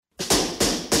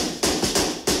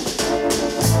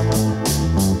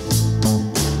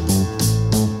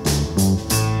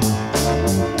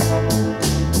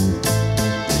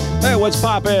what's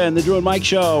poppin'? The Drew and Mike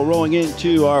Show rolling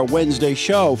into our Wednesday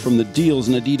show from the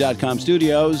DealsandTheD.com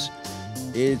studios.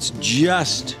 It's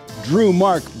just Drew,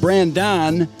 Mark,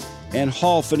 Brandon, and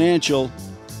Hall Financial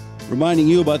reminding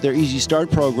you about their Easy Start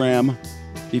program.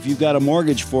 If you've got a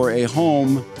mortgage for a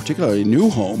home, particularly a new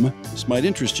home, this might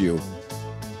interest you.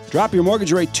 Drop your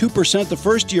mortgage rate 2% the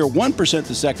first year, 1%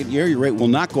 the second year. Your rate will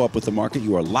not go up with the market.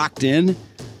 You are locked in.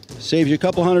 Saves you a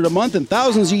couple $100 a month and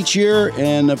thousands each year.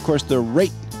 And, of course, the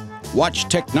Rate Watch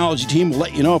technology team will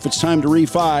let you know if it's time to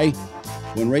refi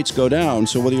when rates go down.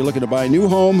 So whether you're looking to buy a new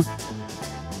home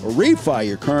or refi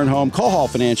your current home, call Hall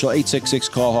Financial,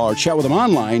 866-CALL-HALL, or chat with them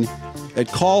online at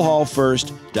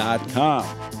callhallfirst.com.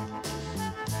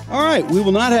 All right, we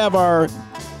will not have our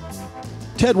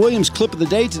Ted Williams clip of the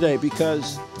day today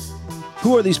because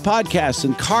who are these podcasts?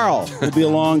 And Carl will be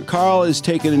along. Carl is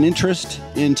taking an interest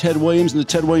in Ted Williams and the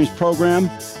Ted Williams program.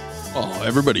 Oh,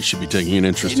 everybody should be taking an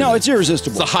interest in No, it. it's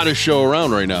irresistible. It's the hottest show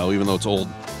around right now, even though it's old.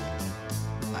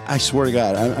 I swear to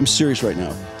God, I'm serious right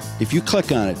now. If you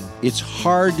click on it, it's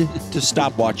hard to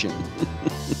stop watching.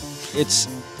 It's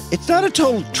not a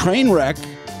total train wreck,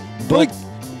 but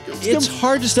it's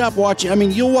hard to stop watching. I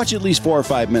mean, you'll watch at least 4 or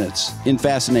 5 minutes in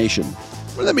fascination.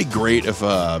 Wouldn't that be great if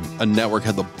a network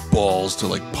had the balls to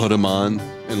put him on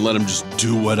and let him just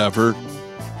do whatever?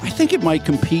 I think it might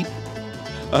compete.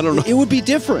 I don't know. It would be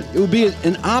different. It would be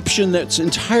an option that's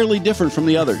entirely different from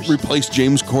the others. Replace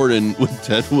James Corden with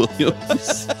Ted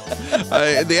Williams.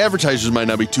 The advertisers might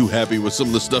not be too happy with some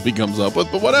of the stuff he comes up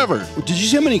with, but whatever. Did you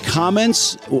see how many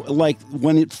comments? Like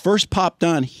when it first popped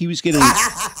on, he was getting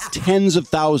tens of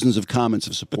thousands of comments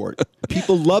of support.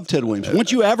 People love Ted Williams.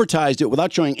 Once you advertised it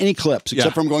without showing any clips,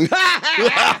 except from going,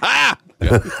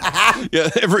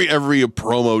 Yeah, every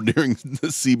promo during the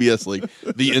CBS,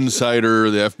 the Insider,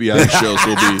 or the FBI shows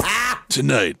will be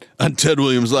tonight on Ted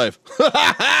Williams Live.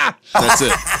 That's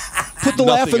it. Put the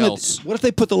laugh in what if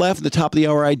they put the laugh at the top of the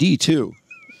hour ID too?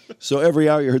 So every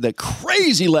hour you heard that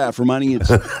crazy laugh reminding you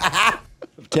of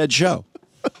Ted's show.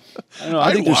 I don't know.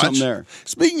 I think there's something there.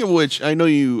 Speaking of which, I know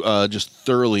you just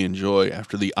thoroughly enjoy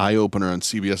after the eye opener on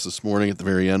CBS this morning at the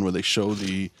very end where they show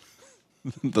the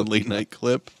late night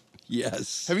clip.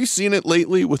 Yes. Have you seen it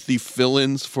lately with the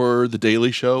fill-ins for The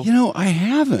Daily Show? I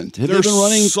haven't. Have They're they been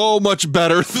running so much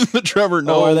better than the Trevor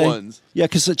Noah ones. Yeah,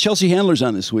 because Chelsea Handler's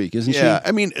on this week, isn't she? Yeah,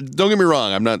 I mean, don't get me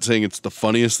wrong. I'm not saying it's the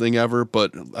funniest thing ever,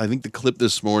 but I think the clip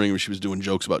this morning where she was doing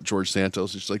jokes about George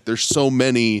Santos, it's like there's so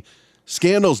many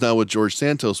scandals now with George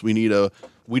Santos. We need a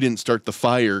 "We Didn't Start the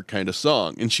Fire" kind of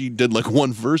song, and she did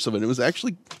one verse of it. It was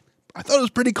actually, I thought it was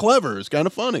pretty clever. It's kind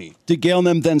of funny. Did Gail and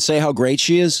them then say how great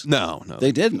she is? No,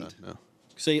 they didn't. No.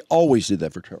 They always did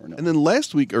that for Trevor Noah. And then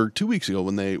last week or 2 weeks ago,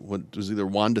 when it was either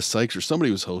Wanda Sykes or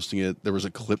somebody was hosting it, there was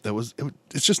a clip that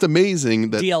it's just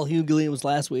amazing that DL Hughley was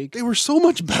last week. They were so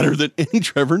much better than any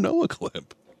Trevor Noah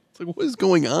clip. It's like, what is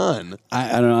going on?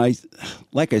 I don't know.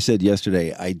 Like I said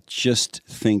yesterday, I just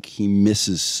think he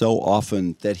misses so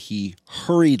often that he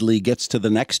hurriedly gets to the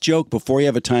next joke before you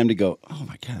have a time to go, oh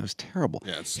my God, that was terrible.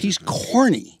 Yeah, he's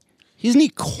corny. Isn't he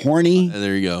corny?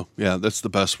 There you go. Yeah, that's the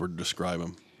best word to describe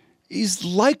him. He's a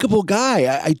likable guy.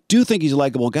 I do think he's a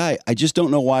likable guy. I just don't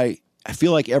know why. I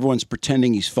feel like everyone's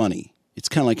pretending he's funny. It's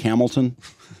kind of like Hamilton.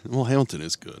 Well, Hamilton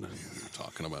is good. I know what you're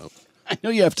talking about. I know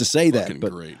you have to say that.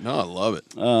 But great. No, I love it.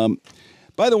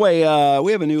 By the way,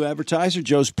 we have a new advertiser,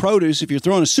 Joe's Produce. If you're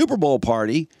throwing a Super Bowl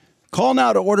party, call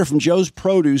now to order from Joe's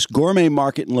Produce Gourmet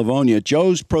Market in Livonia.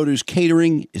 Joe's Produce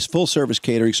Catering is full-service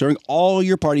catering, serving all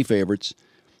your party favorites.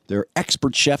 Their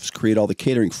expert chefs create all the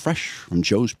catering fresh from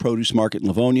Joe's Produce Market in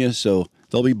Livonia, so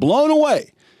they'll be blown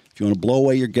away. If you want to blow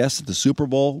away your guests at the Super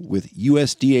Bowl with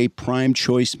USDA Prime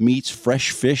Choice meats,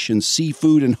 fresh fish and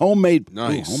seafood, and homemade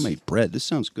bread. This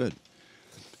sounds good.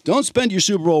 Don't spend your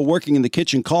Super Bowl working in the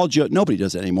kitchen. Call Joe. Nobody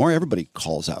does that anymore. Everybody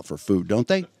calls out for food, don't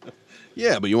they?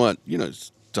 Yeah, but you want,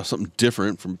 something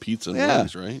different from pizza and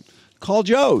wings, right? Call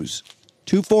Joe's.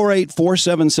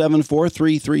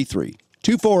 248-477-4333.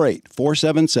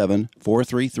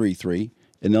 248-477-4333.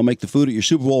 And they'll make the food at your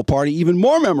Super Bowl party even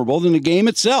more memorable than the game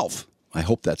itself. I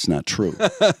hope that's not true,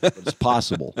 but it's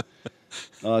possible.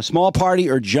 Small party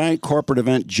or giant corporate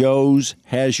event, Joe's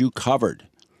has you covered.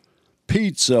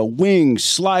 Pizza, wings,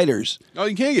 sliders. Oh,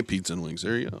 you can get pizza and wings.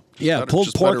 There you go.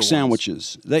 Pulled pork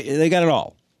sandwiches. They got it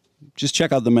all. Just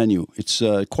check out the menu. It's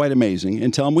quite amazing.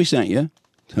 And tell them we sent you.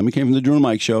 Tell them we came from the Drew and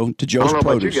Mike Show to Joe's Produce. I don't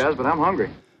know about you guys, but I'm hungry.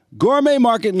 Gourmet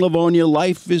Market in Livonia.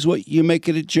 Life is what you make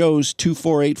it at Joe's.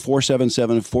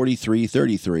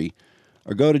 248-477-4333.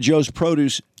 Or go to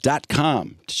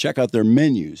joesproduce.com to check out their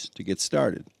menus to get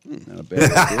started. Not a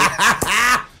bad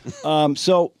idea.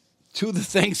 So, two of the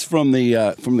things from the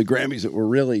Grammys that were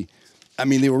really I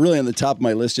mean, they were really on the top of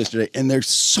my list yesterday, and there's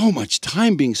so much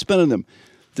time being spent on them.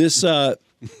 This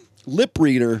lip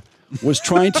reader was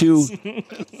trying to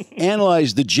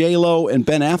analyze the J-Lo and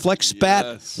Ben Affleck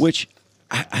spat, which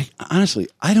I honestly,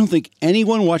 I don't think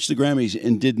anyone watched the Grammys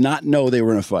and did not know they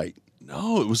were in a fight.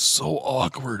 No, it was so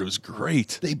awkward. It was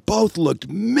great. They both looked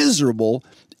miserable,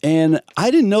 and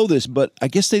I didn't know this, but I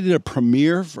guess they did a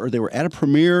premiere, or they were at a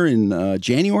premiere in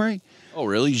January. Oh,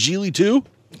 really? Gigli too?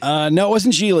 No, it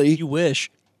wasn't Gigli. You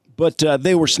wish. But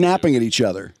they were snapping at each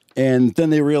other. And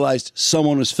then they realized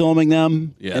someone was filming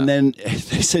them. Yeah. And then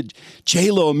they said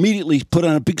J-Lo immediately put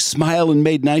on a big smile and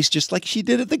made nice, just like she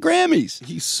did at the Grammys.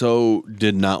 He so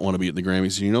did not want to be at the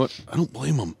Grammys. And you know what? I don't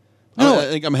blame him. No. I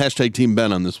think I'm hashtag Team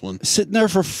Ben on this one. Sitting there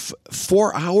for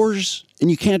 4 hours and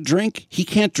you can't drink. He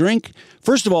can't drink.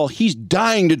 First of all, he's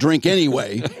dying to drink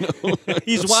anyway.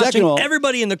 He's Second watching of all,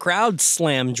 everybody in the crowd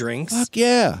slam drinks. fuck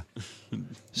yeah.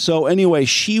 So anyway,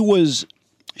 she was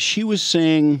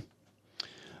saying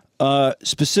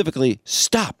specifically,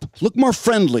 stop, look more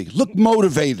friendly, look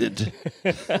motivated.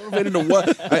 Motivated to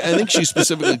what? I think she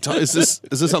specifically. Is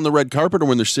this on the red carpet or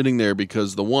when they're sitting there?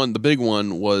 Because the big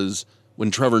one was when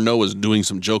Trevor Noah was doing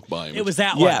some joke by him. It was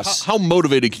that Yes. one. How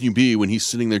motivated can you be when he's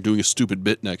sitting there doing a stupid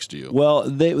bit next to you? Well,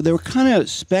 they were kind of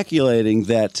speculating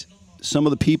that some of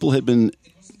the people had been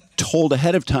told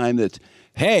ahead of time that,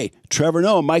 hey, Trevor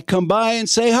Noah might come by and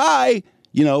say hi,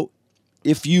 you know,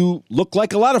 if you look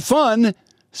like a lot of fun.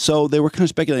 So they were kind of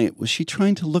speculating, was she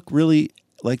trying to look really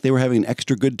like they were having an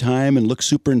extra good time and look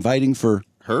super inviting for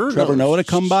Her? Trevor No, Noah to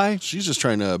come by? She's just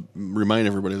trying to remind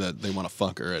everybody that they want to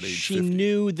fuck her at age She 50.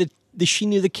 knew that she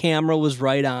knew the camera was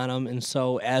right on him, and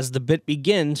so as the bit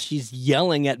begins, she's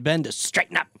yelling at Ben to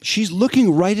straighten up. She's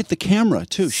looking right at the camera,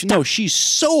 too. She's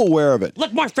so aware of it.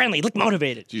 Look more friendly. Look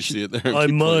motivated. Do you see it there? I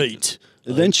might.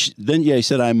 Then he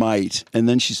said, I might. And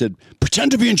then she said,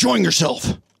 pretend to be enjoying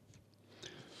yourself.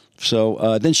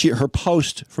 So then her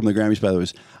post from the Grammys, by the way,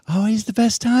 was, always the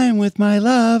best time with my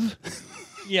love.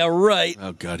 Yeah, right.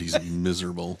 Oh God, he's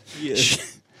miserable.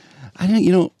 I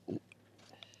don't,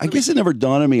 I guess it never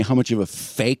dawned on me how much of a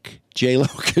fake J-Lo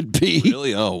could be.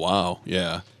 Really? Oh wow,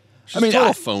 yeah. She's I mean,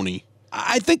 total phony.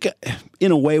 I think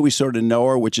in a way we sort of know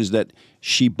her, which is that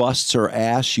she busts her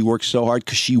ass. She works so hard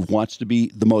because she wants to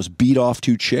be the most beat off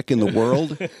to chick in the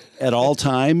world at all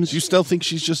times. Do you still think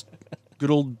she's just good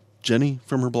old Jenny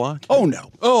from her block? Oh,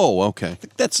 no. Oh, okay.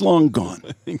 That's long gone.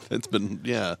 I think that's been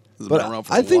But been around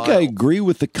for I a think while. I agree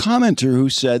with the commenter who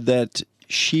said that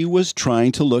she was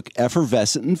trying to look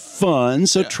effervescent and fun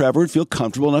so Trevor would feel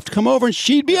comfortable enough to come over and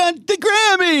she'd be on the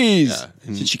Grammys.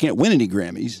 Yeah. Since she can't win any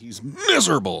Grammys. He's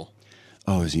miserable.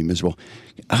 Oh, is he miserable?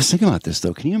 I was thinking about this,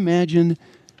 though. Can you imagine?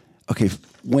 Okay,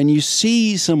 when you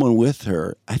see someone with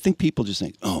her, I think people just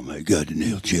think, oh, my God,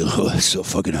 Neil J-Lo is so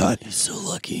fucking hot. He's so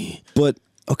lucky. But,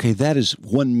 okay, that is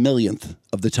 1/1,000,000th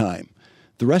of the time.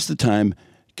 The rest of the time,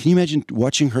 can you imagine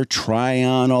watching her try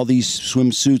on all these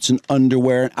swimsuits and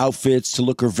underwear and outfits to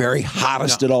look her very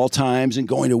hottest at all times and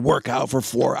going to work out for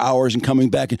 4 hours and coming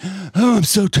back and, oh, I'm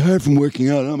so tired from working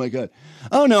out. Oh, my God.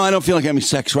 Oh, no, I don't feel like having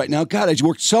sex right now. God, I just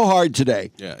worked so hard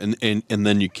today. Yeah, and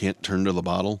then you can't turn to the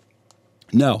bottle.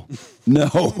 No.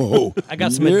 I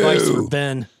got some advice for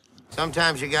Ben.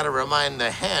 Sometimes you got to remind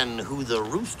the hen who the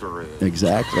rooster is.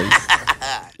 Exactly.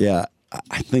 Yeah,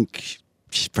 I think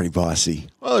she's pretty bossy.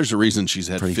 Well, there's a reason she's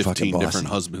had Pretty fucking 15 different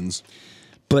bossy. husbands.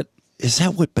 But is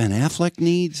that what Ben Affleck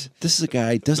needs? This is a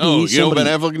guy, doesn't he No, need you know what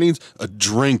somebody? Ben Affleck needs? A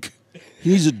drink. He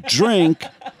needs a drink.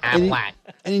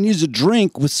 and he needs a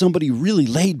drink with somebody really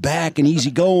laid back and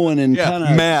easygoing and kind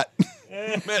of... Matt.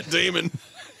 Matt Damon.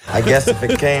 I guess if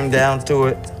it came down to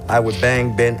it, I would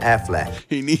bang Ben Affleck.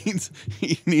 He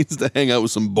needs to hang out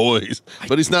with some boys,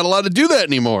 but he's not allowed to do that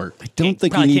anymore. I don't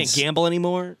think he Probably needs... can't gamble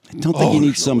anymore. I don't think he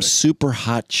needs some super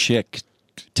hot chick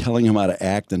telling him how to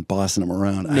act and bossing him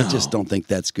around. I just don't think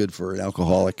that's good for an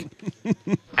alcoholic.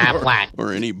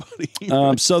 Or anybody.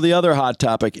 So the other hot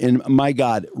topic, and my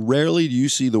God, rarely do you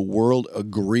see the world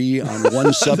agree on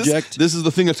one subject. This is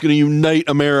the thing that's going to unite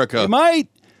America.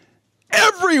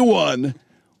 Everyone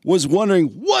was wondering,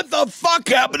 what the fuck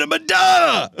happened to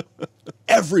Madonna?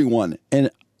 Everyone. And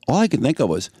all I could think of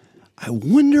was, I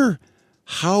wonder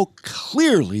how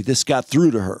clearly this got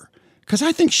through to her. Because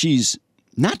I think she's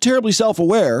not terribly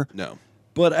self-aware. No.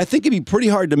 But I think it'd be pretty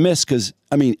hard to miss because,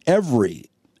 I mean, every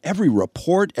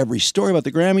report, every story about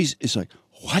the Grammys is like,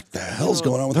 what the hell's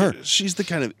going on with her? She's the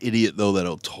kind of idiot, though,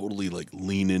 that'll totally like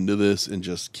lean into this and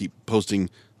just keep posting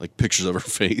like pictures of her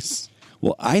face.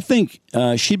 Well, I think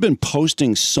she'd been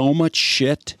posting so much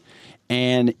shit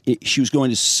And she was going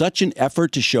to such an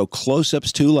effort to show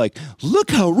close-ups too, like, look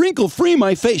how wrinkle-free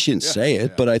my face. She didn't say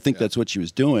it, but I think that's what she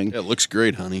was doing. Yeah, it looks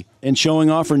great, honey. And showing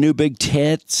off her new big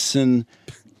tits. And,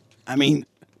 I mean,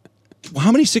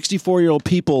 how many 64-year-old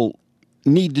people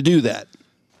need to do that?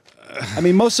 I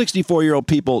mean, most 64-year-old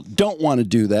people don't want to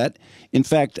do that. In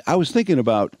fact, I was thinking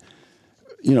about,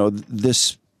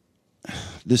 this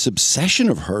obsession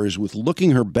of hers with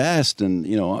looking her best and,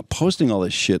 posting all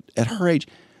this shit at her age.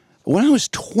 When I was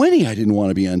 20, I didn't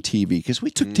want to be on TV because we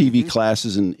took TV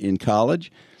classes in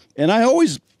college, and I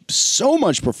always so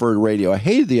much preferred radio. I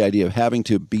hated the idea of having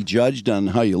to be judged on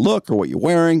how you look or what you're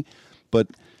wearing, but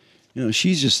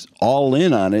she's just all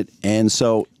in on it, and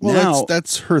so now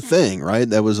that's her thing, right?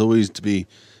 That was always to be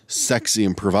sexy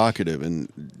and provocative,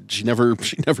 and she never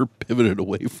pivoted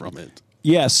away from it.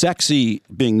 Yeah, sexy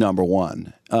being number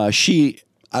one. She,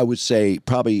 I would say,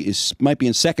 probably might be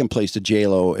in second place to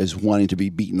J-Lo as wanting to be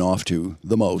beaten off to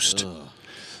the most.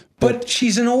 But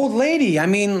she's an old lady. I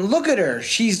mean, look at her.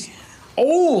 She's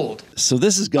old. So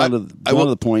this has gone to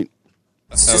the point.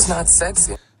 It's just not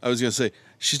sexy. I was going to say,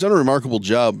 she's done a remarkable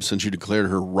job since you declared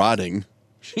her rotting.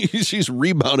 She's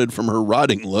rebounded from her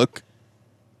rotting look.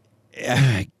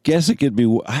 I guess it could be.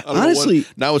 Honestly,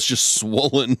 now it's just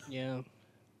swollen. Yeah.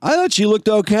 I thought she looked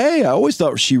okay. I always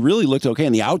thought she really looked okay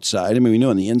on the outside. I mean, we know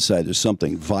on the inside there's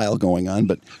something vile going on,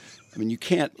 but I mean, you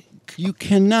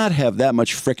cannot have that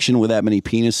much friction with that many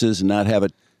penises and not have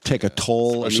it take a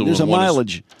toll. Especially there's a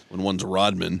mileage. When one's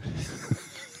Rodman.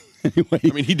 Anyway, I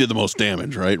mean, he did the most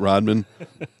damage, right, Rodman?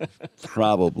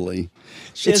 Probably.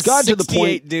 It's got to the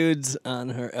point. Dudes on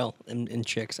her, and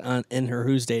chicks in her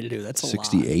Who's Day to Do. That's a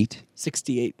 68? lot.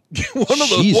 68. One of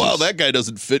those. Wow, that guy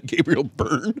doesn't fit Gabriel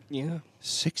Byrne. Yeah.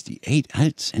 68.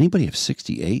 Does anybody have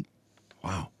 68?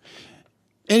 Wow.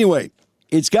 Anyway,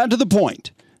 it's gotten to the point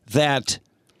that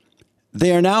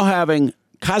they are now having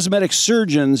cosmetic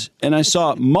surgeons, and I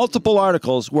saw multiple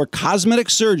articles where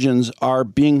cosmetic surgeons are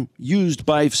being used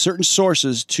by certain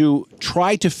sources to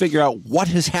try to figure out what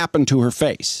has happened to her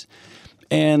face.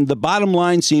 And the bottom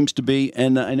line seems to be,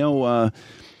 and I know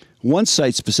one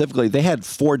site specifically, they had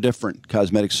 4 different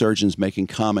cosmetic surgeons making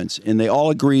comments, and they all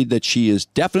agreed that she has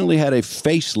definitely had a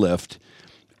facelift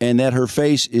and that her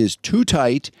face is too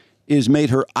tight, is made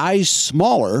her eyes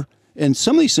smaller. And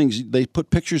some of these things, they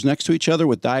put pictures next to each other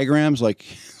with diagrams like,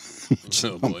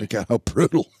 oh my God, how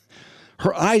brutal.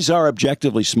 Her eyes are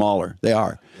objectively smaller. They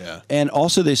are. Yeah. And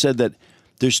also they said that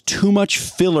there's too much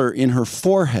filler in her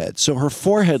forehead. So her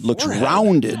forehead looks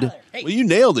rounded. Well, you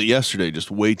nailed it yesterday.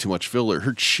 Just way too much filler.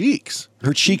 Her cheeks.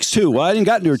 Her cheeks, too. Well, I didn't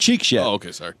get into her cheeks yet. Oh,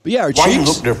 okay, sorry. But yeah, her Why cheeks. you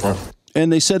look different? And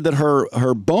they said that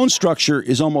her bone structure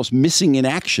is almost missing in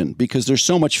action because there's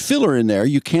so much filler in there,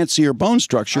 you can't see her bone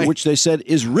structure, which they said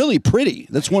is really pretty.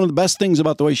 That's one of the best things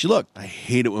about the way she looked. I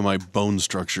hate it when my bone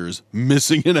structure is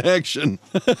missing in action.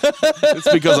 It's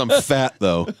because I'm fat,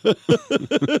 though.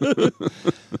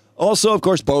 Also, of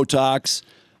course, Botox,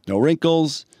 no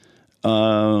wrinkles.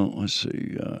 Let's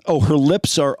see. Her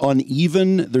lips are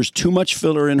uneven. There's too much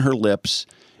filler in her lips.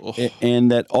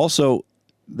 And that also...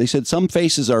 They said some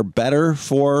faces are better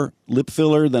for lip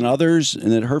filler than others,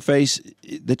 and that her face,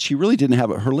 that she really didn't have,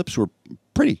 her lips were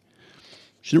pretty.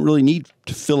 She didn't really need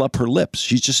to fill up her lips.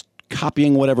 She's just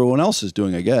copying what everyone else is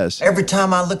doing, I guess. Every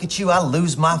time I look at you, I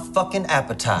lose my fucking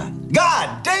appetite.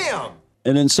 God damn!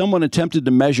 And then someone attempted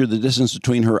to measure the distance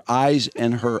between her eyes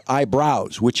and her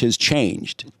eyebrows, which has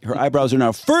changed. Her eyebrows are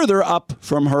now further up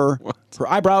from her. What? Her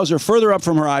eyebrows are further up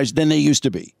from her eyes than they used to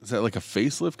be. Is that like a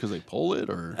facelift because they pull it,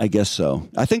 or? I guess so.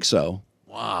 I think so.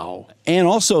 Wow. And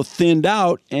also thinned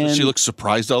out. And does she look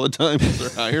surprised all the time as they're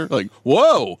higher? Like,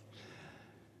 whoa.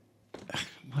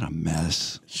 What a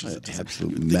mess. She's an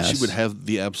absolute mess. mess. She would have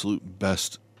the absolute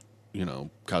best,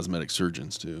 cosmetic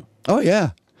surgeons, too. Oh,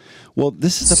 yeah. Well,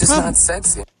 this is the problem. It's just not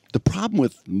sexy. The problem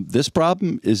with this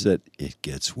problem is that it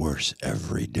gets worse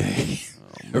every day.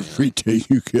 Every day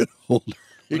you get older,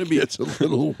 it gets a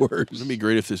little worse. Wouldn't it be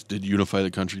great if this did unify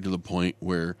the country to the point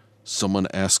where someone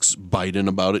asks Biden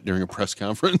about it during a press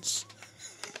conference?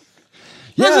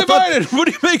 Yeah, President Biden, what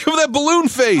do you make of that balloon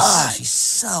face? She's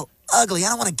so ugly. I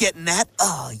don't want to get in that.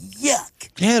 Oh, yuck.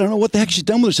 Yeah, I don't know what the heck she's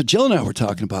done with her. So Jill and I were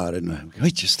talking about it, and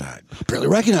I barely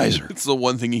recognize her. It's the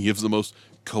one thing he gives the most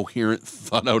coherent,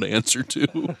 thought-out answer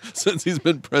to since he's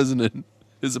been president.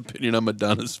 His opinion on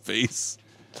Madonna's face.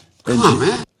 Come on,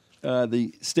 man.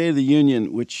 The State of the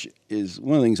Union, which is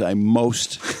one of the things I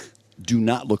most do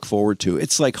not look forward to.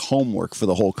 It's like homework for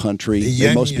the whole country.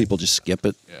 And most people just skip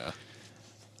it. Yeah.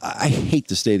 I hate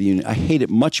the State of the Union. I hate it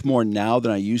much more now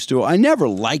than I used to. I never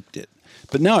liked it.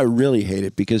 But now I really hate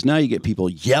it because now you get people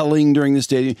yelling during the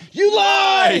State of the Union. You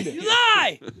lied! You lied!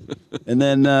 die. And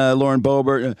then Lauren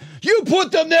Boebert, you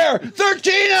put them there,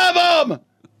 13 of them.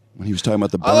 When he was talking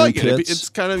about the burn I like it. pits. It's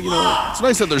kind of, it's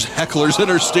nice that there's hecklers in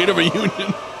our State of a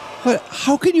Union. But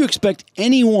how can you expect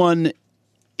anyone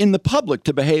in the public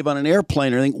to behave on an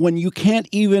airplane or anything when you can't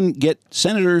even get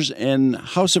senators and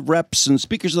House of Reps and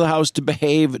speakers of the House to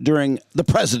behave during the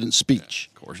president's speech?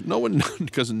 Of course,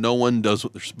 because no one does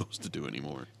what they're supposed to do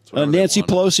anymore. Whatever they Nancy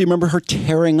wanted. Pelosi, remember her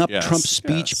tearing up Yes, Trump's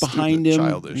speech yeah, behind stupid, him?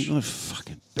 childish. What a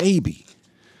fucking baby.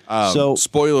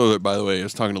 Spoiler alert, by the way, I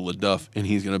was talking to LaDuff, and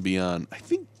he's going to be on,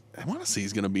 I want to say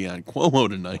he's going to be on Cuomo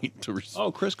tonight.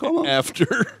 Chris Cuomo?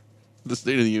 After the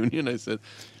State of the Union. I said,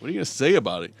 what are you going to say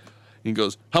about it? He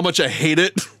goes, how much I hate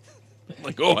it. I'm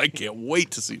like, I can't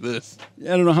wait to see this. I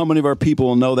don't know how many of our people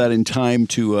will know that in time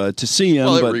to see him.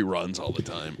 Well, it but reruns all the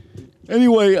time.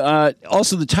 anyway,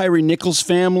 also the Tyree Nichols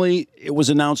family, it was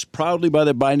announced proudly by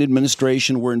the Biden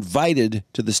administration, were invited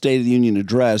to the State of the Union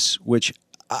address, which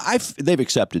they've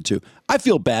accepted too. I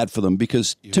feel bad for them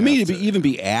because to me, to even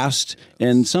be asked,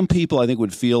 and some people I think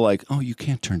would feel like, oh, you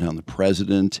can't turn down the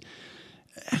president,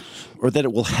 or that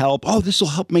it will help. Oh, this will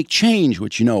help make change,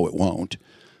 which it won't.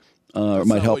 Or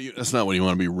might help. That's not what you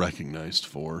want to be recognized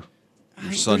for.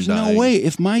 Your son There's dying. no way.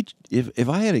 If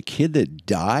I had a kid that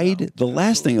died, the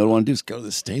last thing I'd want to do is go to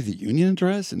the State of the Union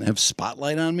address and have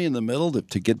spotlight on me in the middle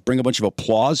to bring a bunch of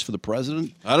applause for the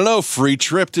president. I don't know. Free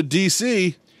trip to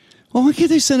D.C. Well, why can't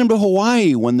they send him to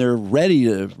Hawaii when they're ready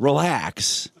to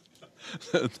relax?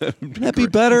 Wouldn't that be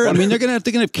better? I mean, they're gonna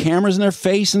have cameras in their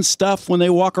face and stuff when they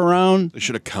walk around. They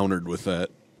should have countered with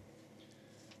that.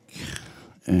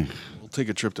 We'll take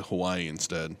a trip to Hawaii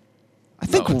instead. I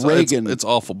think No, Reagan. It's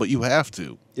awful, but you have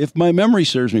to. If my memory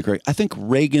serves me correct, I think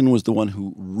Reagan was the one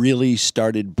who really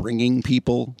started bringing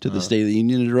people to the State of the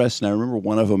Union address. And I remember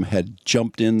one of them had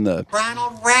jumped in the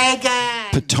Ronald Reagan.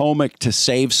 Potomac to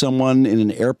save someone in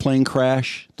an airplane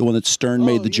crash. The one that Stern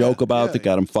made the joke about that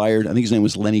got him fired. I think his name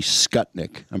was Lenny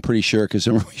Skutnik. I'm pretty sure because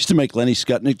we used to make Lenny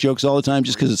Skutnik jokes all the time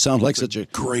just because it sounded like such a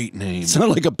Great name. It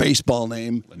sounded like a baseball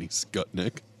name. Lenny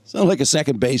Skutnik. Sounded like a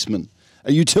second baseman,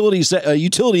 a utility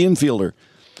infielder.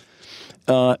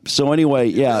 So anyway,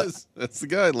 yeah. That's the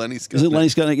guy, Lenny Skutnik. Is it Lenny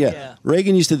Skutnik? Yeah.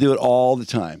 Reagan used to do it all the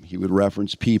time. He would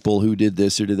reference people who did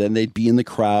this or did that, and they'd be in the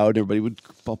crowd. Everybody would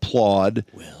applaud.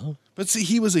 Well, But see,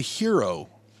 he was a hero.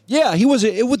 Yeah, he was.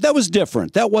 That was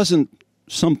different. That wasn't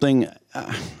something.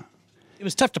 it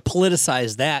was tough to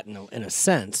politicize that in a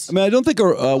sense. I mean, I don't think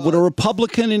would a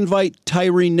Republican invite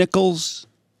Tyree Nichols?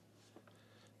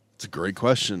 It's a great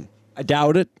question. I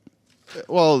doubt it.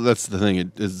 Well, that's the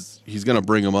thing. He's going to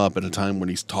bring him up at a time when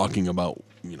he's talking about,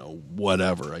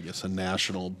 whatever. I guess a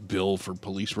national bill for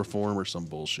police reform or some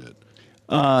bullshit.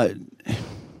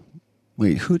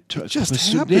 Wait, who?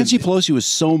 just happened. Nancy Pelosi was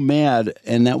so mad,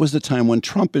 and that was the time when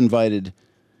Trump invited.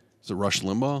 Is it Rush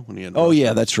Limbaugh when he had? Oh Rush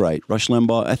yeah, that's right, Rush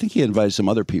Limbaugh. I think he invited some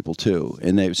other people too,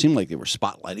 and it seemed like they were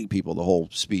spotlighting people the whole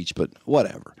speech. But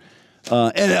whatever.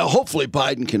 And hopefully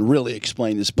Biden can really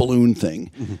explain this balloon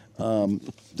thing.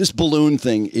 This balloon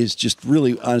thing is just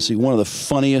really, honestly, one of the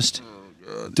funniest,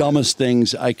 dumbest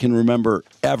things I can remember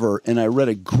ever. And I read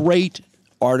a great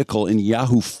article in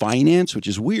Yahoo Finance, which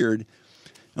is weird.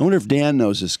 I wonder if Dan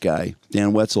knows this guy,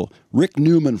 Dan Wetzel. Rick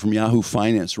Newman from Yahoo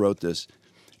Finance wrote this.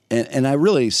 And I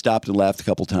really stopped and laughed a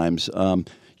couple times.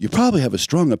 You probably have a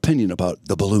strong opinion about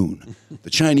the balloon,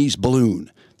 the Chinese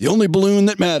balloon, the only balloon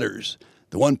that matters.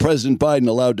 The one President Biden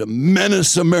allowed to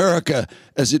menace America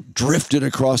as it drifted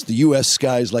across the U.S.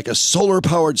 skies like a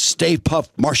solar-powered Stay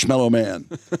Puft Marshmallow Man.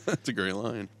 That's a great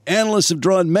line. Analysts have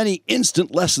drawn many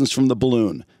instant lessons from the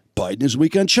balloon. Biden is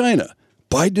weak on China.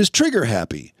 Biden is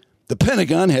trigger-happy. The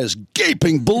Pentagon has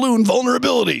gaping balloon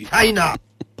vulnerability. China.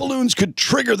 Balloons could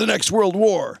trigger the next World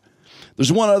War.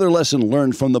 There's one other lesson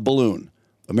learned from the balloon.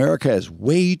 America has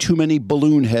way too many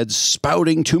balloon heads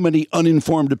spouting too many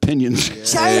uninformed opinions.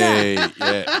 Hey,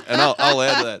 yeah. And I'll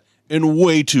add to that. And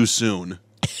way too soon.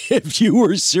 If you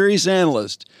were a serious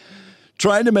analyst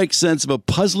trying to make sense of a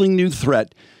puzzling new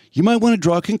threat, you might want to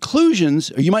draw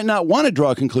conclusions, or you might not want to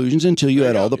draw conclusions until you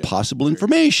had all the possible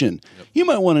information. You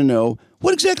might want to know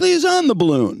what exactly is on the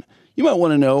balloon. You might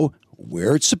want to know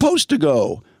where it's supposed to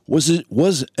go.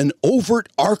 Was an overt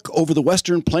arc over the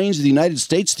western plains of the United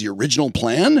States the original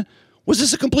plan? Was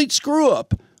this a complete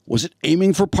screw-up? Was it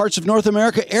aiming for parts of North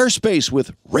America airspace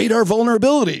with radar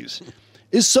vulnerabilities?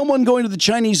 Is someone going to the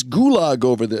Chinese gulag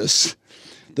over this?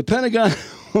 The Pentagon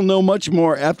will know much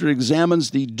more after it examines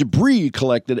the debris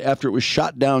collected after it was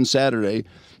shot down Saturday.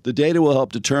 The data will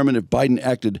help determine if Biden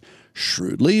acted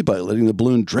shrewdly by letting the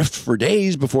balloon drift for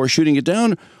days before shooting it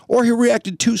down, or he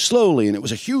reacted too slowly and it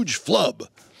was a huge flub.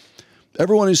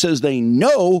 Everyone who says they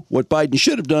know what Biden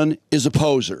should have done is a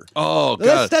poser. Oh,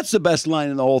 God. That's the best line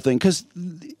in the whole thing because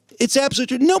it's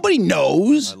absolutely true. Nobody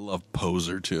knows. I love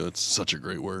poser, too. It's such a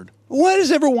great word. Why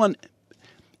does everyone...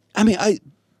 I mean,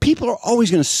 people are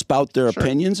always going to spout their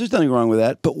opinions. There's nothing wrong with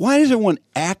that. But why does everyone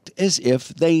act as if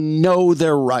they know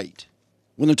they're right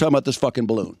when they're talking about this fucking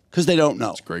balloon? Because they don't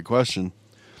know. Great question.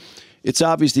 It's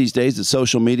obvious these days that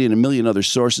social media and a million other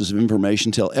sources of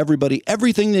information tell everybody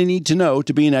everything they need to know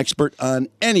to be an expert on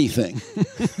anything.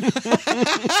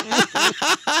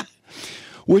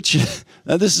 Which,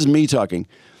 now this is me talking,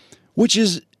 which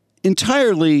is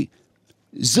entirely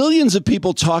zillions of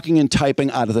people talking and typing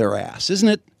out of their ass, isn't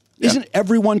it? Yeah. Isn't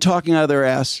everyone talking out of their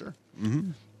ass? Sure.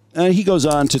 Mm-hmm. He goes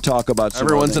on to talk about...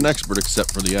 Everyone's an expert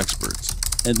except for the experts.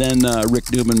 And then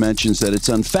Rick Newman mentions that it's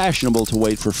unfashionable to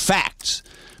wait for facts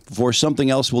before something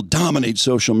else will dominate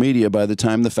social media by the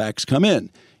time the facts come in.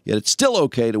 Yet it's still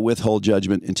okay to withhold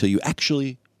judgment until you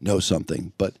actually know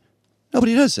something. But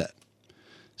nobody does that.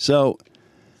 So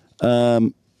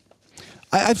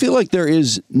I feel like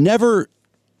there's never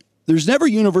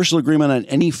universal agreement on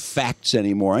any facts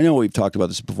anymore. I know we've talked about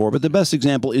this before, but the best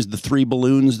example is the 3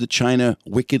 balloons that China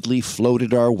wickedly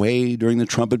floated our way during the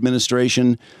Trump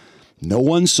administration. No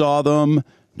one saw them.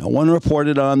 No one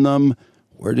reported on them.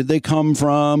 Where did they come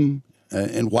from?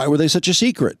 And why were they such a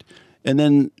secret? And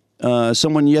then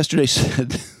someone yesterday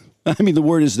said, I mean, the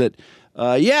word is that,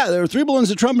 there were 3 balloons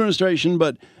in the Trump administration,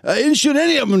 but they didn't shoot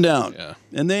any of them down. Yeah.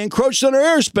 And they encroached on our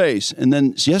airspace. And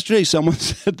then yesterday someone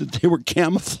said that they were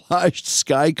camouflaged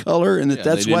sky color and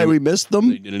that's why we missed them.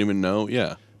 They didn't even know,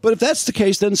 yeah. But if that's the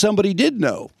case, then somebody did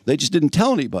know. They just didn't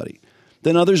tell anybody.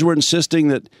 Then others were insisting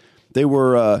that they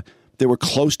were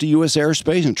close to U.S.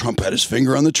 airspace, and Trump had his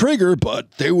finger on the trigger,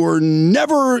 but they were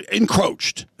never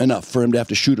encroached enough for him to have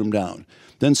to shoot them down.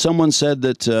 Then someone said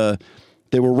that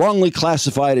they were wrongly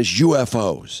classified as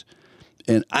UFOs.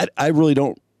 And I really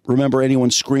don't remember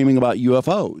anyone screaming about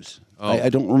UFOs. Oh. I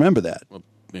don't remember that. Well,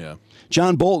 yeah.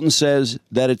 John Bolton says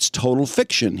that it's total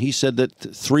fiction. He said that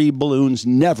 3 balloons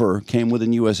never came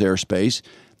within U.S. airspace.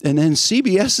 And then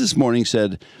CBS this morning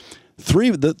said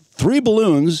the 3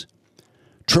 balloons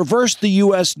traversed the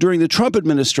U.S. during the Trump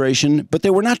administration, but they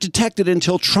were not detected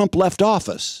until Trump left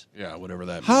office. Yeah, whatever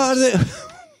that means. How did they...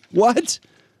 What?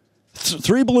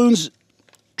 3 balloons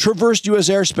traversed U.S.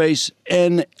 airspace,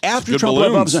 and after Trump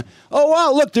left office... Oh,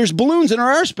 wow, look, there's balloons in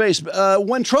our airspace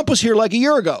when Trump was here like a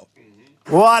year ago.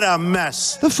 What a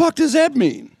mess. The fuck does that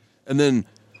mean? And then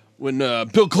when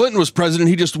Bill Clinton was president,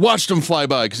 he just watched them fly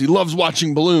by because he loves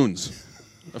watching balloons.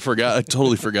 I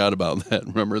totally forgot about that.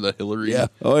 Remember the Hillary? Yeah.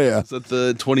 Oh, yeah. Was that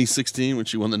the 2016 when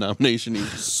she won the nomination? He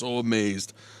was so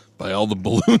amazed by all the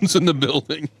balloons in the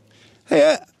building.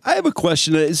 Hey, I have a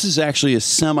question. This is actually a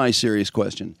semi-serious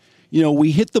question. You know,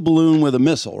 we hit the balloon with a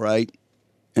missile, right?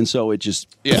 And so it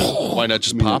just... Yeah. Why not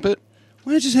just pop it?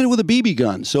 Why not just hit it with a BB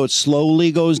gun so it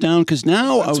slowly goes down? Because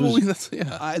now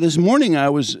this morning I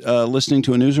was listening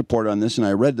to a news report on this, and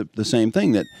I read the same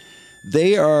thing, that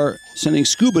they are sending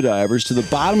scuba divers to the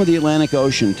bottom of the Atlantic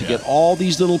Ocean to get all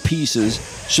these little pieces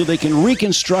so they can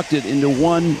reconstruct it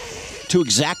to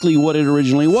exactly what it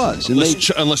originally was. And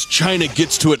unless China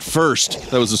gets to it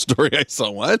first. That was a story I saw.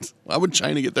 What? Why would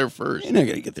China get there first? They're not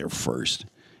going to get there first.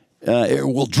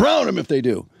 We'll drown them if they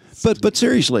do. But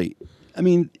seriously, I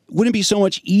mean, wouldn't it be so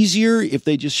much easier if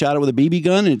they just shot it with a BB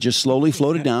gun and it just slowly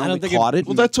floated down and caught it?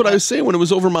 Well, that's what I was saying when it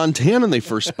was over Montana and they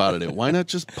first spotted it. Why not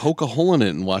just poke a hole in it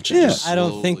and watch it? Yeah. I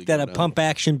don't think that a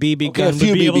pump-action BB gun would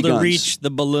be able to reach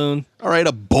the balloon. All right,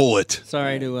 a bullet.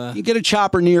 Sorry to... You get a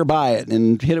chopper nearby it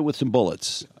and hit it with some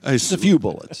bullets. Just a few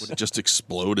bullets. Would it just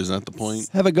explode? Is that the point?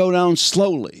 Have it go down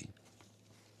slowly.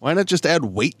 Why not just add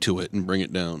weight to it and bring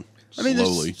it down? I mean,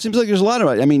 slowly. Seems like there's a lot of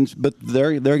it. I mean, but there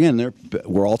again,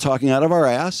 we're all talking out of our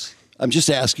ass. I'm just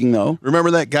asking, though.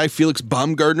 Remember that guy, Felix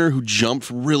Baumgartner, who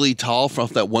jumped really tall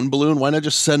off that one balloon? Why not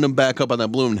just send him back up on that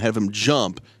balloon and have him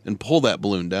jump and pull that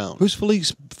balloon down? Who's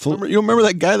Felix? You remember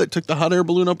that guy that took the hot air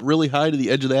balloon up really high to the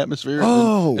edge of the atmosphere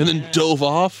and then dove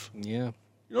off? Yeah.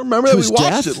 You don't remember that? We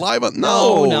watched it live on...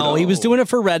 No. He was doing it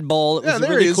for Red Bull. It was a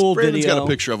really cool Brandon's video. Got a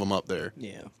picture of him up there.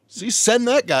 Yeah. See, send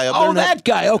that guy up there. Oh, that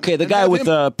guy. Okay, the guy with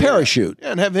the parachute.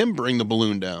 Yeah, and have him bring the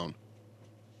balloon down.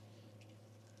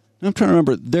 I'm trying to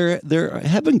remember. There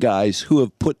have been guys who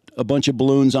have put a bunch of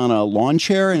balloons on a lawn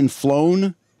chair and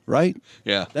flown, right?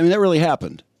 Yeah. I mean, that really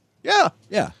happened. Yeah.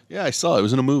 Yeah. Yeah, I saw it. It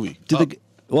was in a movie.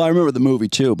 Well, I remember the movie,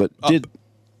 too, but did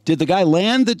the guy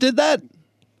land that did that?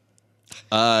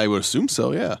 I would assume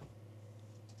so, yeah.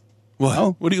 What?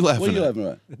 Oh. What are you laughing at? What are you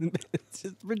laughing at? It's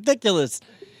ridiculous.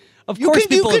 Of course,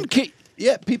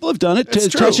 Yeah, people have done it to It's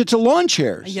true. attach it to lawn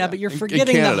chairs. Yeah, but you're In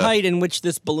forgetting the Canada. height in which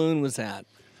this balloon was at.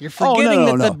 You're Oh, no, forgetting no,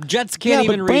 that no. the jets can't Yeah,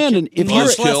 but even Brandon, reach if it, you're-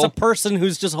 much less Buzzkill. a person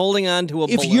who's just holding on to a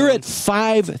If balloon. you're at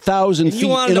 5,000 and you feet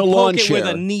wanted in to a lawn poke it chair,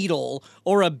 with a needle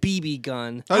or a BB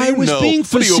gun. How do I you was know? being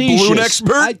What are you, facetious. a balloon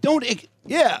expert? I don't.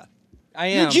 Yeah, I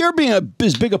am. you're being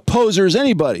as big a poser as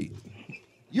anybody.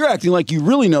 You're acting like you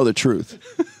really know the truth.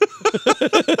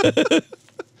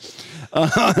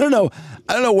 I don't know.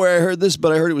 I don't know where I heard this,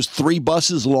 but I heard it was 3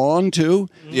 buses long too.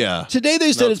 Yeah. Today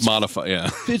they said it's modified. Yeah.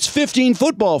 It's 15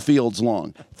 football fields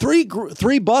long.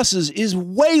 Three buses is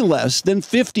way less than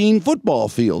 15 football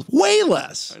fields. Way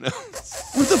less. I know.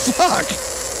 What the fuck?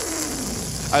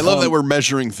 I love that we're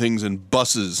measuring things in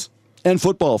buses. And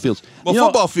football fields. Well, You know,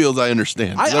 football fields, I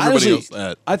understand. 'cause everybody honestly, knows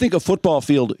that. I think a football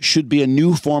field should be a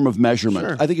new form of measurement.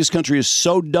 Sure. I think this country is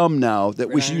so dumb now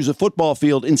that we should use a football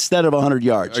field instead of 100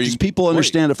 yards. Because people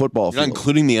understand a football You're not field.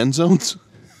 including the end zones?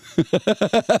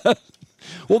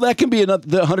 Well, that can be the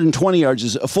 120 yards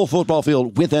is a full football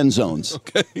field with end zones.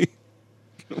 Okay.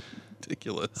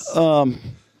 Ridiculous.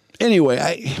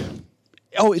 Anyway,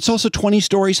 it's also 20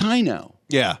 stories high now.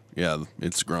 yeah,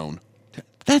 it's grown.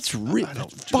 That's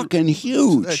fucking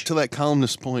huge. To that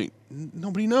columnist point,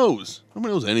 nobody knows.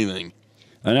 Nobody knows anything.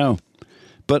 I know.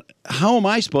 But how am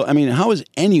I supposed? I mean, how is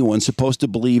anyone supposed to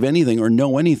believe anything or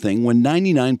know anything when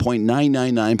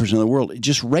 99.999% of the world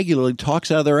just regularly talks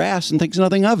out of their ass and thinks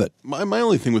nothing of it? My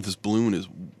only thing with this balloon is,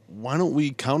 why don't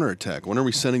we counterattack? When are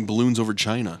we sending balloons over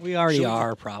China? We already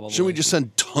are, probably. Should we just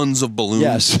send tons of balloons?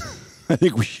 Yes, I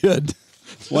think we should.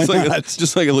 Why not?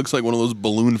 Just like it looks like one of those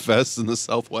balloon fests in the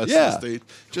Southwest Yeah. state.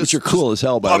 Which are cool as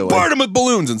hell, by the way. Bombard them with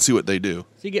balloons and see what they do.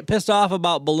 So you get pissed off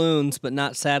about balloons, but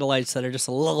not satellites that are just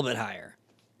a little bit higher.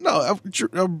 No,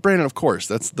 Brandon, of course.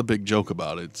 That's the big joke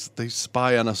about it. They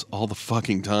spy on us all the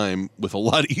fucking time with a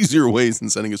lot easier ways than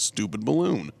sending a stupid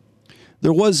balloon.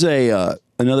 There was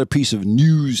another piece of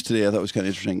news today I thought was kind of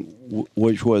interesting,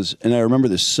 which was, and I remember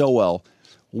this so well,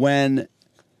 when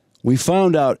we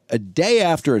found out a day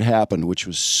after it happened, which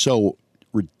was so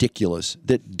ridiculous,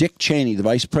 that Dick Cheney, the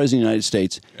Vice President of the United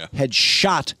States, had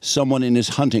shot someone in his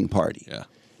hunting party. Yeah.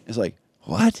 It's like,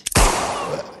 what?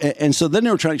 And so then they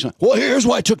were trying to say, well, here's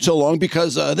why it took so long,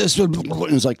 because this was...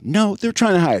 And it's like, no, they're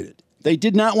trying to hide it. They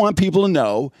did not want people to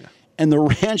know. Yeah. And the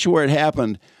ranch where it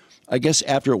happened, I guess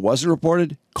after it wasn't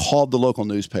reported, called the local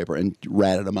newspaper and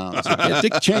ratted them out. So, yeah,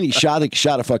 Dick Cheney shot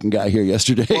a fucking guy here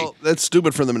yesterday. Well, that's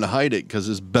stupid for them to hide it because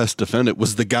his best defendant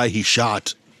was the guy he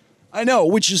shot. I know,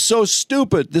 which is so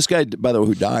stupid. This guy, by the way,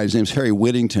 who died, his name's Harry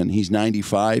Whittington. He's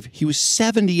 95. He was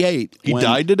 78. He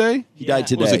died today? He died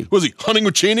today. Was he hunting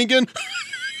with Cheney again?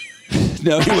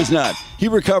 No, he was not. He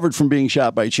recovered from being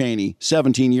shot by Cheney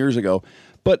 17 years ago.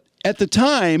 But at the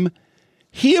time,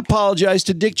 he apologized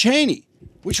to Dick Cheney,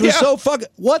 which was so fucking...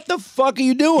 What the fuck are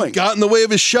you doing? He got in the way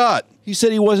of his shot. He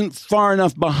said he wasn't far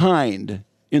enough behind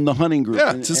in the hunting group.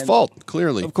 Yeah, it's his fault,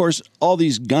 clearly. Of course, all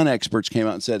these gun experts came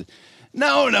out and said,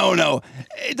 no.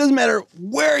 It doesn't matter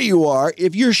where you are.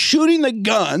 If you're shooting the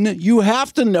gun, you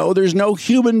have to know there's no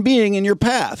human being in your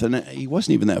path. And he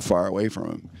wasn't even that far away from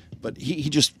him. But he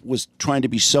just was trying to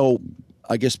be so,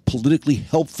 I guess, politically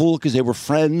helpful because they were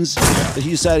friends that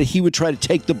he decided he would try to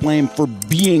take the blame for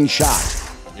being shot.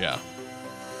 Yeah.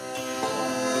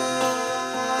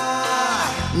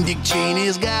 Dick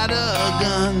Cheney's got a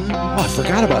gun. Oh, I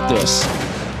forgot about this.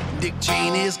 Dick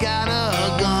Cheney's got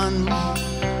a gun.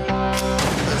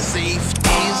 The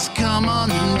safety's come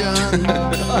undone.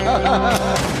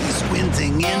 He's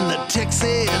squinting in the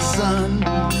Texas sun.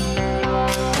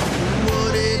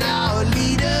 What did our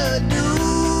leader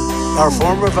do? Our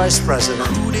former vice president.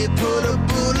 Who did put a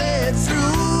bullet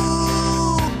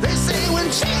through? They say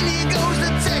when Cheney goes to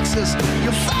Texas,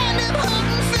 you'll find him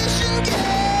hunting fish and cats.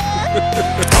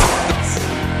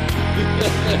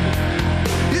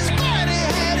 His buddy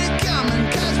had it coming,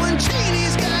 'cause when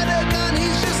Cheney's got a gun,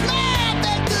 he's just not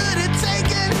that good at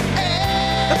taking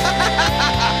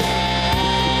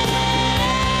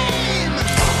aim.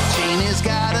 Cheney's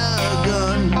got a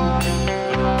gun.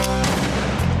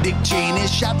 Dick Cheney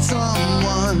shot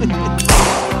someone.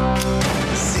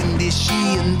 Cindy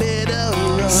Sheehan better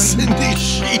run. Cindy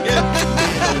Sheehan.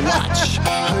 Better watch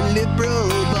her liberal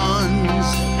buns.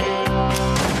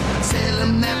 Tell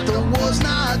him that the war's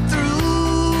not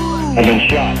through. I've been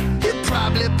shot. He'll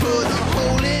probably put a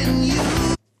hole in you.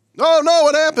 Oh, no,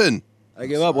 what happened? I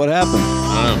give up. What happened?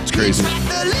 I don't know, it's crazy. The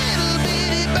little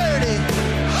bitty birdie,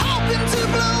 hoping to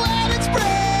blow out its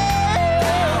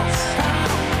brains.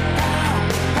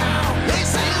 They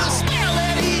say the smell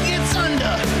that he gets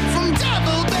under from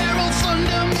double barrel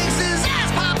thunder makes his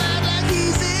eyes pop out like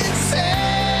he's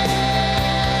insane.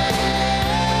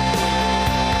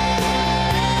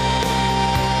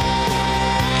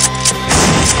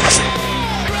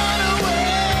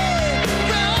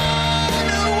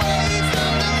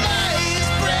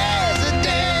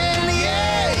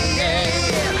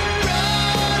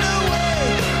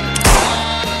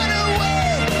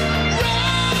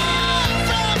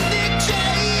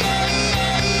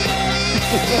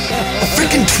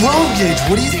 Freaking 12 gauge,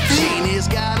 what do you think? He's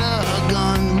got a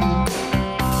gun.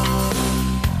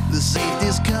 The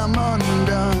safety's come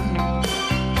undone.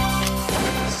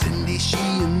 Cindy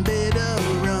Sheehan better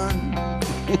run.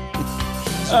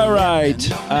 All right.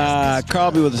 Carl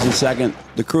will be with us in a second.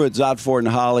 The crew at Zott Ford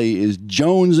and Holly is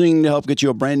jonesing to help get you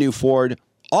a brand new Ford,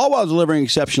 all while delivering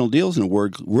exceptional deals and a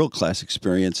world-class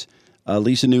experience.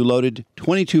 Lease a new loaded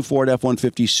 22 Ford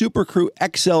F-150 Super Crew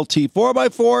XLT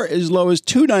 4x4 as low as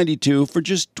 $292 for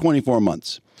just 24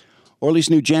 months. Or lease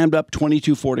a new jammed up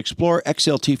 22 Ford Explorer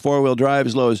XLT 4-wheel drive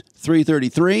as low as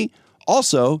 $333,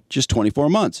 also just 24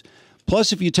 months.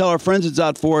 Plus, if you tell our friends at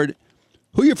Zott Ford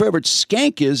who your favorite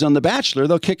skank is on The Bachelor,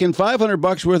 they'll kick in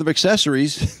 $500 worth of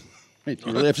accessories. You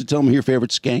really have to tell them who your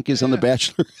favorite skank is on The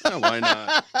Bachelor. Why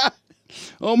not?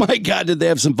 Oh, my God, did they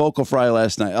have some vocal fry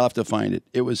last night? I'll have to find it.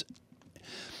 It was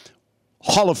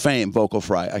Hall of Fame vocal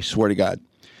fry, I swear to God.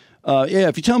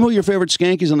 If you tell them who your favorite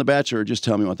skank is on The Bachelor, just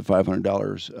tell me what the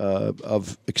 $500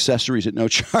 of accessories at no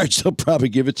charge. They'll probably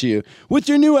give it to you with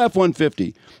your new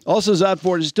F-150. Also, Zott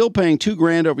Ford is still paying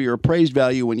 $2,000 over your appraised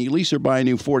value when you lease or buy a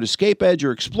new Ford Escape Edge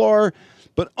or Explorer,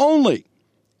 but only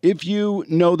if you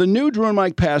know the new Drew and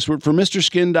Mike password for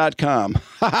MrSkin.com.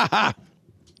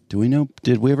 Do we know?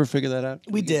 Did we ever figure that out?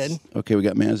 We did. Okay, we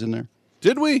got Maz in there.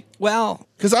 Did we? Well,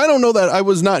 because I don't know that. I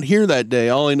was not here that day.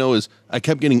 All I know is I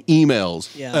kept getting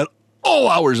emails at all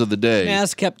hours of the day.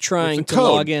 Maz kept trying to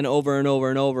log in over and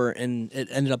over and over, and it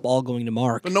ended up all going to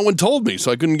Mark. But no one told me,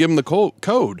 so I couldn't give him the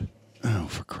code. Oh,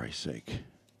 for Christ's sake.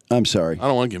 I'm sorry. I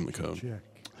don't want to give him the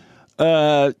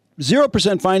code.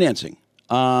 0% financing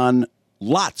on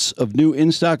lots of new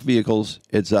in-stock vehicles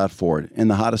at Zott Ford, and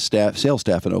the hottest sales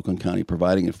staff in Oakland County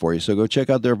providing it for you. So go check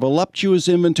out their voluptuous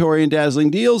inventory and dazzling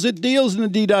deals at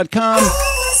dealsandthed.com.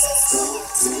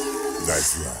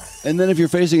 That's right. And then if you're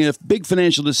facing a big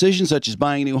financial decision, such as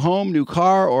buying a new home, new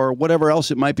car, or whatever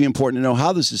else, it might be important to know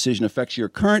how this decision affects your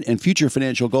current and future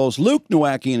financial goals. Luke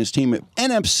Nowacki and his team at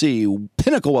NFC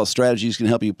Pinnacle Wealth Strategies can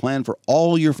help you plan for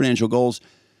all your financial goals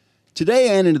today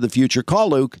and into the future. Call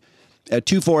Luke at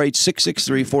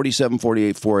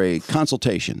 248-663-4748 for a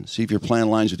consultation. See if your plan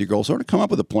aligns with your goals or to come up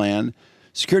with a plan.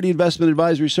 Security Investment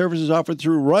Advisory Services offered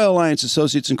through Royal Alliance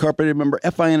Associates Incorporated, member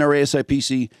FINRA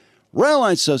SIPC. Royal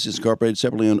Alliance Associates Incorporated,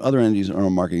 separately owned other entities or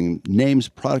marketing names,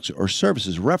 products, or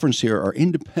services referenced here are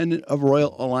independent of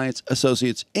Royal Alliance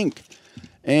Associates, Inc.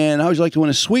 And how would you like to win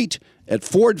a suite at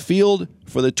Ford Field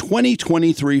for the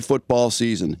 2023 football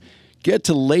season? Get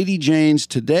to Lady Jane's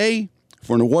today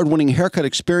for an award-winning haircut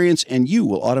experience, and you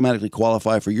will automatically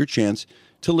qualify for your chance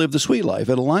to live the sweet life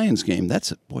at a Lions game.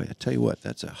 That's I tell you what,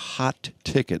 that's a hot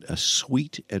ticket, a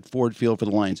suite at Ford Field for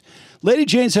the Lions. Lady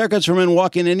Jane's Haircuts for Men,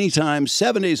 walk in anytime,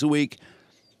 7 days a week.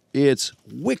 It's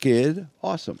wicked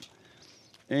awesome.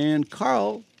 And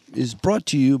Carl is brought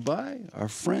to you by our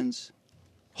friends,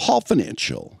 Hall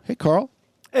Financial. Hey, Carl.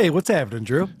 Hey, what's happening,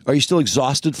 Drew? Are you still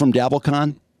exhausted from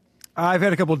DabbleCon? I've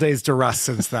had a couple of days to rest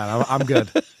since then. I'm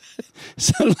good.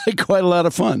 Sounded like quite a lot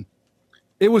of fun.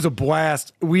 It was a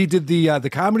blast. We did the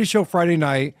comedy show Friday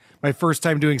night. My first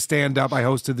time doing stand-up. I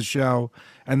hosted the show.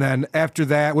 And then after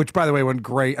that, which, by the way, went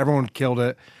great. Everyone killed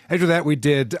it. After that, we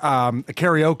did a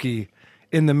karaoke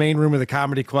in the main room of the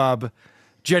comedy club.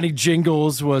 Jenny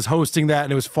Jingles was hosting that,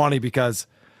 and it was funny because,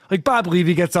 like, Bob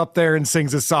Levy gets up there and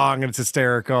sings a song, and it's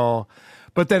hysterical.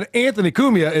 But then Anthony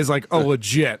Cumia is like a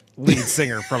legit lead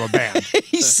singer from a band.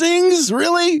 He sings?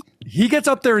 Really? He gets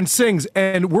up there and sings,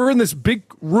 and we're in this big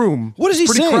room. What does he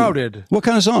pretty sing? Crowded. What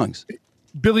kind of songs?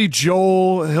 Billy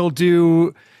Joel. He'll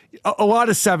do a lot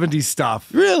of 70s stuff.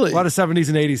 Really? A lot of 70s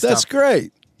and 80s stuff. That's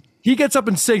great. He gets up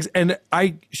and sings, and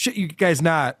I shit you guys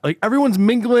not. Like, everyone's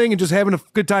mingling and just having a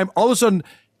good time. All of a sudden,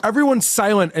 everyone's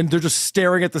silent, and they're just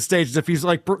staring at the stage as if he's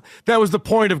like, that was the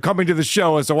point of coming to the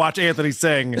show, is to watch Anthony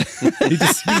sing. he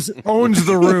just owns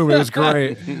the room. It was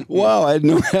great. Wow, I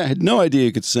had no idea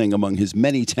he could sing among his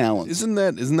many talents. Isn't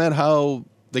that how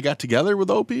they got together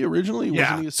with Opie originally?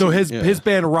 Yeah. So his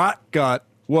band Rot Gut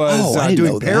was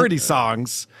doing parody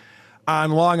songs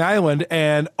on Long Island,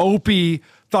 and Opie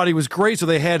thought he was great, so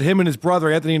they had him and his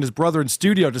brother, Anthony and his brother, in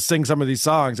studio to sing some of these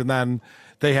songs, and then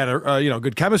they had a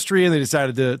good chemistry, and they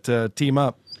decided to team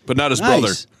up. But not his brother.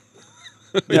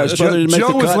 Yeah, his brother didn't make Joe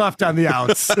the was cut. left on the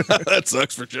outs. That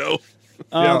sucks for Joe.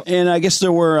 And I guess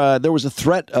there was a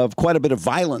threat of quite a bit of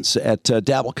violence at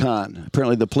DabbleCon.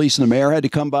 Apparently, the police and the mayor had to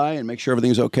come by and make sure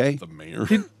everything was okay. The mayor.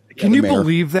 Can you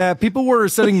believe that? People were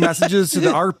sending messages to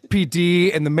the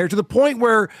RPD and the mayor to the point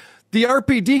where the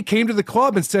RPD came to the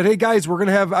club and said, hey, guys, we're going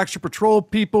to have extra patrol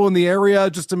people in the area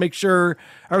just to make sure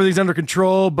everything's under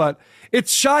control. But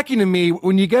it's shocking to me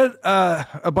when you get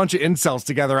a bunch of incels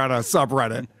together on a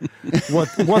subreddit,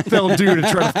 what they'll do to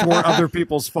try to thwart other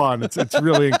people's fun. It's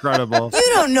really incredible.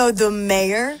 You don't know the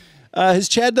mayor. Has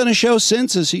Chad done a show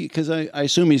since? Because I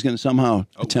assume he's going to somehow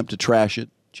attempt to trash it.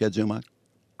 Chad Zumock.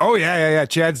 Oh, yeah.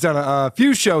 Chad's done a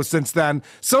few shows since then.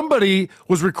 Somebody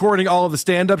was recording all of the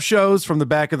stand-up shows from the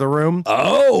back of the room.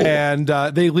 Oh. And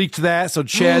they leaked that, so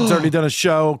Chad's already done a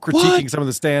show critiquing some of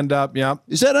the stand-up. Yeah.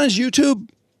 Is that on his YouTube?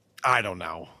 I don't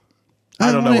know.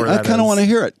 I don't know where that is. I kind of want to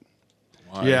hear it.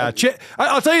 Yeah.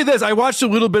 I'll tell you this. I watched a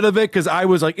little bit of it because I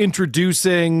was like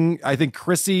introducing, I think,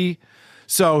 Chrissy.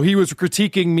 So he was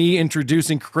critiquing me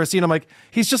introducing Chrissy, and I'm like,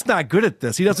 he's just not good at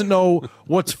this. He doesn't know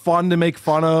what's fun to make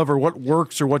fun of or what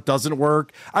works or what doesn't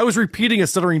work. I was repeating a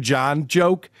Stuttering John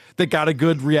joke that got a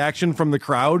good reaction from the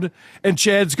crowd, and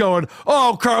Chad's going,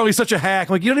 oh, Carly's such a hack.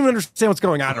 I'm like, you don't even understand what's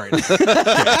going on right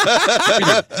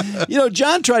now.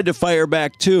 John tried to fire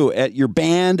back, too, at your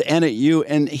band and at you,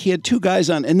 and he had two guys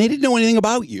on, and they didn't know anything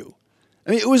about you.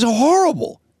 I mean, it was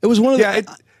horrible. It was one of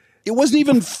the... It wasn't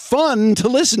even fun to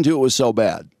listen to. It was so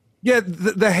bad. Yeah,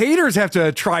 the haters have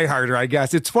to try harder, I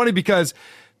guess. It's funny because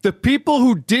the people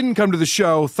who didn't come to the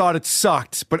show thought it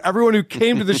sucked, but everyone who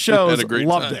came to the shows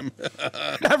loved it.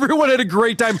 Everyone had a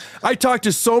great time. I talked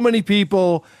to so many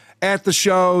people at the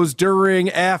shows,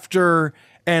 during, after,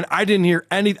 and I didn't hear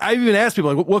any. I even asked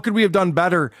people, like, what could we have done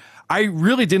better? I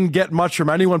really didn't get much from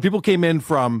anyone. People came in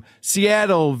from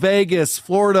Seattle, Vegas,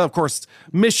 Florida, of course,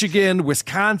 Michigan,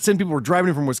 Wisconsin. People were driving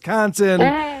in from Wisconsin,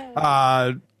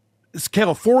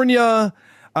 California.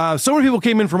 So many people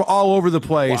came in from all over the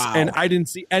place, and I didn't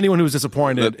see anyone who was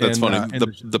disappointed. That's funny.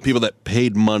 The people that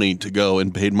paid money to go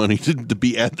and paid money to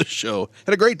be at the show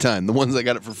had a great time. The ones that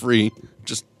got it for free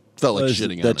just felt like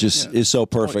shitting on it. That just is so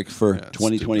perfect for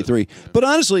 2023. Stupid. But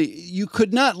honestly, you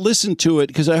could not listen to it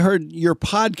because I heard your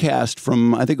podcast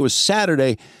from, I think it was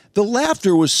Saturday. The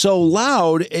laughter was so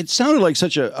loud. It sounded like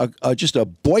such just a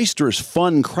boisterous,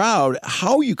 fun crowd.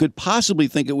 How you could possibly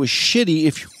think it was shitty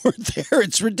if you weren't there?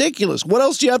 It's ridiculous. What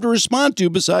else do you have to respond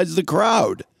to besides the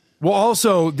crowd? Well,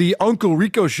 also, the Uncle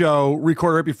Rico show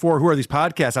recorded right before Who Are These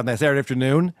Podcasts on that Saturday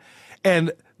afternoon.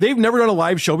 And they've never done a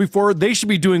live show before. They should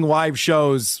be doing live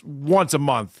shows once a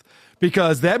month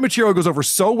because that material goes over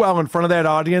so well in front of that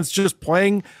audience, just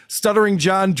playing Stuttering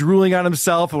John drooling on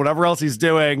himself and whatever else he's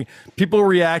doing. People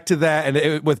react to that.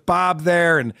 And with Bob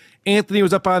there, and Anthony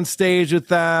was up on stage with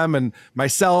them, and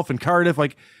myself and Cardiff,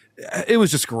 like, it was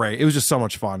just great. It was just so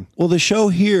much fun. Well, the show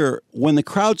here, when the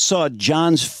crowd saw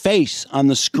John's face on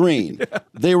the screen,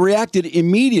 they reacted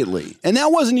immediately. And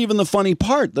that wasn't even the funny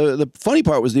part. The funny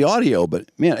part was the audio.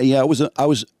 But, man, yeah, I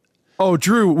was... Oh,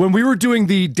 Drew, when we were doing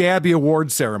the Dabby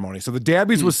Awards ceremony, so the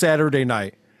Dabbies was Saturday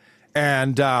night,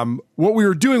 and what we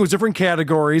were doing was different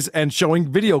categories and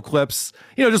showing video clips,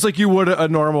 just like you would a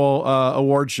normal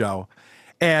award show.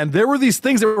 And there were these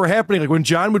things that were happening, like when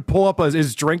John would pull up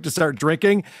his drink to start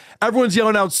drinking, everyone's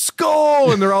yelling out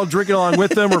 "Skull!" and they're all drinking along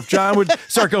with him. Or if John would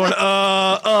start going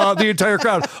the entire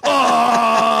crowd,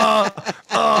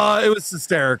 it was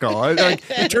hysterical.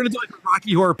 It turned into like a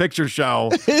Rocky Horror Picture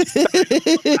Show.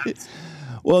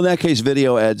 Well, in that case,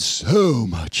 video adds so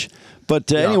much.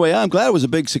 But anyway, I'm glad it was a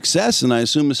big success, and I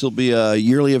assume this will be a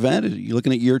yearly event. Are you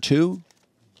looking at year 2?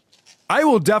 I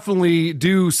will definitely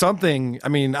do something. I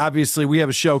mean, obviously, we have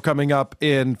a show coming up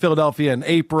in Philadelphia in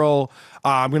April.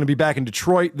 I'm going to be back in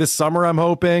Detroit this summer, I'm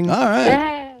hoping. All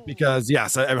right. Because,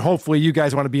 yes, hopefully you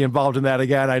guys want to be involved in that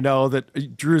again. I know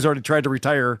that Drew's already tried to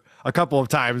retire a couple of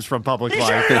times from public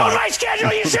life. You know my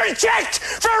schedule. You should have checked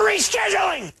for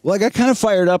rescheduling. Well, I got kind of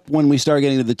fired up when we started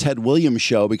getting to the Ted Williams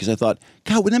show because I thought,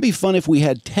 God, wouldn't that be fun if we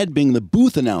had Ted being the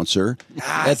booth announcer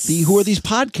at the Who Are These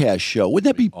Podcasts show?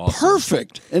 Wouldn't that be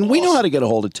perfect? And we know how to get a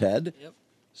hold of Ted. Yep.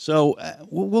 So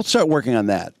we'll start working on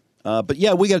that. But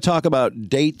yeah, we got to talk about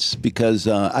dates because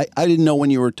I didn't know when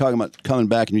you were talking about coming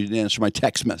back and you didn't answer my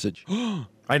text message.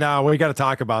 I know. We got to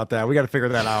talk about that. We got to figure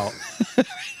that out.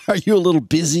 Are you a little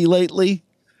busy lately?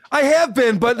 I have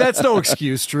been, but that's no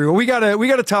excuse, Drew. We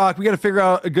gotta talk. We gotta figure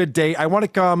out a good date. I want to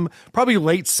come probably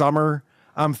late summer.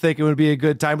 I'm thinking it would be a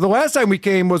good time. The last time we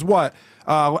came was what?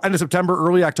 End of September,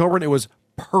 early October, and it was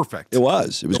perfect. It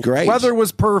was great. The weather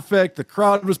was perfect. The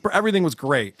crowd was everything was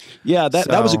great. Yeah, that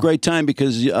was a great time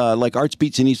because like Arts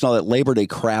Beats and East and all that Labor Day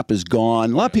crap is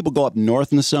gone. A lot of people go up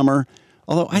north in the summer.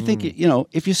 Although I think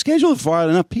if you schedule it far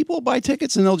enough, people will buy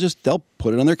tickets and they'll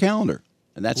put it on their calendar,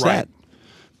 and that's that.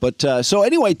 But so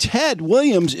anyway, Ted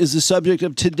Williams is the subject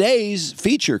of today's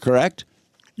feature, correct?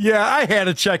 Yeah, I had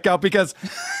to check out because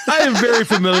I am very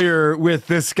familiar with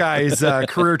this guy's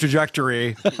career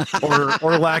trajectory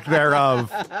or lack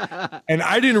thereof. And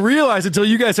I didn't realize until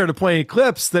you guys started playing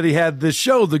clips that he had this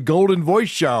show, The Golden Voice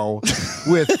Show,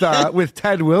 with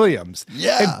Ted Williams.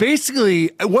 Yeah. And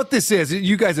basically what this is,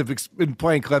 you guys have been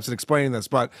playing clips and explaining this,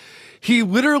 but he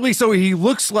literally, so he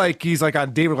looks like he's like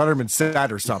on David Letterman's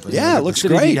set or something. Yeah, it looks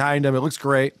great. Behind him, it looks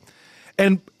great.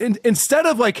 And instead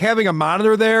of like having a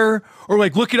monitor there or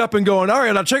like looking up and going, all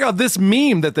right, now check out this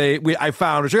meme that I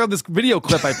found, or check out this video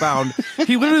clip I found,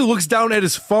 he literally looks down at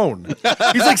his phone. He's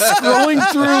like scrolling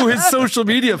through his social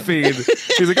media feed.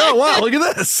 He's like, oh, wow, look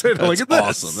at this. Look at this.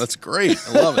 Awesome. That's great.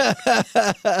 I love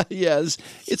it. Yes.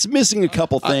 It's missing a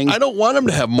couple things. I don't want him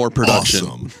to have more production.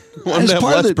 Awesome. I want him to have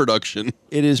less production.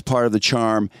 It is part of the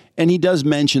charm. And he does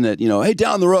mention that, hey,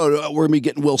 down the road, we're going to be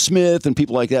getting Will Smith and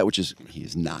people like that, which is,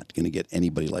 he's not going to get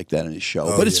anybody like that in his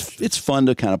show. But it's fun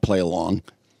to kind of play along.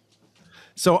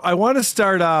 So I want to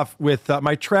start off with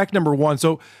my track number one.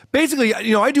 So basically,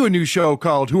 I do a new show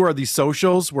called Who Are These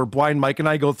Socials, where Blind Mike and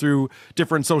I go through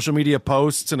different social media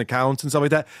posts and accounts and stuff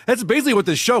like that. That's basically what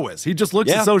this show is. He just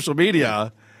looks at social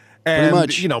media and,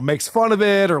 makes fun of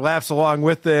it or laughs along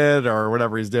with it or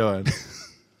whatever he's doing.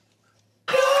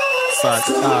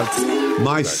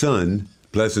 My son,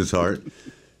 bless his heart,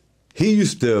 he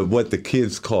used to what the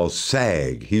kids call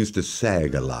sag. He used to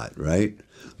sag a lot, right?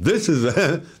 This is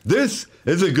a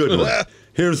good one.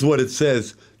 Here's what it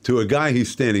says to a guy he's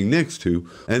standing next to,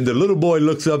 and the little boy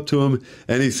looks up to him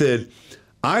and he said,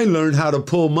 I learned how to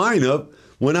pull mine up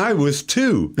when I was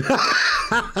 2.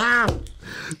 That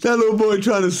little boy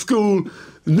trying to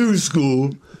new school.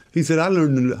 He said, I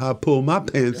learned how to pull my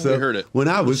pants up when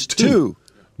I was 2.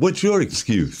 What's your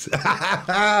excuse?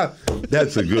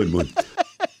 That's a good one.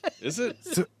 Is it?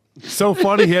 So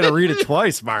funny he had to read it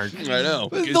twice, Mark. I know.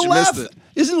 The laugh,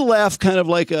 isn't the laugh kind of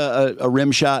like a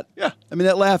rim shot? Yeah. I mean,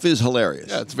 that laugh is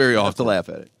hilarious. Yeah, it's very You awesome. have to laugh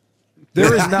at it.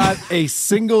 There is not a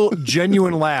single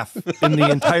genuine laugh in the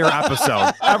entire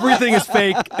episode. Everything is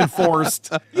fake and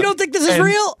forced. You don't think this is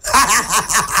real?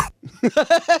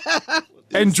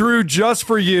 And Drew, just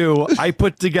for you, I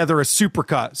put together a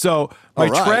supercut. So my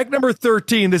track number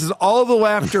 13, this is all the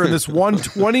laughter in this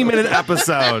 20-minute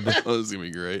episode. Oh, this is going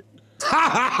to be great.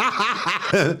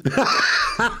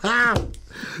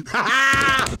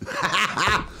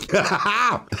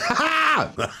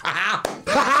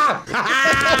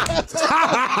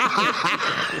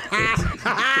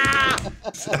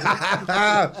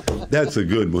 That's a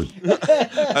good one.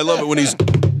 I love it when he's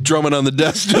drumming on the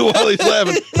desk too while he's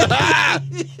laughing.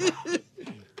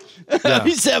 Yeah.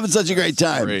 He's having such a great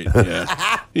time. Great,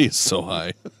 yeah. He's so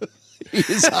high. He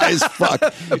is high as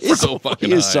fuck. So fucking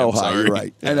he is high, so I'm high. sorry. You're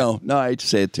right. I know. No, I hate to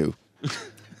say it too.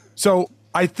 So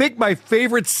I think my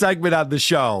favorite segment on the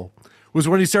show was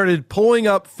when he started pulling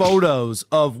up photos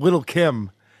of Little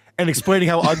Kim and explaining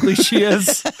how ugly she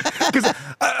is. Because,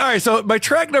 all right, so my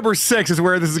track number 6 is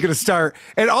where this is going to start.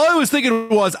 And all I was thinking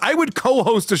was I would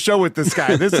co-host a show with this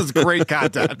guy. This is great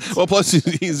content. Well, plus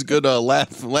he's good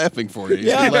laughing for you.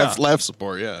 Yeah. Laugh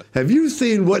support, yeah. Have you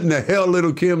seen what in the hell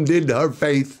Little Kim did to her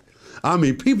face? I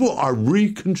mean, people are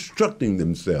reconstructing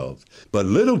themselves. But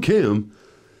Little Kim,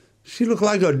 she looked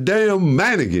like a damn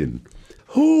mannequin.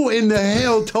 Who in the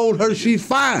hell told her she's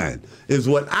fine is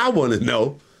what I want to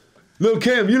know. Little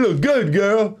Kim, you look good,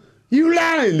 girl. You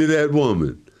lying to that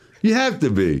woman. You have to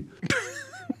be.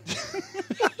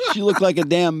 She looked like a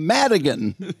damn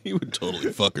Madigan. He would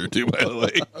totally fuck her too, by the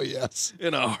way. Oh, yes.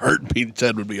 In a heartbeat,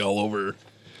 Ted would be all over her.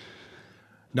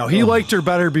 No, he liked her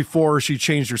better before she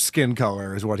changed her skin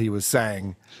color, is what he was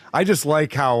saying. I just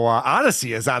like how honest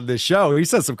he is on this show. He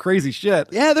says some crazy shit.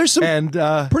 Yeah, there's some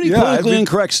pretty politically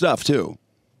incorrect stuff, too.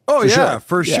 Oh,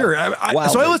 For sure.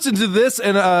 So I listened to this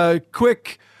and a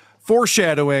quick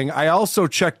foreshadowing. I also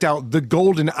checked out The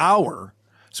Golden Hour.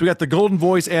 So we got The Golden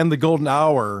Voice and The Golden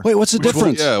Hour. Wait, what's the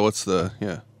difference?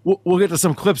 We'll get to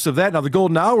some clips of that. Now, The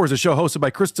Golden Hour is a show hosted by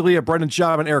Chris D'Elia, Brendan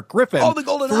Schaub, and Eric Griffin. Oh, The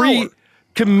Golden 3 Hour.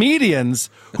 comedians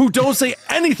who don't say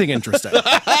anything interesting.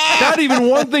 Not even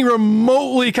one thing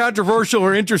remotely controversial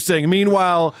or interesting.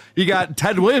 Meanwhile, you got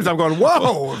Ted Williams. I'm going,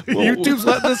 whoa, YouTube's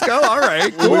letting this go? All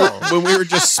right, cool. When we were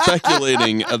just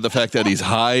speculating the fact that he's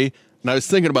high, and I was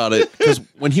thinking about it, because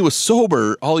when he was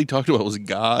sober, all he talked about was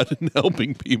God and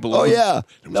helping people. Oh, yeah.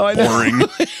 It was boring.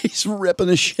 He's ripping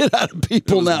the shit out of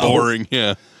people now. Boring,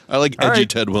 yeah. I like edgy right.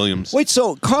 Ted Williams. Wait,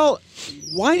 so, Carl,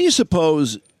 why do you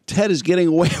suppose Ted is getting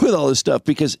away with all this stuff?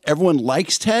 Because everyone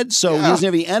likes Ted, so he doesn't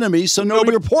have any enemies, so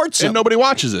nobody reports him. And nobody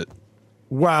watches it.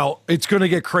 Wow, it's going to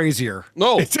get crazier.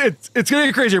 No. It's going to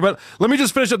get crazier. But let me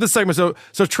just finish up this segment.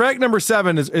 So track number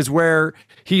 7 is where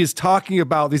he is talking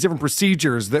about these different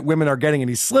procedures that women are getting, and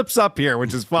he slips up here,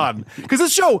 which is fun because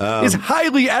this show is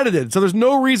highly edited. So there's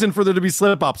no reason for there to be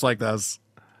slip ups like this.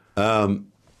 Women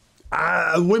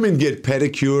get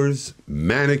pedicures,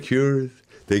 manicures.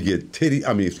 They get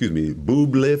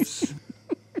boob lifts.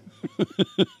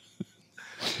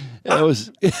 It was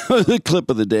a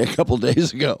clip of the day a couple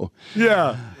days ago.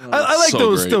 Yeah. I like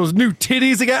so those new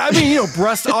titties again. I mean,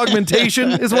 breast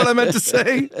augmentation is what I meant to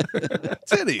say.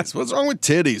 Titties. What's wrong with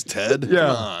titties, Ted? Yeah.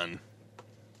 Come on.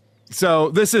 So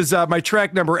this is my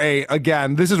track number 8.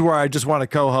 Again, this is where I just want to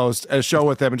co-host a show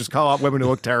with him and just call out women who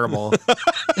look terrible.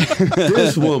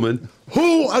 This woman,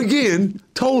 who again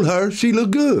told her she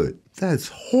looked good. That's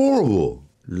horrible.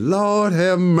 Lord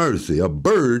have mercy. A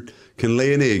bird can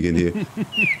lay an egg in here.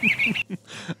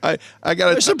 I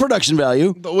got There's some production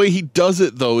value. The way he does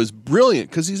it, though, is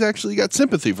brilliant because he's actually got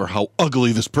sympathy for how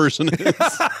ugly this person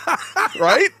is.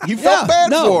 Right? He felt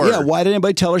bad for her. Yeah, why did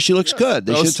anybody tell her she looks good?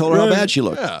 They should have told her how bad she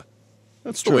looked. Yeah.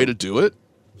 That's the way to do it.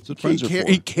 That's what friends are for.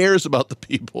 He cares about the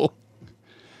people.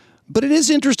 But it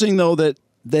is interesting, though, that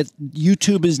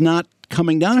YouTube is not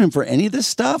coming down on him for any of this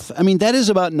stuff. I mean, that is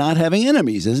about not having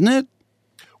enemies, isn't it?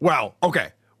 Well, okay.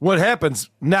 What happens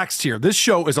next here? This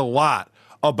show is a lot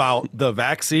about the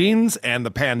vaccines and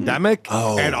the pandemic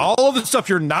and all of the stuff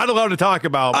you're not allowed to talk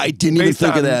about. I didn't even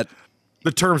think of that.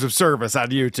 The terms of service on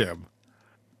YouTube.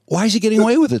 Why is he getting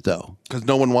away with it, though? Because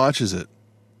no one watches it.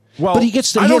 Well, but he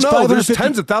gets I don't know. There's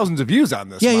tens of thousands of views on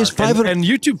this. Yeah, he has 500, and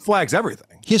YouTube flags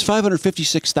everything. He has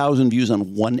 556,000 views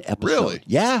on one episode. Really?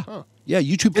 Yeah. Huh. Yeah,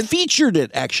 YouTube featured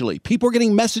it, actually. People are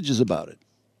getting messages about it.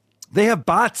 They have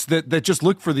bots that just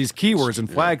look for these keywords and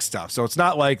flag stuff. So it's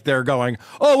not like they're going,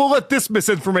 oh, we'll let this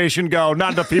misinformation go.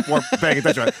 Not enough people are paying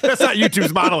attention. That's not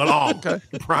YouTube's model at all. Okay.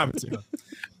 I promise you.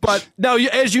 But now,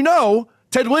 as you know,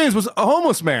 Ted Williams was a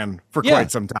homeless man for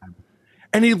quite some time.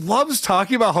 And he loves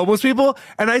talking about homeless people.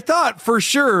 And I thought for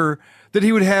sure that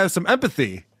he would have some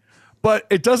empathy. But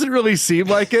it doesn't really seem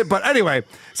like it. But anyway,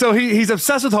 so he's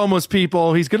obsessed with homeless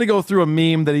people. He's going to go through a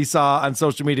meme that he saw on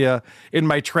social media in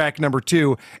my track number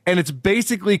 2. And it's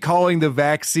basically calling the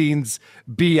vaccines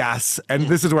BS. And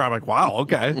this is where I'm like, wow,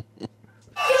 okay.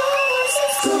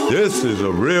 This is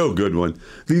a real good one.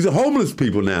 These are homeless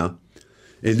people now.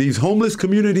 In these homeless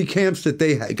community camps that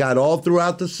they got all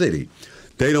throughout the city.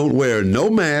 They don't wear no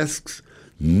masks,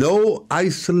 no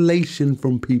isolation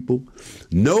from people,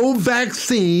 no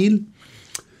vaccine,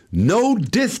 no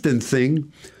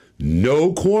distancing,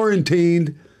 no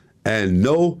quarantine, and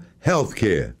no health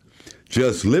care.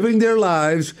 Just living their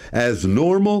lives as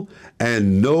normal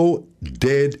and no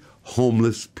dead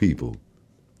homeless people.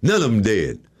 None of them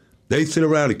dead. They sit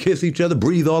around and kiss each other,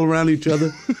 breathe all around each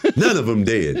other. None of them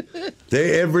dead.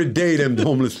 They every day, them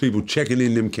homeless people checking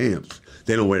in them camps.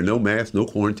 They don't wear no mask, no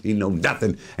quarantine, no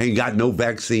nothing. Ain't got no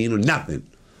vaccine or nothing.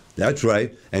 That's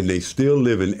right. And they still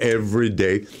living every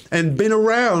day and been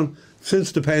around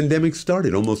since the pandemic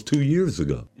started almost 2 years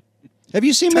ago. Have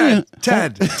you seen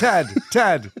Ted.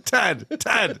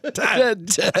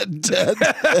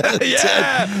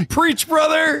 Yeah. Preach,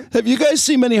 brother. Have you guys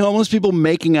seen many homeless people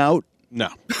making out? No.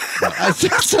 I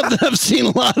think something I've seen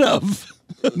a lot of.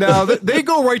 No, they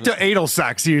go right to anal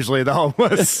sex usually, the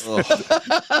homeless. Not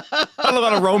a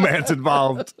lot of romance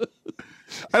involved.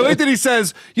 I like that he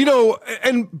says,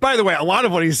 and by the way, a lot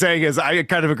of what he's saying is I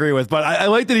kind of agree with, but I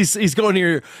like that he's going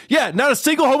here. Yeah, not a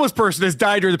single homeless person has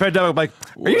died during the pandemic. I'm like,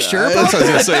 are you sure about That's what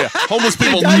I was going to say. Homeless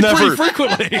people never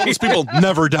frequently. Homeless people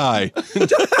never die.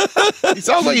 He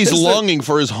sounds like he's longing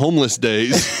for his homeless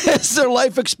days. Has their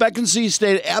life expectancy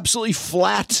stayed absolutely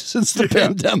flat since the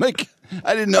pandemic?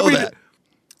 I didn't know that.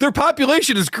 Their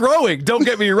population is growing. Don't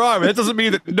get me wrong. That doesn't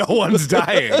mean that no one's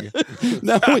dying.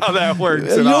 That's how that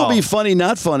works. You know what would be funny,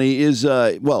 not funny, is,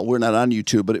 we're not on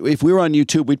YouTube, but if we were on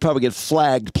YouTube, we'd probably get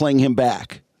flagged playing him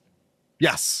back.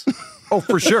 Yes. Oh,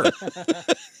 for sure.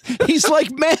 He's like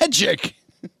magic.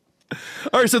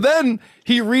 All right, so then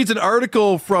he reads an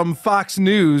article from Fox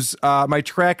News, my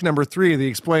track number 3, that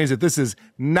explains that this is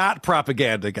not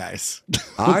propaganda, guys.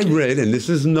 I read, and this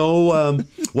is no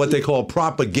what they call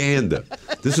propaganda.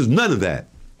 This is none of that.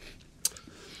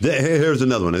 Here's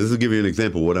another one. This will give you an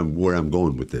example of where I'm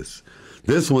going with this.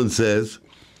 This one says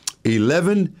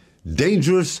 11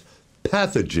 dangerous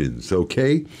pathogens,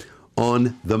 okay,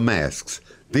 on the masks.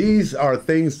 These are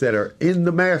things that are in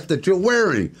the mask that you're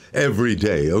wearing every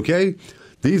day, okay?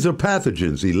 These are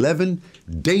pathogens, 11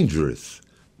 dangerous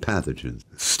pathogens.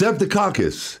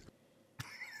 Streptococcus.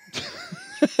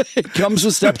 It comes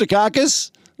with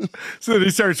Streptococcus? So then he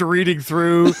starts reading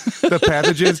through the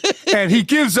pathogens, and he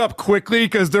gives up quickly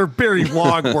because they're very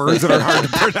long words that are hard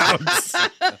to pronounce.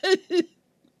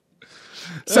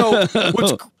 So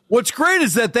what's great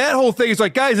is that whole thing is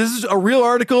like, guys, this is a real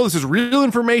article. This is real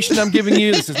information I'm giving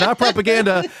you. This is not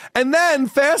propaganda. And then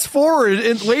fast forward,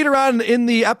 and later on in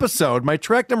the episode, my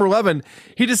track number 11,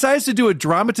 he decides to do a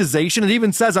dramatization. It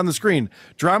even says on the screen,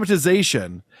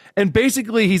 dramatization. And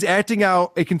basically, he's acting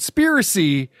out a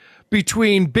conspiracy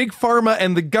between Big Pharma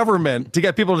and the government to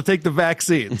get people to take the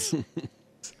vaccines.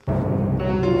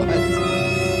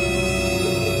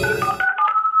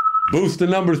 Boost the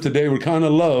numbers today. We're kind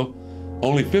of low.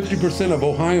 Only 50% of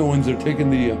Ohioans are taking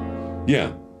the,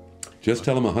 just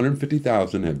tell them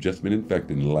 150,000 have just been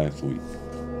infected in the last week.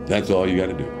 That's all you got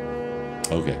to do.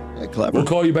 Okay. Clever. We'll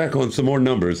call you back on some more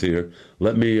numbers here.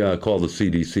 Let me call the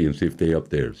CDC and see if they up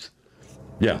theirs.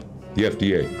 Yeah, the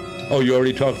FDA. Oh, you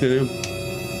already talked to them?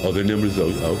 Oh, their numbers,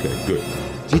 okay, good.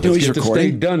 Does he know he's Let's get the recording?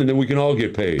 state done and then we can all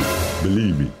get paid.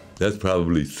 Believe me, that's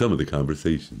probably some of the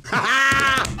conversation.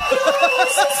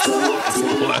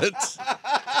 What?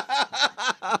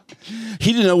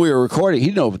 He didn't know we were recording. He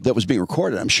didn't know that was being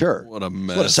recorded, I'm sure. What a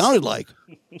mess. That's what it sounded like.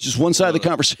 Just one side of the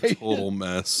conversation. Total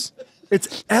mess.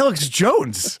 It's Alex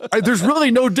Jones. There's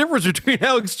really no difference between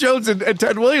Alex Jones and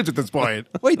Ted Williams at this point.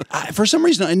 Wait, for some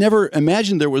reason, I never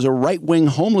imagined there was a right-wing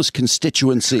homeless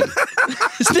constituency.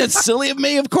 Isn't that silly of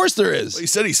me? Of course there is. He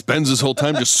said he spends his whole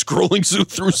time just scrolling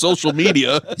through social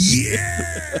media.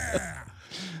 Yeah.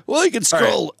 Well, he can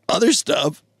scroll other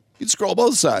stuff. He can scroll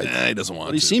both sides. Nah, he doesn't want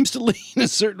but to. He seems to lean a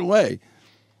certain way.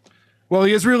 Well,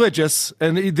 he is religious,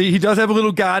 and he does have a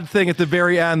little God thing at the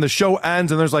very end. The show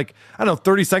ends, and there's like, I don't know,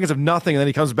 30 seconds of nothing, and then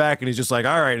he comes back, and he's just like,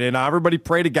 all right, and everybody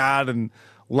pray to God and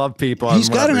love people.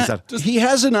 He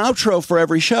has an outro for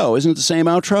every show. Isn't it the same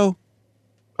outro?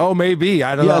 Oh, maybe.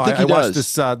 I don't know. I think he watched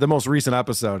does. this the most recent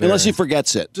episode. Unless he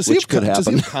forgets it, which could happen.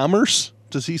 Does he have commerce?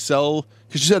 Does he sell?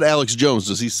 Because you said Alex Jones.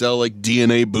 Does he sell like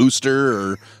DNA booster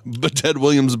or Ted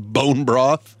Williams bone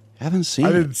broth? Haven't seen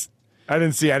it. I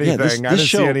didn't see anything. this I didn't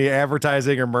show- see any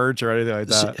advertising or merch or anything like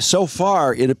that. So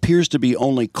far, it appears to be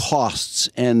only costs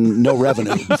and no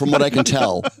revenue, from what I can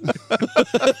tell.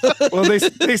 Well,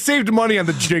 they saved money on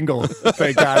the jingle.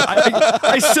 Thank God.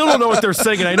 I still don't know what they're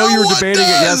singing. I know you were debating it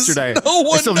yesterday.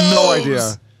 I still have no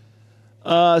idea.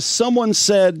 Someone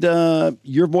said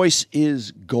your voice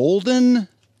is golden,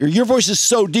 or your voice is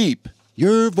so deep.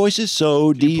 Your voice is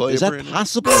so deep. Is that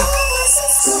possible?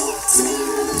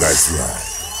 That's right.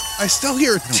 I still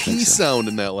hear a T sound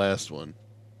in that last one.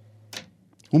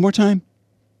 One more time.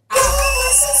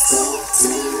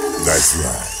 That's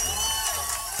right.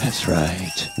 That's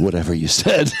right. Whatever you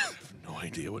said. No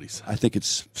idea what he said. I think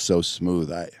it's so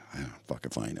smooth. I don't fuck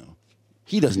if I know.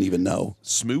 He doesn't even know.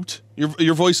 Smoot?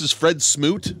 Your voice is Fred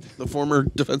Smoot, the former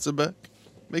defensive back?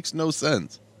 Makes no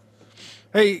sense.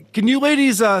 Hey, can you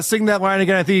ladies sing that line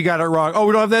again? I think you got it wrong. Oh,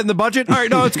 we don't have that in the budget? All right,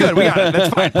 no, it's good. We got it.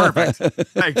 That's fine. Perfect.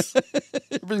 Thanks.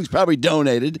 Everything's probably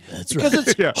donated. That's because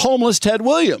it's homeless Ted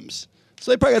Williams.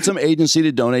 So they probably got some agency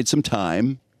to donate some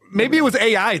time. Maybe it was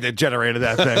AI that generated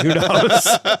that thing. Who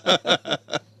knows?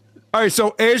 All right,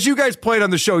 so as you guys played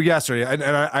on the show yesterday, and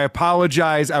I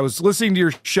apologize, I was listening to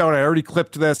your show and I already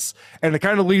clipped this, and it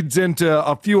kind of leads into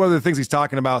a few other things he's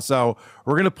talking about, so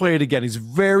we're going to play it again. He's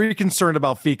very concerned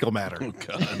about fecal matter. Oh,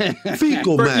 God.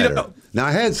 Fecal matter. Now,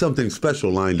 I had something special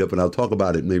lined up, and I'll talk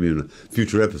about it maybe in a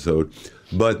future episode,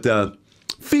 but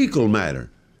fecal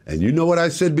matter. And you know what I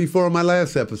said before on my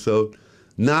last episode?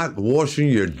 Not washing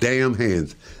your damn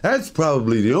hands. That's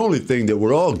probably the only thing that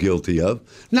we're all guilty of.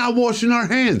 Not washing our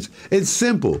hands. It's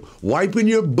simple. Wiping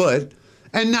your butt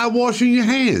and not washing your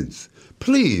hands.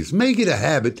 Please make it a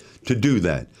habit to do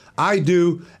that. I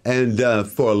do, and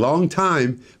for a long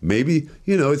time, maybe,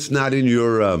 it's not in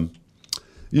your,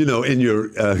 in your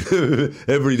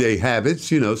everyday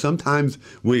habits. Sometimes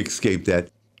we escape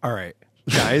that. All right.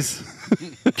 Guys,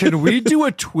 can we do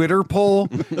a Twitter poll?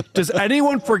 Does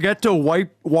anyone forget to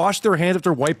wash their hands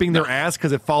after wiping their ass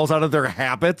because it falls out of their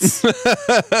habits?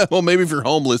 Well, maybe if you're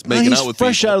homeless, making out with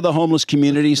fresh people. out of the homeless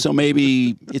community, so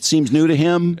maybe it seems new to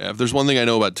him. Yeah, if there's one thing I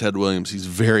know about Ted Williams, he's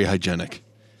very hygienic.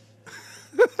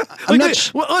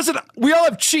 Well, listen, we all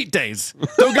have cheat days.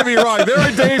 Don't get me wrong. There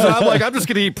are days when I'm like, I'm just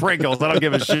going to eat Pringles. I don't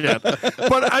give a shit.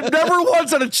 But I've never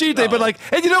once on a cheat day been like,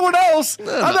 hey, you know what else? I'm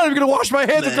not even going to wash my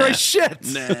hands after I shit.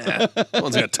 No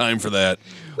one's got time for that.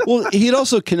 Well, he had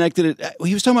also connected it.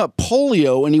 He was talking about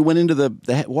polio, and he went into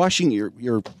the washing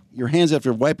your hands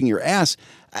after wiping your ass.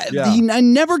 I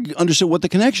never understood what the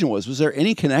connection was. Was there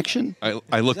any connection? I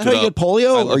looked Is that it how you up. get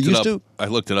polio or used to? I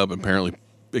looked it up. Apparently,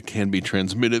 it can be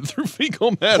transmitted through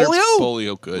fecal matter.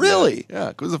 Polio could. Really? Yeah,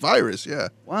 it was a virus. Yeah.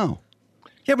 Wow.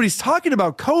 Yeah, but he's talking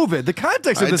about COVID. The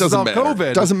context of this is all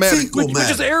COVID. Doesn't matter. Which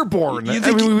is airborne. You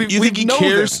think, we he know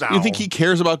cares? this now. You think he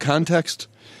cares about context?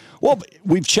 Well,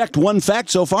 we've checked one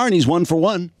fact so far, and he's 1 for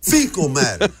 1. Fecal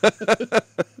matter.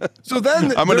 So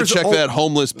then I'm going to there's check that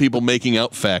homeless people making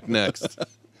out fact next.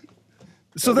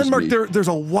 So then, Mark, there's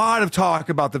a lot of talk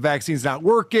about the vaccines not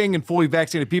working and fully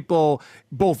vaccinated people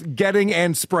both getting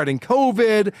and spreading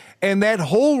COVID. And that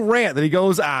whole rant that he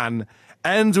goes on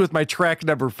ends with my track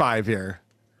number 5 here.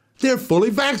 They're fully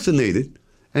vaccinated,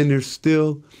 and they're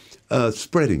still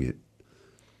spreading it.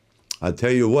 I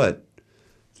tell you what,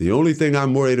 the only thing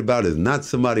I'm worried about is not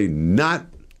somebody not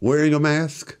wearing a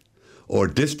mask or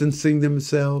distancing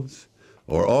themselves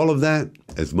or all of that,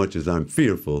 as much as I'm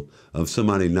fearful of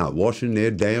somebody not washing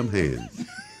their damn hands.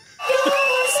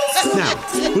 Now,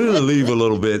 we're going to leave a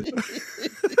little bit.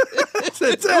 That's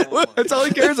it. That's all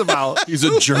he cares about. He's a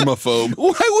germaphobe.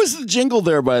 Why was the jingle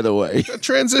there, by the way? A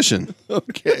transition.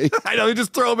 Okay. I know, they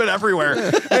just throw him in everywhere.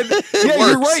 And, yeah,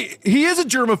 you're right. He is a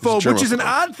germaphobe, which is an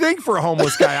odd thing for a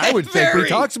homeless guy, I would think. But he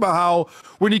talks about how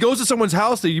when he goes to someone's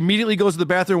house, he immediately goes to the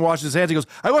bathroom and washes his hands. He goes,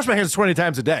 I wash my hands 20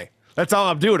 times a day. That's all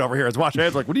I'm doing over here is wash my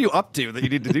hands. Like, what are you up to that you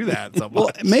need to do that so much? Well,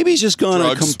 maybe he's just gone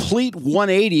a complete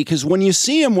 180, because when you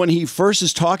see him when he first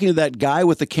is talking to that guy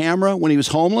with the camera when he was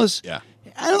homeless, I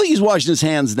don't think he's washing his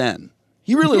hands then.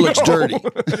 He really looks dirty.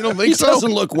 You don't think he so?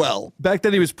 doesn't look well. Back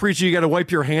then he was preaching you got to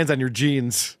wipe your hands on your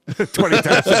jeans 20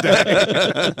 times a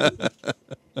day.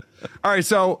 All right,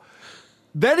 so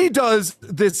then he does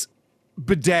this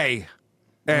bidet,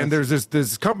 and there's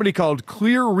this company called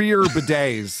Clear Rear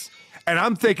Bidets. And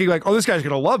I'm thinking like, oh, this guy's going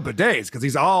to love bidets because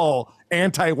he's all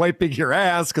anti-wiping your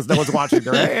ass because no one's washing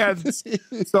their hands.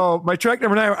 So my track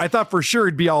number 9, I thought for sure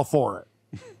he'd be all for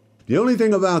it. The only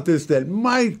thing about this that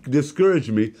might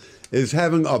discourage me is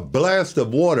having a blast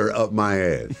of water up my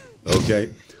ass,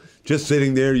 okay? Just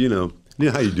sitting there, you know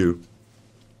how you do.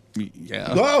 Yeah.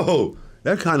 Oh,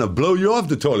 that kind of blow you off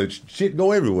the toilet. Shit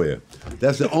go everywhere.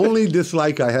 That's the only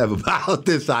dislike I have about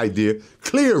this idea.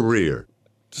 Clear rear.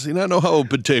 Does he not know how a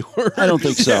bidet works? I don't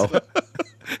think so.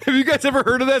 Have you guys ever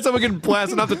heard of that? Someone getting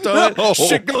blasted off the toilet? No.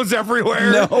 Shit goes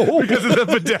everywhere because of the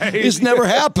bidet. It's never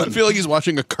happened. I feel like he's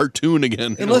watching a cartoon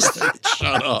again. Unless,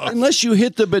 Shut up. Unless you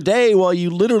hit the bidet while you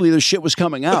literally the shit was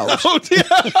coming out. Oh, yeah.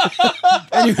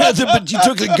 And you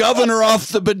took the governor off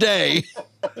the bidet.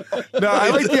 No, I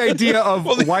like the idea of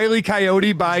Wile E.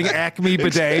 Coyote buying Acme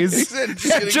bidets.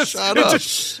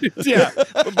 Yeah.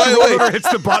 But by the way,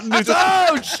 hits the button. It's,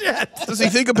 oh shit! Does he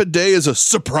think a bidet is a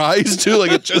surprise too?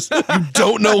 Like it just you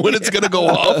don't know when it's going to go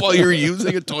off while you're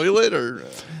using a toilet, or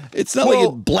it's not like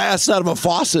it blasts out of a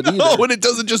faucet either. No, and it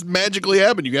doesn't just magically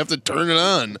happen. You have to turn it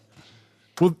on.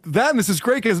 Well, then this is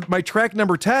great because my track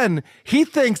number 10, he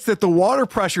thinks that the water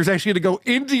pressure is actually going to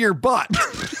go into your butt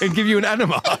and give you an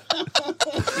enema.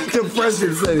 The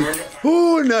president said,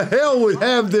 who in the hell would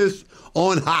have this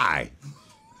on high?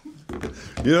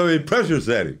 You know, in pressure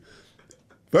setting.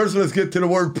 First, let's get to the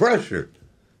word pressure.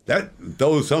 That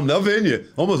throws something up in you,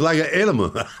 almost like an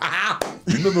enema.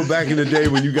 Remember back in the day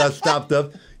when you got stopped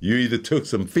up, you either took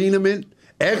some Phenamint,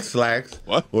 X-Lax,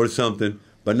 or something.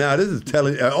 But now this is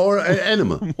telling, or an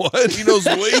enema. What? He knows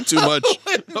way too much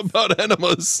about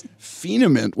enemas.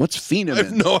 Phenamint? What's Phenamint? I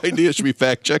have no idea. Should we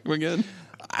fact check him again?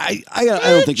 I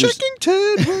don't think there's... Checking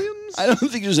Ted Williams. I don't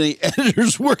think there's any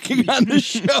editors working on the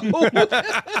show.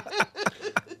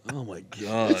 Oh, my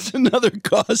God. It's another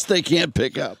cost they can't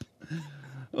pick up.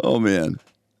 Oh, man.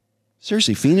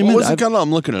 Seriously, Phenamint? What was it called?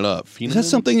 I'm looking it up. Is that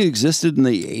something that existed in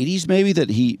the 80s maybe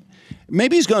that he...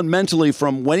 Maybe he's gone mentally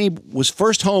from when he was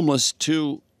first homeless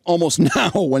to almost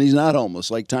now when he's not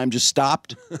homeless. Like time just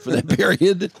stopped for that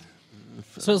period.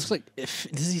 So it's like,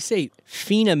 does he say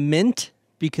Phenamint?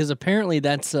 Because apparently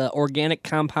that's an organic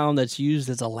compound that's used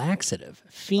as a laxative.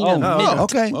 Phenamint. Oh,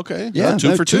 okay. Okay. Yeah,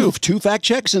 two for two. Two fact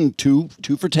checks and two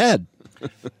for Ted.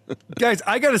 Guys,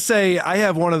 I got to say, I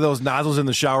have one of those nozzles in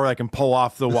the shower I can pull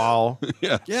off the wall.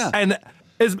 Yeah. And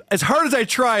as hard as I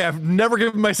try, I've never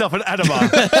given myself an enema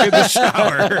in the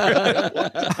shower.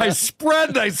 I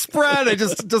spread. It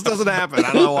just doesn't happen.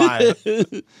 I don't know why.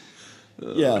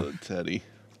 Yeah. Teddy.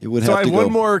 It would So have I to have go.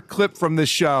 one more clip from this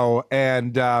show,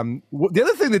 and the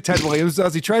other thing that Ted Williams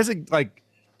does, he tries to like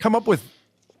come up with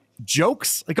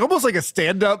jokes, like almost like a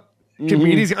stand-up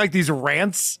comedian. He's got like these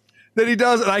rants that he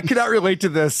does, and I cannot relate to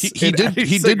this. He did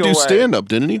do stand-up,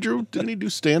 didn't he, Drew? Didn't he do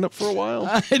stand-up for a while?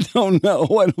 I don't know.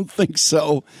 I don't think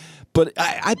so. But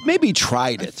I maybe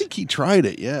tried it. I think he tried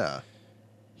it, yeah.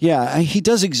 Yeah, he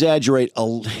does exaggerate.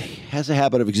 Has a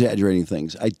habit of exaggerating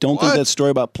things. I don't think that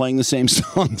story about playing the same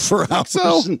song for hours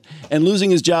and losing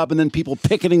his job and then people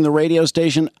picketing the radio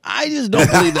station. I just don't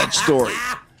believe that story.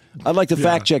 I'd like to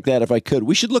fact check that if I could.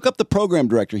 We should look up the program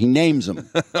director. He names them.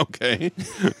 Okay.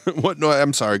 What? No,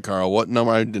 I'm sorry, Carl. What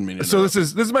number? I didn't mean to. So this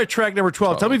is my track number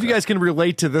 12. Tell me if you guys can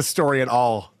relate to this story at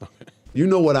all. You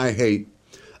know what I hate?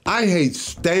 I hate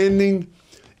standing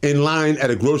in line at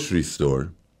a grocery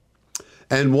store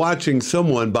and watching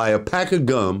someone buy a pack of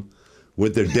gum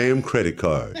with their damn credit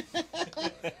card.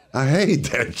 I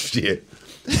hate that shit.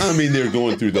 I mean, they're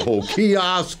going through the whole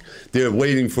kiosk. They're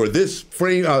waiting for this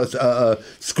frame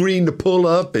screen to pull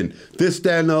up and this,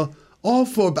 that, and all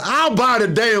for. I'll buy the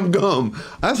damn gum.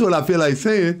 That's what I feel like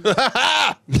saying.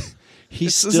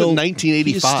 He's This still is 1985.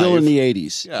 He's still in the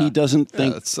 80s. Yeah. He doesn't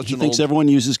think he thinks everyone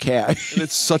uses cash. And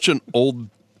it's such an old,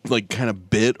 like, kind of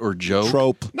bit or joke.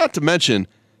 Trope. Not to mention,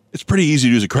 it's pretty easy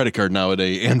to use a credit card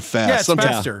nowadays and fast. Yeah, it's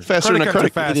Sometimes faster. Faster than a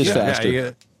credit card. It is faster.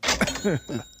 Yeah,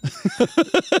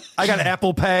 I got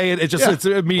Apple Pay, and it's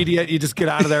immediate. You just get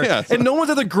out of there. Yeah, and no one's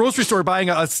at the grocery store buying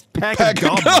a pack of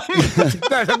gum.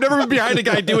 I've never been behind a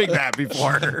guy doing that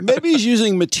before. Maybe he's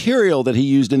using material that he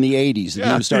used in the 80s that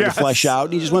he was starting to Yes. flesh out,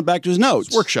 and he just went back to his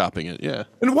notes. Workshopping it, yeah.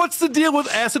 And what's the deal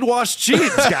with acid wash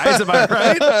jeans, guys? Am I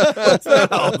right? What's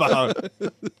that all about?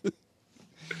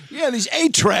 Yeah, these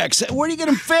 8-tracks. Where do you get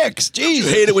them fixed? Jeez. You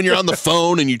hate it when you're on the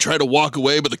phone and you try to walk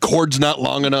away, but the cord's not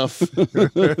long enough. So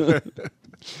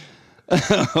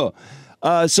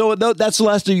that's the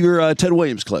last of your Ted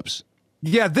Williams clips.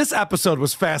 Yeah, this episode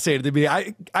was fascinating to me.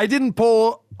 I didn't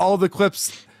pull all the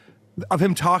clips of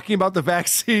him talking about the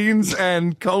vaccines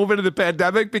and COVID and the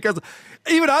pandemic because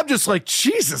even I'm just like,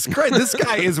 Jesus Christ, this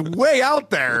guy is way out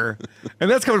there.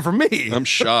 And that's coming from me. I'm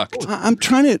shocked. I'm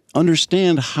trying to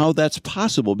understand how that's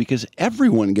possible because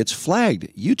everyone gets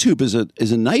flagged. YouTube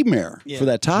is a nightmare for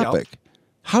that topic. Yep.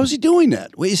 How's he doing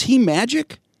that? Wait, is he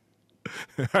magic?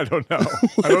 I don't know.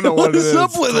 I don't know what it is.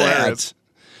 What's up with Hilarious.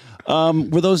 that?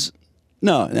 Were those?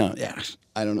 No, yeah.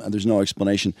 I don't know. There's no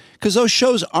explanation because those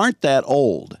shows aren't that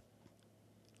old.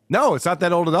 No, it's not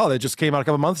that old at all. They just came out a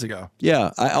couple months ago.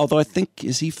 Yeah, although I think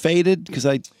is he faded? Because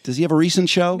does he have a recent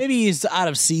show? Maybe he's out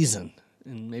of season,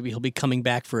 and maybe he'll be coming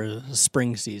back for a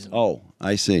spring season. Oh,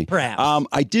 I see. Perhaps.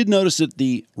 I did notice that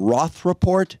the Roth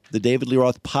Report, the David Lee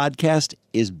Roth podcast,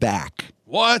 is back.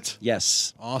 What?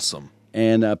 Yes, Awesome.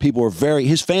 and people are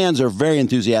his fans are very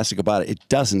enthusiastic about it. It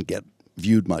doesn't get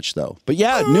viewed much though. But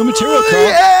yeah, new material.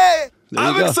 Carl. There you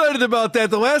I'm go. excited about that.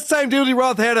 The last time David Lee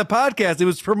Roth had a podcast, it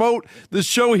was to promote the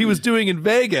show he was doing in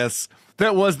Vegas.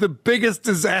 That was the biggest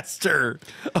disaster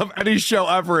of any show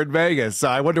ever in Vegas. So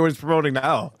I wonder what he's promoting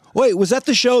now. Wait, was that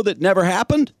the show that never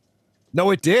happened?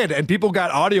 No, it did. And people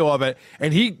got audio of it,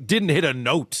 and he didn't hit a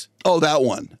note. Oh, that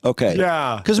one. Okay.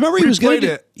 Yeah. Because remember, he was going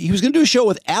to do a show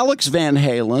with Alex Van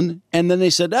Halen, and then they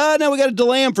said, no, we got to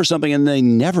delay him for something, and they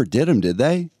never did him, did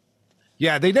they?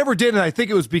 Yeah, they never did, and I think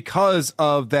it was because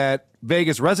of that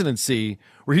Vegas residency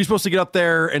where he's supposed to get up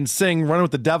there and sing Running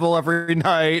with the Devil every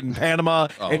night in Panama,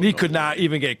 and he could not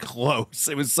even get close.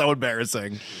 It was so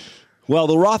embarrassing. Well,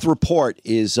 the Roth Report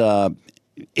is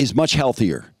much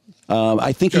healthier.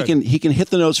 I think he can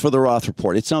hit the notes for the Roth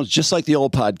Report. It sounds just like the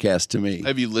old podcast to me.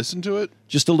 Have you listened to it?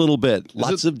 Just a little bit.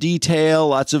 Lots of detail,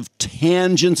 lots of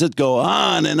tangents that go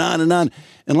on and on and on,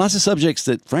 and lots of subjects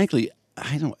that, frankly,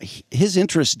 his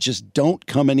interests just don't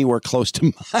come anywhere close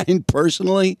to mine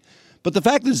personally. But the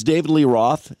fact that it's David Lee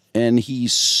Roth and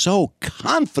he's so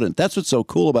confident, that's what's so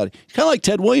cool about it. He's kind of like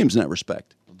Ted Williams in that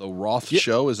respect. The Roth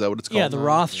Show? Is that what it's called? Yeah, the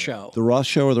Roth Show. The Roth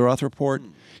Show or the Roth Report.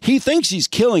 He thinks he's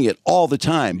killing it all the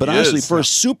time. But honestly, for a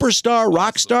superstar,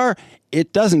 rock star,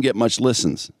 it doesn't get much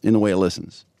listens in the way it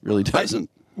listens. It really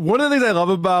doesn't. One of the things I love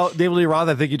about David Lee Roth,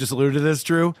 I think you just alluded to this,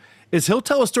 Drew, is he'll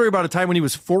tell a story about a time when he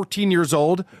was 14 years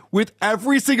old with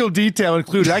every single detail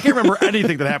included. I can't remember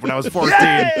anything that happened when I was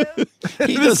 14.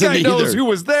 This guy knows who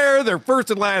was there, their first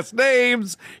and last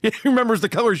names. He remembers the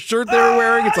color shirt they were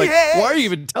wearing. It's like, why are you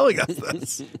even telling us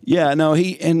this? Yeah, no,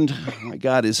 oh my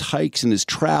God, his hikes and his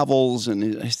travels, and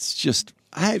it's just,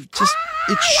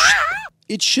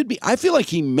 it should be, I feel like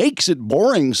he makes it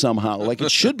boring somehow. Like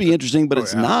it should be interesting, but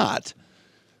it's not.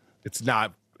 It's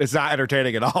not. It's not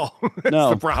entertaining at all. That's No.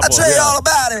 the problem. I'll tell you all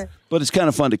about it. But it's kind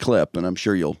of fun to clip, and I'm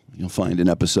sure you'll find an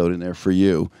episode in there for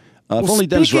you. If Well, only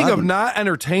Dennis speaking of Rodman. not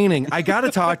entertaining, I got to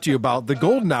talk to you about the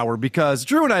Golden Hour because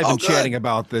Drew and I have been chatting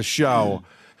about this show.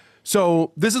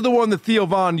 So this is the one that Theo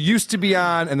Vaughn used to be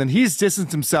on, and then he's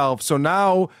distanced himself. So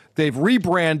now they've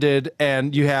rebranded,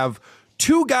 and you have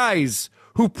two guys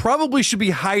who probably should be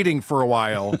hiding for a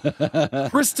while,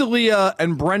 Chris D'Elia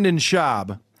and Brendan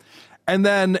Schaub. And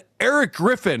then Eric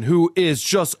Griffin, who is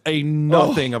just a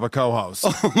nothing of a co-host.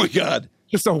 Oh my God.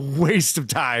 Just a waste of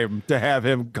time to have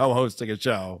him co-hosting a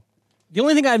show. The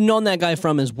only thing I've known that guy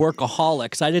from is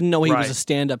Workaholics. I didn't know he was a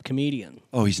stand-up comedian.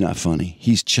 Oh, he's not funny.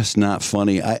 He's just not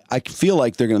funny. I feel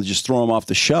like they're going to just throw him off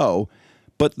the show.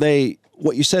 But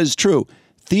what you said is true.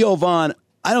 Theo Von,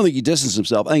 I don't think he distanced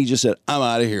himself. I think he just said, I'm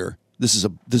out of here. This is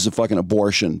a fucking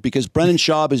abortion. Because Brendan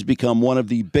Schaub has become one of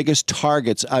the biggest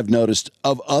targets I've noticed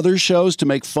of other shows to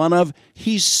make fun of.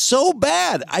 He's so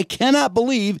bad. I cannot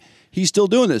believe he's still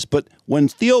doing this. But when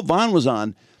Theo Von was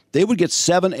on, they would get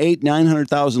 7, 8,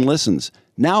 900,000 listens.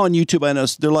 Now on YouTube, I know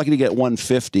they're lucky to get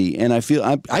 150. And I feel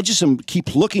I just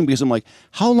keep looking because I'm like,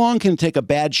 how long can it take a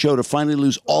bad show to finally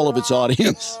lose all of its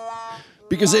audience?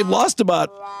 Because they've lost about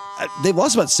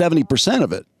 70%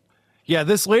 of it. Yeah,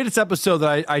 this latest episode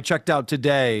that I checked out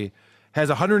today has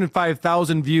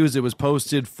 105,000 views. It was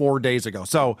posted 4 days ago.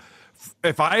 So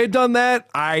if I had done that,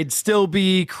 I'd still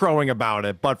be crowing about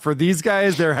it. But for these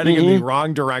guys, they're heading in the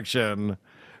wrong direction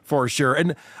for sure.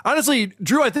 And honestly,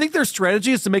 Drew, I think their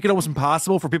strategy is to make it almost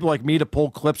impossible for people like me to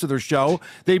pull clips of their show.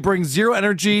 They bring zero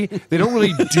energy. They don't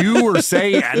really do or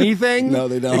say anything. No,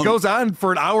 they don't. It goes on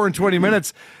for an hour and 20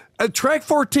 minutes. Track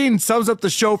 14 sums up the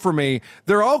show for me.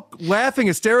 They're all laughing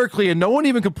hysterically, and no one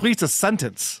even completes a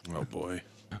sentence. Oh, boy.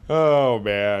 Oh,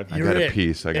 man. I got a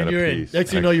piece. Next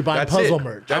thing you know, you're buying puzzle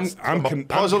merch. I'm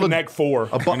Connect 4.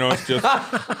 You know, it's just...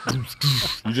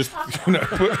 you just...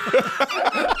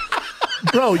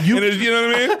 Bro, you know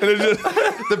what I mean? And it's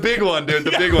just the big one, dude.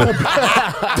 The big one.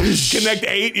 Connect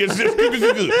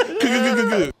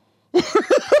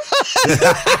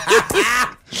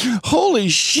 8. Holy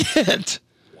shit.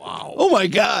 Wow. Oh my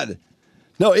God.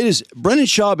 No, it is. Brendan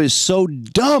Schaub is so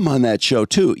dumb on that show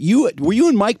too. Were you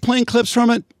and Mike playing clips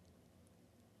from it?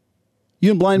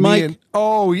 You and Blind Mike?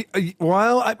 I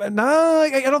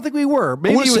don't think we were.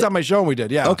 Maybe he was on my show and we did.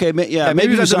 Yeah. Okay. Maybe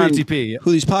he was on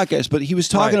Who's Podcast, but he was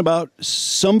talking about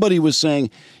somebody was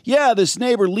saying, yeah, this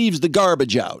neighbor leaves the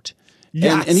garbage out.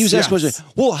 Yes, and he was asking,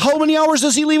 well, how many hours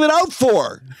does he leave it out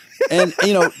for? And,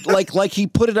 like he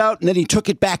put it out and then he took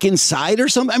it back inside or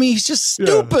something. I mean, he's just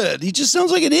stupid. Yeah. He just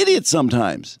sounds like an idiot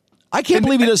sometimes. I can't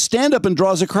believe he does stand up and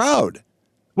draws a crowd.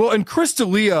 Well, and Chris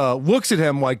D'Elia looks at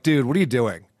him like, dude, what are you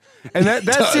doing? And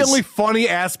that's the only funny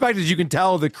aspect is you can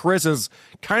tell that Chris is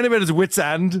kind of at his wit's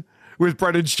end with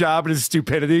Brendan Schaub and his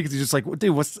stupidity because he's just like,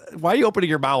 dude, why are you opening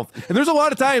your mouth? And there's a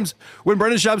lot of times when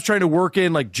Brendan Schaub's trying to work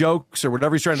in like jokes or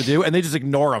whatever he's trying to do, and they just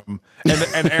ignore him.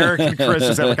 And Eric and Chris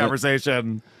just have a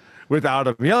conversation without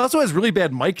him. He also has really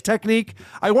bad mic technique.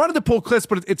 I wanted to pull clips,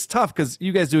 but it's tough because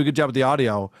you guys do a good job with the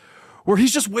audio, where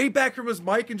he's just way back from his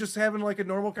mic and just having like a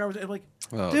normal conversation. Like,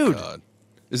 dude. God.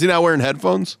 Is he not wearing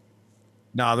headphones?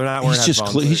 No, they're not wearing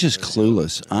headphones. He's just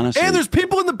clueless, honestly. And there's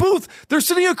people in the booth. They're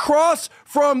sitting across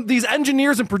from these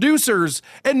engineers and producers,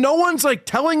 and no one's like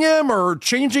telling him or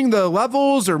changing the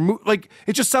levels or like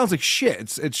it just sounds like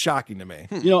shit. It's shocking to me.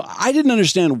 You know, I didn't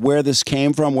understand where this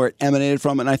came from, where it emanated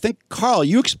from, and I think Carl,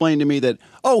 you explained to me that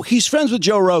he's friends with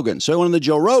Joe Rogan, so he went on the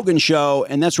Joe Rogan show,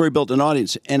 and that's where he built an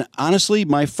audience. And honestly,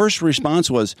 my first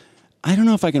response was, I don't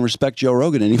know if I can respect Joe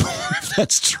Rogan anymore, if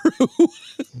that's true.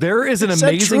 There is an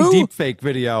amazing deepfake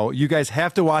video. You guys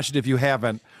have to watch it if you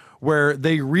haven't, where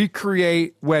they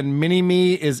recreate when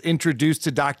Mini-Me is introduced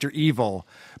to Dr. Evil,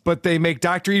 but they make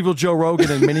Dr. Evil Joe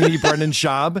Rogan and Mini-Me Brendan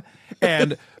Schaub,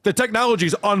 and the technology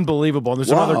is unbelievable. And there's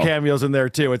some other cameos in there,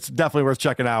 too. It's definitely worth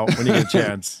checking out when you get a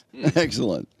chance.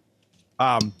 Excellent.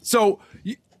 So...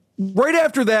 right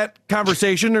after that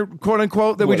conversation, or quote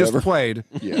unquote, that we just played,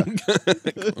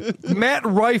 Matt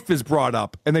Rife is brought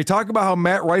up, and they talk about how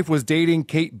Matt Rife was dating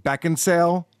Kate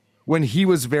Beckinsale when he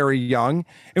was very young.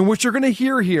 And what you're going to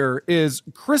hear here is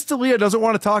Chris D'Elia doesn't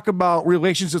want to talk about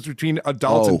relationships between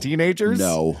adults and teenagers.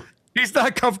 No. He's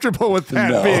not comfortable with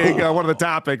that being one of the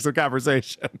topics of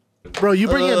conversation. Bro, you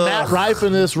bring in Matt Rife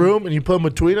in this room and you put him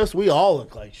between us, we all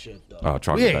look like shit, though. Oh,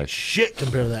 we ain't shit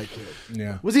compared to that kid.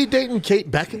 Yeah. Was he dating Kate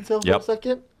Beckinsale for a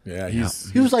second? Yeah, he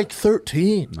was like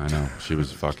 13. I know. She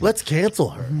was fucking... Let's cancel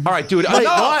her. All right, dude. Wait,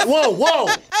 whoa.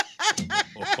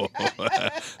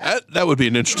 That would be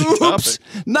an interesting topic.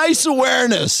 Nice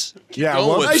awareness. Yeah,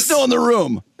 nice to know in the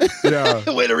room.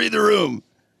 Yeah. Way to read the room.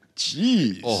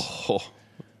 Jeez.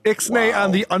 Ixnay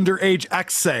on the underage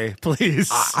X-say,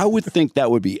 please. I would think that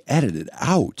would be edited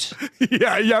out.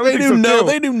 Yeah,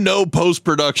 They do no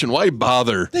post-production. Why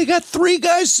bother? They got 3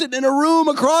 guys sitting in a room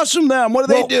across from them. What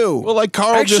do they do? Well, like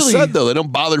Carl just said, though, they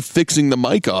don't bother fixing the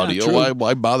mic audio. true.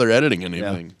 Why bother editing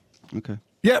anything? Yeah. Okay.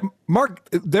 Yeah, Mark,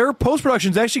 their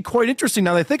post-production is actually quite interesting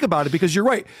now that I think about it, because you're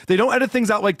right. They don't edit things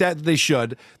out like that they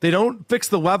should. They don't fix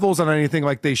the levels on anything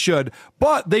like they should,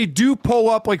 but they do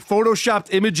pull up like photoshopped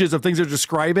images of things they're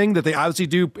describing that they obviously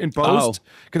do in post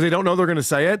because they don't know they're going to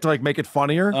say it to like make it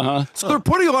funnier. So they're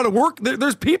putting a lot of work.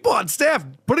 There's people on staff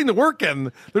putting the work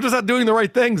in. They're just not doing the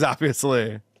right things,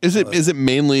 obviously. Is it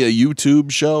mainly a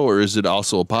YouTube show or is it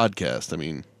also a podcast? I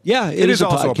mean... Yeah, it is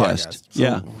also a podcast. So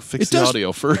yeah. Fix the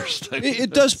audio first.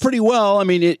 It does pretty well. I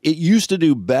mean, it used to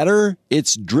do better.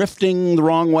 It's drifting the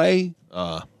wrong way.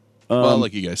 Well,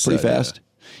 like you guys pretty said. fast.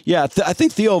 Yeah, I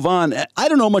think Theo Von, I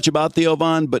don't know much about Theo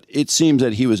Von, but it seems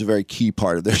that he was a very key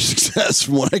part of their success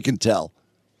from what I can tell.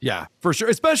 Yeah, for sure.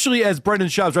 Especially as Brendan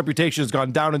Schaub's reputation has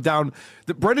gone down and down.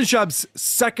 Brendan Schaub's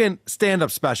second stand-up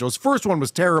special, his first one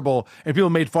was terrible and people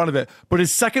made fun of it, but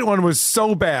his second one was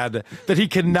so bad that he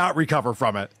cannot recover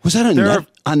from it. Was that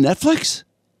on Netflix?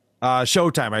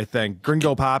 Showtime, I think.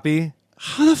 Gringo Poppy.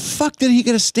 How the fuck did he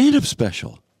get a stand-up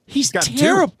special? He's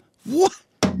terrible. What?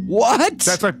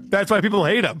 That's why people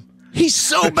hate him. He's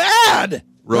so bad.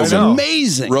 It's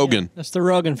amazing. Rogan. That's the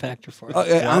Rogan factor for it.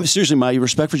 I'm seriously, my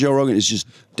respect for Joe Rogan is just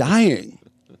dying.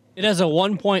 It has a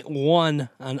 1.1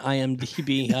 on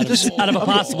IMDb out of a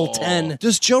possible 10.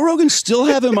 Does Joe Rogan still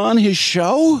have him on his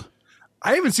show?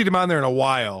 I haven't seen him on there in a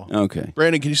while. Okay.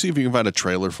 Brandon, can you see if you can find a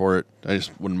trailer for it? I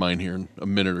just wouldn't mind hearing a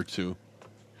minute or two.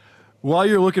 While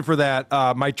you're looking for that,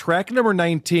 my track number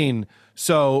 19.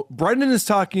 So Brendan is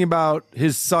talking about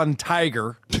his son,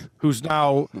 Tiger, who's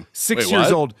now 6 Wait, years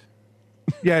what? old.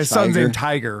 Yeah, his son's named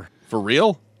Tiger. For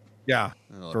real? Yeah,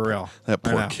 for real. That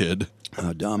poor kid.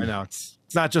 Oh, dumb. I know. It's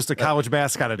not just a college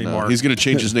mascot anymore. No, he's going to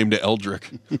change his name to Eldrick.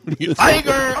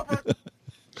 Tiger!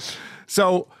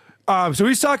 So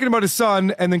he's talking about his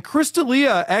son, and then Chris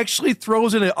D'Elia actually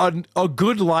throws in a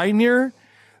good line here.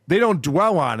 They don't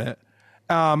dwell on it.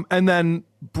 And then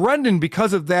Brendan,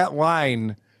 because of that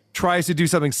line, tries to do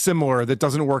something similar that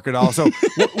doesn't work at all. So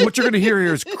what you're going to hear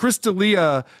here is Chris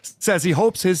D'Elia says he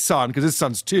hopes his son, because his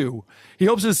son's 2, he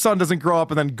hopes his son doesn't grow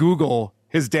up and then Google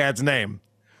his dad's name,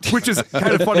 which is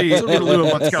kind of funny to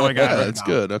what's going on. Yeah, that's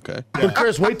good. Okay. But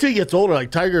Chris, wait till he gets older.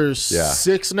 Like Tiger's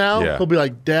 6 now. Yeah. He'll be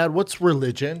like, Dad, what's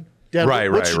religion? Dad,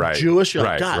 what's Jewish? You're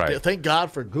like, God, thank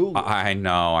God for Google. I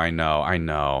know.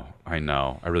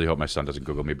 I really hope my son doesn't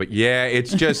Google me, but yeah,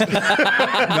 it's just no,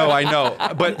 I know,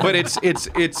 but it's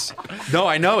no,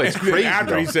 I know it's crazy.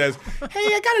 After he says, "Hey,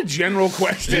 I got a general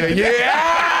question."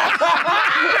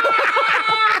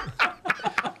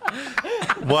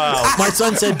 Wow. My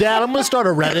son said, Dad, I'm going to start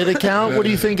a Reddit account. What do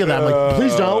you think of that? I'm like,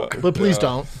 please don't, but please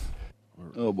don't.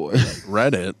 Oh, boy.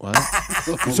 Reddit? What?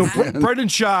 So Brendan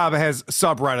Schaub has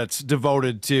subreddits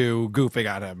devoted to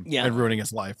goofing on him and ruining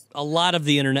his life. A lot of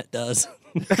the internet does.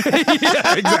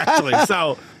 Yeah, exactly.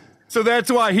 So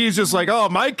that's why he's just like, oh,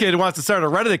 my kid wants to start a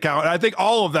Reddit account. And I think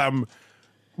all of them,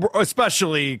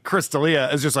 especially Chris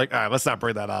D'Elia, is just like, all right, let's not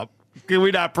bring that up. Can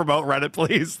we not promote Reddit,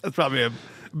 please? That's probably a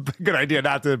good idea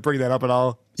not to bring that up at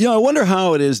all. You know, I wonder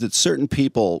how it is that certain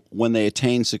people, when they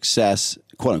attain success,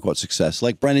 quote unquote success,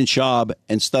 like Brendan Schaub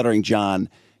and Stuttering John,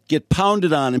 get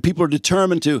pounded on, and people are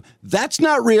determined to, that's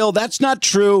not real, that's not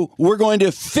true, we're going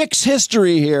to fix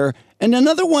history here, and then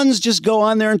other ones just go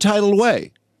on their entitled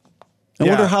way. I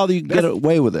wonder how you get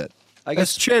away with it. I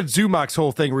guess Chad Zumach's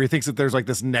whole thing where he thinks that there's like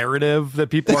this narrative that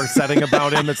people are setting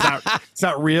about him. It's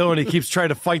not real, and he keeps trying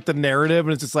to fight the narrative,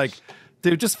 and it's just like,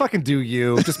 dude, just fucking do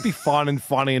you. Just be fun and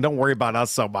funny, and don't worry about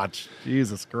us so much.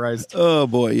 Jesus Christ. Oh,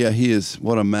 boy. Yeah, he is.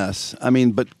 What a mess. I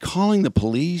mean, but calling the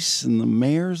police and the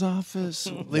mayor's office?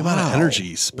 The amount of energy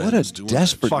he spends what a doing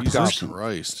desperate that. Jesus person.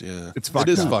 Christ, yeah. It's fucked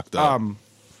It is up. fucked up.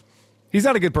 He's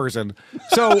not a good person.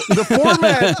 So the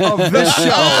format of this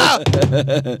show,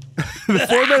 the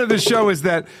format of this show is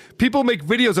that people make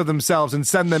videos of themselves and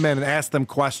send them in and ask them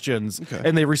questions,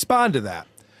 and they respond to that.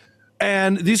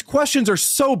 And these questions are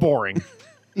so boring.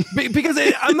 Because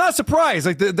I'm not surprised.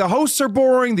 Like the hosts are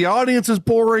boring, the audience is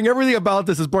boring, everything about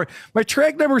this is boring. My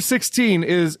track number 16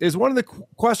 is one of the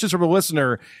questions from a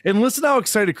listener, and listen how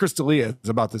excited Chris D'Elia is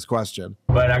about this question.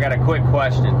 But I got a quick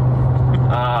question.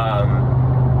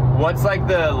 What's like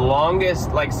the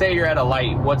longest, like say you're at a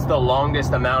light, what's the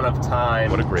longest amount of time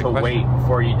to wait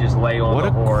before you just lay on the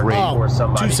horn before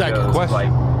somebody 2 seconds. goes? Like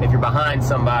if you're behind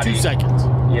somebody, 2 seconds.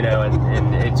 You know,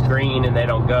 and it's green and they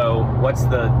don't go, what's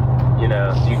the, you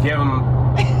know, do you give them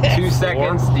 2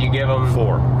 seconds? Do you give them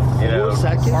 4? You know, 4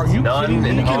 seconds? Are you none? kidding me?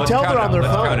 You can tell they're on their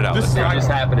phone. This just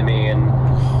happened to me, and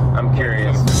I'm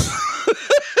curious.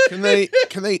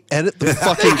 Can they edit the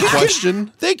fucking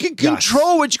question? They can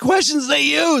control which questions they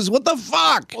use. What the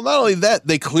fuck? Well, not only that,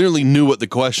 they clearly knew what the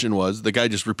question was. The guy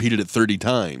just repeated it 30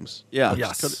 times. Yeah.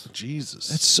 Yes. Jesus.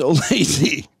 That's so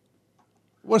lazy.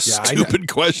 What a stupid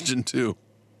question, too.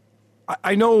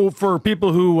 I know for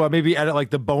people who maybe edit like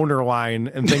the boner line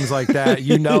and things like that,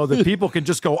 you know that people can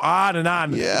just go on and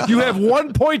on. Yeah. You have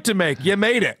one point to make. You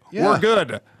made it. Yeah. We're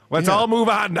good. Let's all move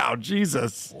on now.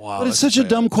 Jesus. Wow. But it's such a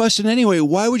dumb question anyway.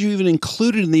 Why would you even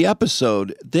include it in the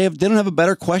episode? They don't have a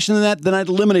better question than that? Then I'd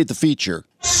eliminate the feature.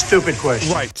 Stupid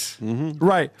question. Right.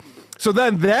 Right. So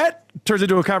then that turns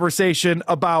into a conversation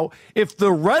about if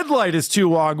the red light is too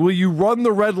long, will you run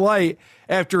the red light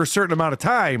after a certain amount of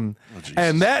time?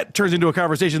 And that turns into a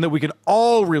conversation that we can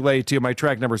all relate to. My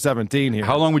track number 17 here.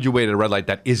 How long would you wait at a red light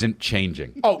that isn't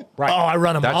changing? Oh, right. Oh, I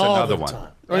run them That's all another the one. time.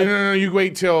 No, you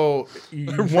wait till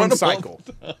one cycle.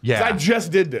 Yeah. I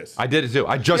just did this. I did it too.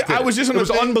 I just did I was it. just on It the was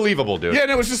thing. unbelievable, dude. Yeah,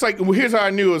 and it was just like, well, here's how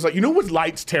I knew. It was like, you know what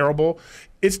light's terrible?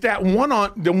 It's that one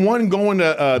going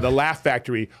to the Laugh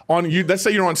Factory on you. Let's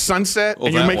say you're on Sunset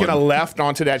and you're that making one. a left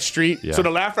onto that street. Yeah. So the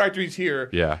Laugh Factory's here.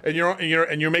 Yeah. And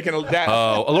you're making that.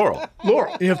 Oh, a Laurel.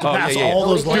 Laurel. You have to Oh, pass yeah, yeah, all yeah.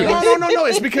 those Dude, lines. no.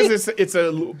 It's because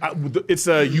it's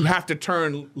a you have to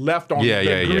turn left on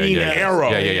the green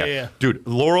arrow. Yeah. Dude,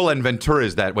 Laurel and Ventura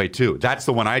is that way too. That's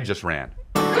the one I just ran.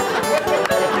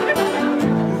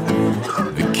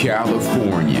 The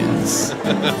Californians.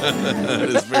 That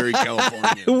is very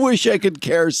California. I wish I could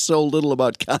care so little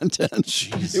about content.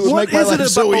 It would What make my is it life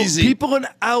so about easy. people in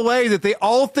LA that they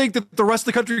all think that the rest of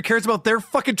the country cares about their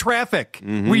fucking traffic?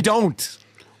 We don't.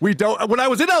 We don't. When I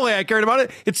was in LA, I cared about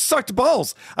it. It sucked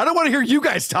balls. I don't want to hear you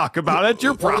guys talk about it.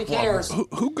 Your problem.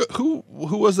 Who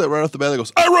was that right off the bat that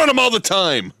goes, I run them all the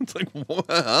time? It's like, what?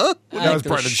 Huh? That was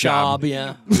Brendan Schaub.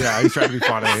 Yeah. Yeah, he's trying to be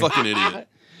funny. Fucking idiot.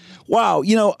 Wow,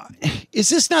 is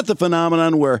this not the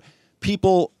phenomenon where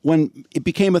people, when it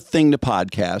became a thing to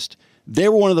podcast, they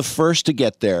were one of the first to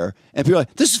get there, and people are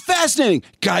like, this is fascinating.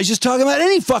 Guys just talking about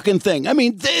any fucking thing. I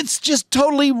mean, it's just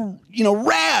totally,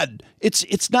 rad.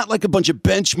 It's not like a bunch of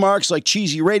benchmarks like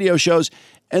cheesy radio shows.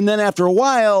 And then after a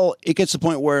while, it gets to the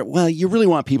point where, well, you really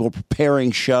want people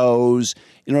preparing shows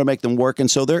in order to make them work. And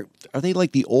so are they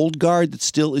like the old guard that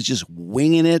still is just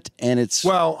winging it? And it's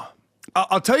Well,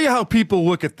 I'll tell you how people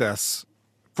look at this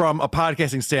from a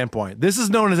podcasting standpoint. This is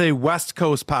known as a West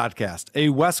Coast podcast, a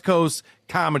West Coast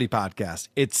comedy podcast.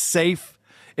 It's safe.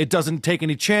 It doesn't take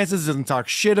any chances. It doesn't talk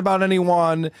shit about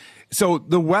anyone. So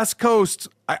the West Coast,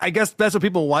 I guess that's what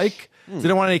people like. They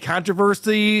don't want any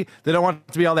controversy. They don't want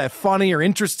it to be all that funny or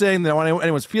interesting. They don't want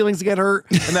anyone's feelings to get hurt.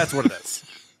 And that's what it is.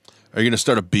 Are you going to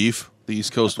start a beef? The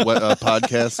East Coast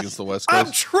podcast against the West Coast?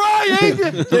 I'm trying.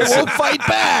 They won't fight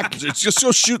back. It's just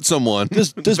go shoot someone.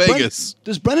 Does Vegas.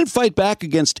 Does Brennan fight back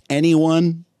against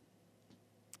anyone?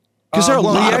 Because there are a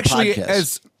Well, lot he of actually podcasts.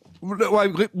 has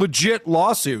like legit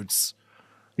lawsuits.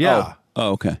 Yeah.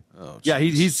 Oh, okay. Yeah,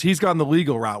 he's gone the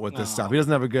legal route with this stuff. He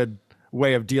doesn't have a good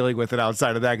way of dealing with it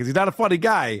outside of that because he's not a funny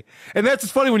guy. And that's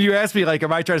just funny when you ask me, like,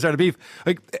 am I trying to start a beef?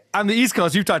 Like, on the East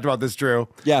Coast, you've talked about this, Drew.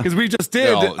 Yeah. Because we just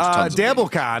did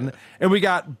DabbleCon, and we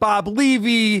got Bob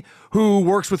Levy, who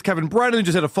works with Kevin Brennan, who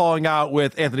just had a falling out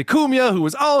with Anthony Cumia, who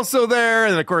was also there.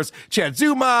 And then, of course, Chad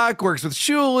Zumach works with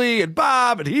Shuli and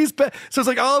Bob, and so it's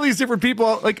like all these different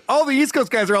people, like all the East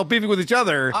Coast guys are all beefing with each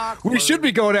other. We should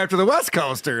be going after the West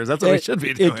Coasters. That's what we should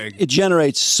be doing. It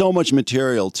generates so much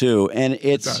material, too. And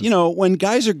it's, when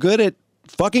guys are good at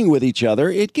fucking with each other,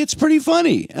 it gets pretty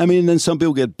funny. I mean, then some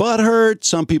people get butthurt.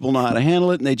 Some people know how to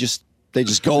handle it, and they just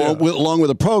go along with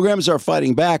the program and start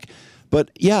fighting back. But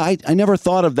yeah, I never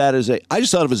thought of that I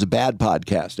just thought of it as a bad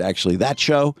podcast, actually. That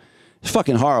show is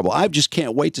fucking horrible. I just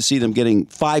can't wait to see them getting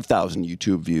 5,000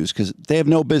 YouTube views because they have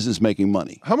no business making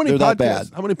money. How many They're that bad.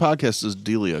 podcasts? How many podcasts does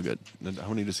Delia get? How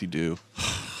many does he do?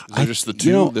 Is there just the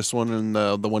two, this one and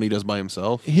the one he does by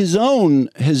himself? His own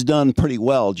has done pretty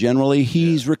well, generally.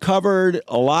 He's recovered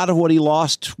a lot of what he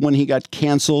lost when he got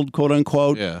canceled, quote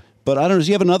unquote. Yeah. But I don't know, does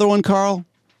he have another one, Carl?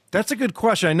 That's a good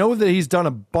question. I know that he's done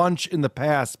a bunch in the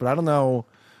past, but I don't know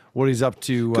what he's up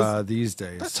to these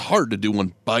days. That's hard to do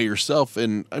one by yourself.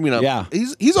 And I mean, Yeah.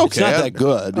 he's okay. It's not that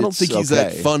good. I don't It's think he's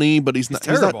that okay. funny, but he's not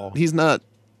terrible. He's not.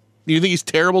 Do you think he's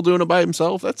terrible doing it by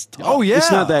himself? That's tough. Oh yeah,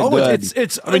 It's not that good.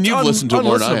 It's I mean, you've listened to it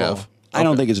more than I have. I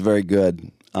don't think it's very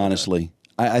good, honestly.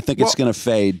 I think it's going to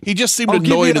fade. He just seemed I'll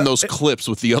give annoyed you in those clips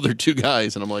with the other two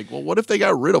guys, and I'm like, well, what if they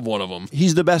got rid of one of them?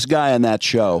 He's the best guy on that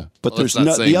show, but Well, there's that's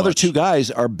not saying the other much. two guys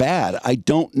are bad. I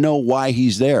don't know why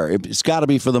he's there. It's got to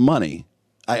be for the money.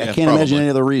 I Yeah, can't imagine probably. any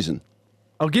other reason.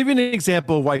 I'll give you an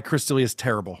example of why Chris D'Elia is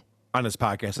terrible on his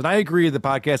podcast. And I agree that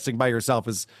podcasting by yourself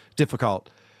is difficult.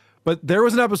 but there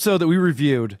was an episode that we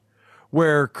reviewed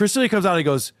where Chris D'Elia comes out and he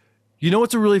goes, you know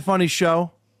what's a really funny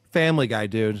show? Family Guy,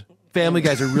 dude. Family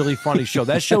Guy's a really funny show.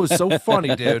 That show is so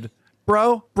funny, dude.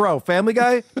 Bro, Family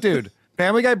Guy, dude.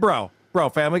 Family Guy, bro,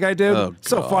 Family Guy, dude. Oh,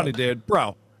 so God. funny, dude.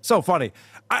 Bro, so funny.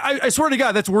 I swear to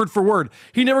God, that's word for word.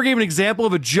 He never gave an example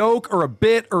of a joke or a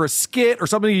bit or a skit or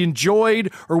something he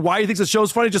enjoyed or why he thinks the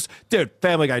show's funny. Just, dude,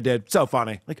 Family Guy, did. So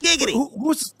funny. Like,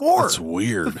 who's this for? That's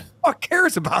weird. Who the fuck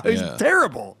cares about it? Yeah. He's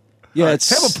terrible. Yeah, Have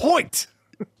it's a point.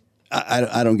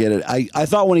 I don't get it. I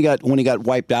thought when he got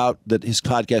wiped out that his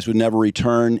podcast would never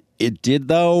return. It did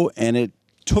though, and it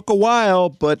took a while.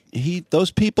 But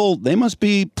those people, they must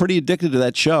be pretty addicted to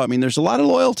that show. I mean, there's a lot of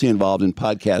loyalty involved in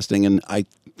podcasting, and I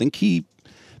think he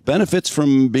benefits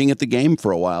from being at the game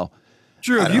for a while.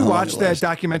 Drew, I have don't you know how long watched it that lasts.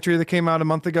 documentary that came out a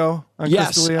month ago on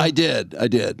Yes, Chris D'Elia? I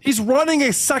did. He's running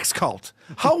a sex cult.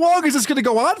 How long is this going to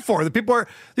go on for?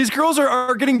 These girls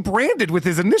are getting branded with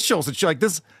his initials and shit like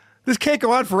this. This can't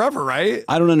go on forever, right?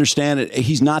 I don't understand it.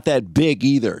 He's not that big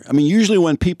either. I mean, usually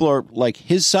when people are like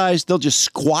his size, they'll just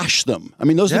squash them. I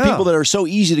mean, those are the Yeah. people that are so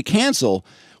easy to cancel.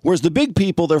 Whereas the big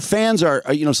people, their fans are,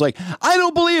 it's like, I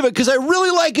don't believe it because I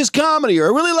really like his comedy or I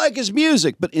really like his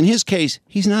music. But in his case,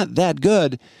 he's not that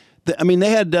good. I mean, they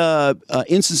had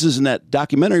instances in that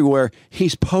documentary where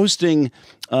he's posting,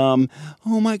 oh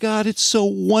my God, it's so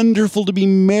wonderful to be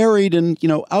married and,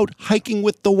 out hiking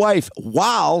with the wife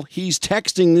while he's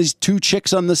texting these two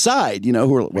chicks on the side,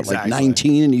 who are like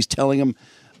 19, and he's telling them,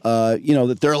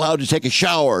 that they're allowed to take a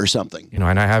shower or something. And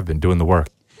I have been doing the work.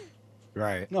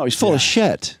 Right. No, he's full of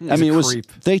shit. He's I mean, a creep.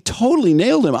 they totally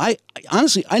nailed him. I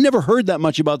honestly, I never heard that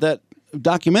much about that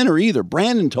documentary either.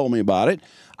 Brandon told me about it.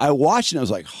 I watched it and I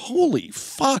was like, holy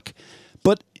fuck.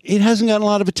 But it hasn't gotten a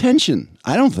lot of attention,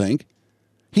 I don't think.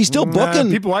 He's still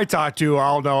booking. People I talk to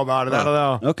all know about it. I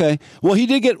don't know. Okay. Well, he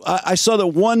did get, I saw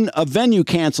that a venue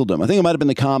canceled him. I think it might have been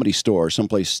the Comedy Store or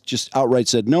someplace just outright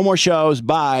said, no more shows,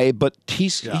 bye. But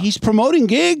he's promoting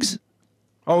gigs.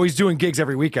 Oh, he's doing gigs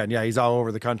every weekend. Yeah, he's all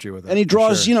over the country with it. And he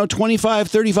draws,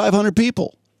 3,500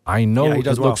 people. I know Yeah, he it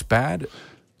does well. looks bad.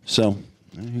 So,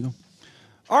 there you go.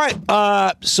 All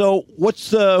right. So who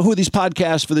are these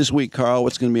podcasts for this week, Carl?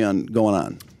 What's going to be going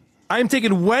on? I'm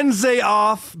taking Wednesday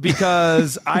off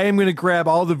because I am going to grab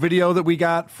all the video that we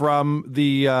got from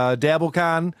the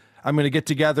DabbleCon. I'm going to get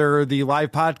together the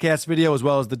live podcast video as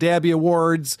well as the Dabby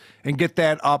Awards and get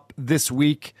that up this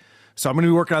week. So I'm going to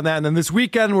be working on that. And then this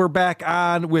weekend, we're back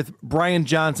on with Brian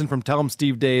Johnson from Tell 'em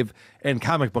Steve Dave and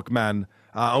Comic Book Men.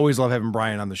 Always love having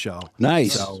Brian on the show.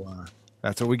 Nice. So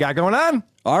that's what we got going on.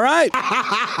 All right.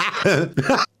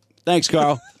 Thanks,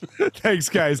 Carl. Thanks,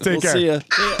 guys. Take care. See ya.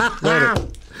 Later.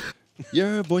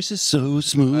 Your voice is so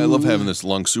smooth. I love having this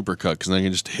long supercut because I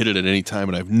can just hit it at any time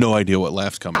and I have no idea what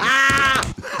laugh's coming.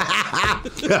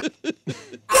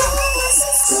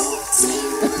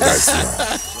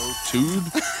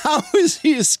 How is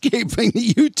he escaping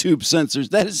the YouTube censors?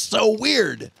 That is so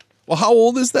weird. Well, how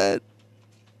old is that?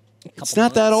 It's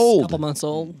not that old. Couple months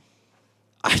old.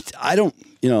 I don't,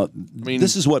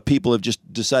 this is what people have just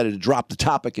decided to drop the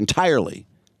topic entirely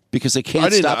because they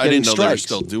can't stop I getting didn't know they're strikes.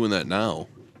 still doing that now.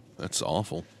 That's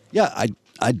awful. Yeah,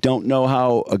 I don't know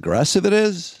how aggressive it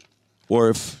is or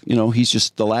if, he's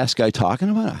just the last guy talking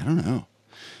about it. I don't know.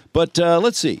 But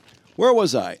let's see. Where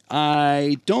was I?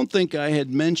 I don't think I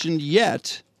had mentioned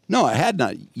yet. No, I had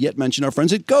not yet mentioned our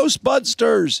friends at Ghost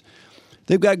Budsters.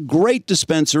 They've got great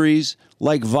dispensaries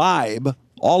like Vibe,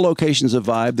 all locations of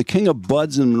Vibe, the King of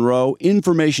Buds in Monroe,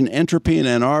 Information Entropy in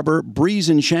Ann Arbor, Breeze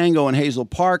and Shango in Hazel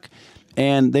Park,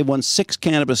 and they've won 6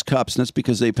 cannabis cups, and that's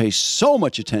because they pay so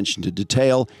much attention to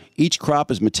detail. Each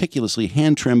crop is meticulously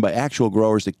hand-trimmed by actual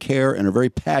growers that care and are very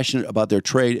passionate about their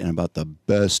trade and about the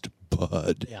best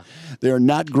bud. Yeah. They are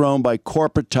not grown by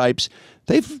corporate types.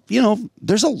 They've,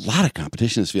 there's a lot of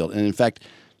competition in this field, and in fact,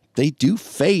 they do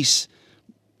face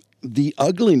the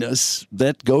ugliness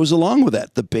that goes along with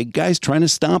that. The big guy's trying to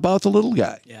stomp out the little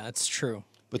guy. Yeah, that's true.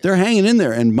 But they're hanging in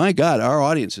there, and my God, our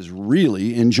audience has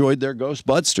really enjoyed their Ghost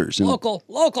Budsters. And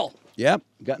Local. Yep,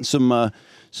 gotten some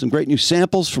great new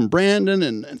samples from Brandon,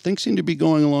 and things seem to be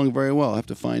going along very well. I'll have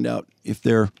to find out if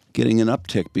they're getting an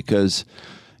uptick because,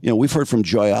 we've heard from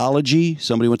Joyology.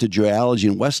 Somebody went to Joyology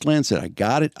in Westland, said, I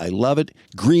got it, I love it.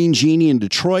 Green Genie in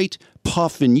Detroit,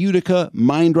 Puff in Utica,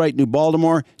 Mindright, New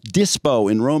Baltimore, Dispo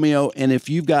in Romeo, and if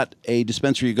you've got a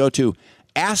dispensary you go to,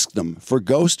 ask them for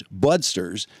Ghost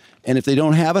Budsters, and if they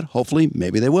don't have it, hopefully,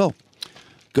 maybe they will.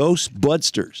 Ghost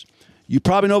Budsters. You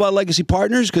probably know about Legacy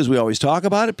Partners because we always talk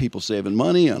about it. People saving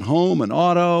money on home and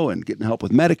auto and getting help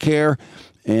with Medicare.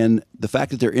 And the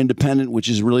fact that they're independent, which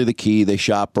is really the key, they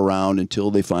shop around until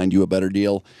they find you a better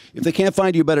deal. If they can't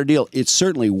find you a better deal, it's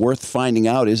certainly worth finding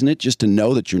out, isn't it? Just to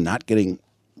know that you're not getting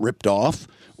ripped off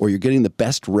or you're getting the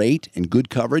best rate and good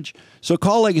coverage. So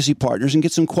call Legacy Partners and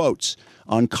get some quotes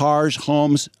on cars,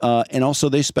 homes, and also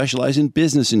they specialize in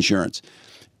business insurance.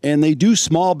 And they do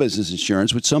small business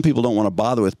insurance, which some people don't want to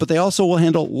bother with, but they also will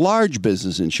handle large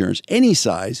business insurance, any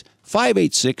size,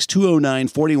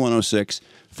 586-209-4106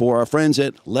 for our friends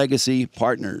at Legacy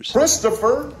Partners.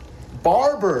 Christopher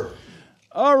Barber.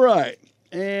 All right.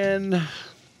 And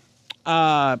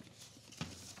I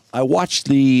watched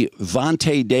the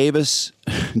Vontae Davis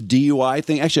DUI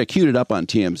thing. Actually, I queued it up on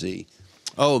TMZ.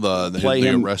 Oh,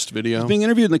 the arrest video? He's being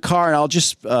interviewed in the car, and I'll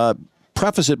just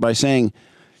preface it by saying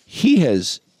he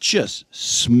has just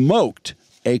smoked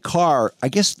a car. I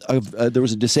guess there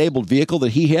was a disabled vehicle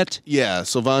that he hit. Yeah,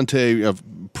 so Vontae, a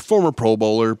former Pro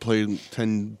Bowler, played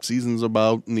 10 seasons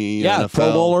about in the NFL.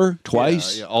 Pro Bowler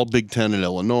twice. Yeah, all Big Ten in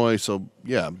Illinois. So,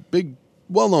 yeah, big,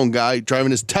 well-known guy driving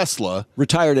his Tesla.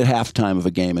 Retired at halftime of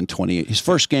a game in 28. His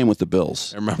first game with the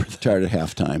Bills. I remember that. Retired at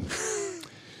halftime.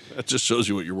 That just shows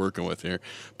you what you're working with here.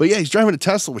 But, yeah, he's driving a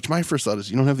Tesla, which my first thought is,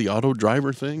 you don't have the auto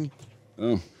driver thing?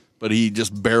 Oh. But he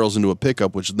just barrels into a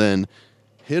pickup, which then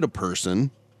hit a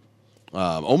person,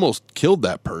 almost killed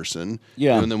that person.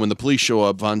 Yeah. And then when the police show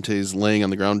up, Vontae's laying on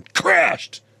the ground,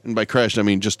 crashed. And by crashed, I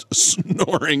mean just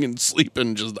snoring and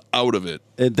sleeping, just out of it.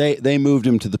 They moved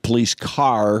him to the police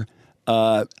car.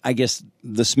 I guess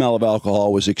the smell of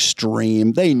alcohol was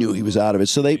extreme. They knew he was out of it.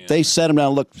 So they set him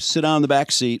down. Look, sit down in the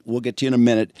back seat. We'll get to you in a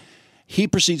minute. He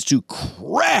proceeds to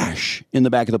crash in the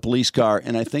back of the police car.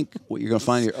 And I think what you're going to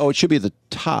find here, it should be at the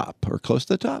top or close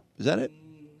to the top. Is that it?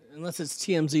 Unless it's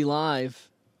TMZ Live.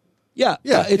 Yeah.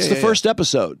 It's the first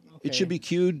episode. Okay. It should be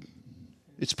queued.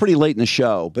 It's pretty late in the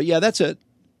show. But yeah, that's it.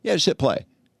 Yeah, just hit play.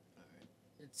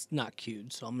 It's not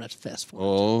queued, so I'm going to fast forward.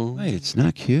 Oh. Wait, it's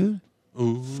not queued?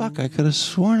 Ooh. Fuck, I could have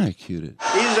sworn I queued it.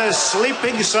 He's a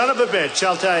sleeping son of a bitch,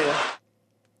 I'll tell you.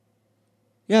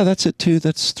 Yeah, that's it too.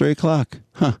 That's 3 o'clock.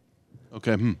 Huh.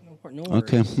 Okay.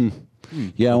 Okay.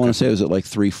 Yeah, I want to say it was at like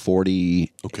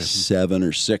 3:47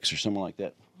 or 6 or something like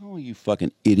that. Oh, you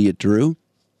fucking idiot, Drew.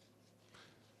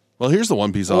 Well, here's the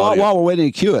one piece of audio. While we're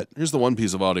waiting to cue it. Here's the one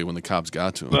piece of audio when the cops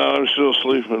got to him. No, I'm still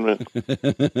sleeping, man.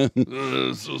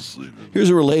 Still sleeping. Here's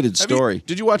a related story.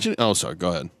 Did you watch it? Oh, sorry. Go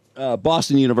ahead.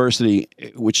 Boston University,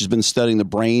 which has been studying the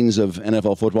brains of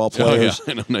NFL football players. Oh,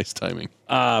 yeah. I know. Nice timing.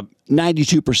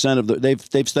 92% of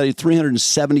they've studied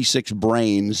 376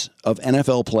 brains of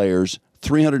NFL players.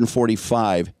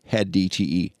 345 had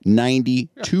DTE.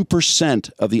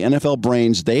 92% of the NFL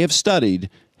brains they have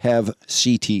studied have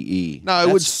CTE. Now,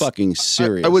 That's fucking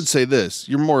serious. I would say this.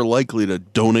 You're more likely to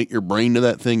donate your brain to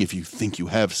that thing if you think you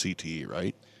have CTE,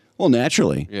 right? Well,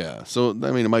 naturally. Yeah. So,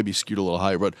 I mean, it might be skewed a little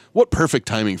higher, but what perfect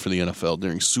timing for the NFL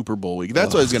during Super Bowl week.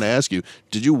 That's what I was going to ask you.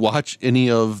 Did you watch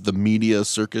any of the media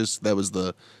circus? That was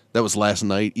last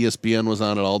night. ESPN was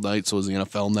on it all night, so was the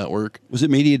NFL Network. Was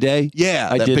it Media Day? Yeah,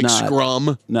 I that did big not.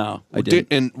 Scrum. No, I didn't.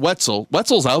 And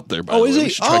Wetzel's out there, by the way. Is he? We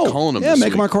should try calling him yeah, this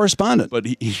make him week. our correspondent. But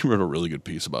he wrote a really good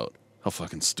piece about how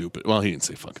fucking stupid. Well, he didn't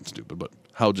say fucking stupid, but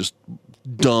how just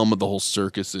dumb the whole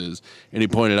circus is. And he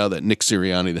pointed out that Nick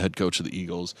Sirianni, the head coach of the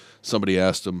Eagles, somebody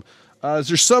asked him, is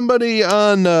there somebody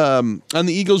on the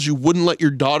Eagles you wouldn't let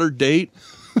your daughter date?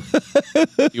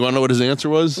 You want to know what his answer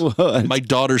was? What? My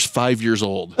daughter's 5 years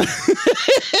old.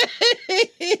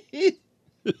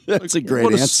 That's a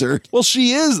great answer. Well,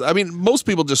 she is. I mean, most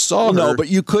people just saw her. No, but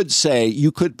you could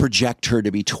project her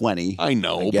to be 20. I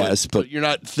know, I guess, but you're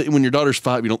not. When your daughter's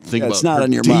 5, you don't think about it's not her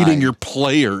on your dating mind. your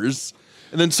players.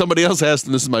 And then somebody else asked,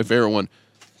 and this is my favorite one: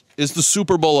 is the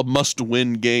Super Bowl a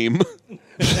must-win game?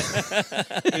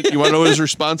 You want to know what his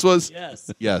response was?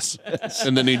 Yes.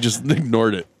 And then he just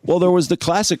ignored it. Well, there was the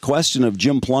classic question of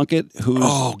Jim Plunkett,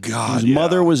 whose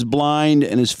mother was blind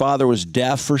and his father was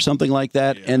deaf or something like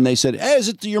that. Yeah. And they said, hey, is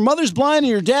it your mother's blind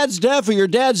and your dad's deaf, or your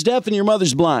dad's deaf and your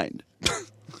mother's blind?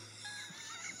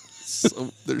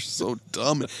 They're so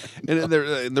dumb. And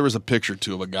there was a picture,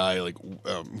 too, of a guy like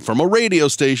from a radio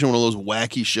station, one of those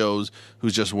wacky shows,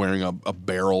 who's just wearing a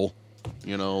barrel.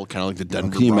 You know, kind of like the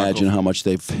Denver Can you Broncos. imagine how much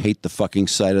they hate the fucking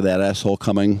sight of that asshole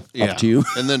coming up to you?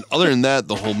 And then other than that,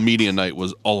 the whole media night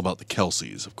was all about the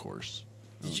Kelseys, of course.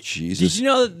 Jesus. Did you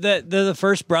know that they're the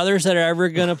first brothers that are ever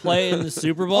going to play in the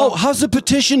Super Bowl? Oh, how's the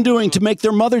petition doing to make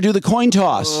their mother do the coin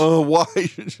toss? Oh, why?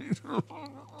 Did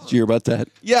you hear about that?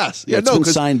 Yes. Yeah, it's been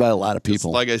signed by a lot of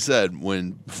people. Like I said,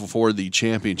 before the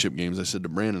championship games, I said to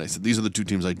Brandon, I said, these are the two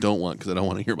teams I don't want because I don't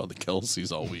want to hear about the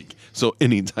Kelseys all week. So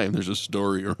anytime there's a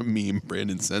story or a meme,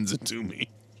 Brandon sends it to me.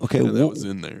 Okay, that was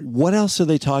in there. What else are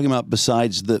they talking about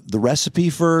besides the recipe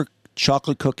for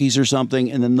chocolate cookies or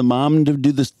something, and then the mom to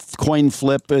do the coin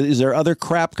flip? Is there other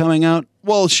crap coming out?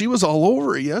 Well, she was all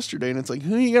over it yesterday, and it's like,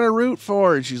 who are you going to root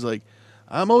for? And she's like,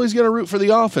 I'm always going to root for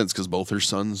the offense because both her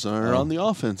sons are on the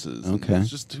offenses. Okay. It's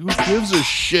just, who gives a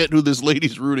shit who this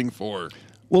lady's rooting for?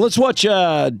 Well, let's watch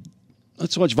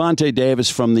Vontae Davis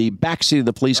from the backseat of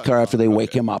the police car after they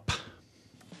wake him up.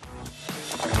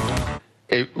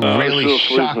 A really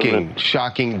shocking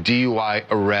DUI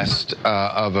arrest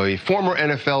of a former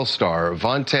NFL star.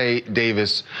 Vontae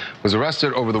Davis was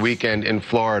arrested over the weekend in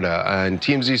Florida, and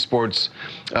TMZ Sports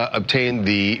obtained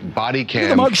the body cam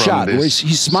Look at the from mugshot. this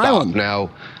He's smiling. stop.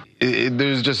 Now,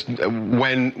 there's just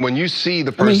when you see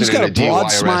the person he's got in a DUI broad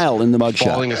arrest smile in the mugshot.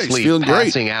 falling Yeah, he's asleep, feeling great.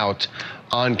 passing out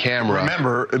on camera.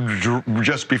 Remember,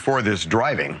 just before this,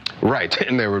 driving. Right,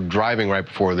 and they were driving right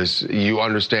before this. You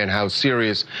understand how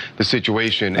serious the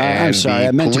situation and I'm sorry, the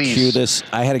I meant to police cue this.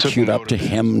 I had it took queued up note to of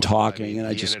him talking, and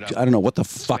I don't know what the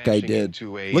fuck I did.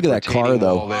 Look at that car,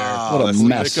 though. What a that's the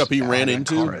mess. pickup he ran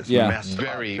into? Yeah.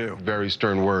 Very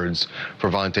stern words for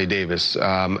Vontae Davis,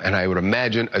 and I would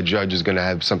imagine a judge is going to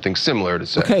have something similar to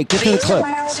say. Okay, get to the clip.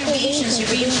 My observations, you're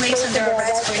being placed under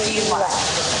arrest for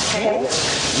DUI. Okay?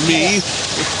 Me?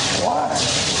 Why?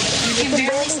 You can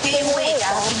barely stay awake.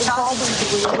 I've been talking to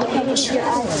you.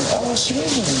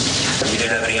 You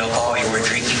didn't have any alcohol? You weren't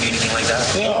drinking, anything like that?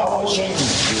 Yeah, I was drinking.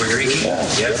 You were drinking?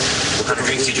 Yeah. What kind of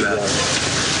drinks did you have?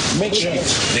 Mixed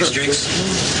drinks. Mixed drinks?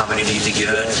 How many do you think you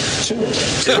had? Two.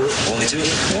 Two? Only two?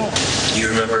 Yeah. Do you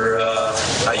remember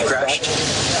how you crashed?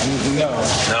 No.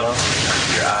 No?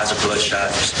 Your eyes are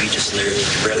bloodshot, your speech is slurred, you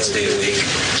can barely stay awake.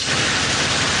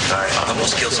 All right, I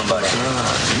almost killed somebody.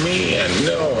 Me?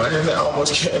 No, I didn't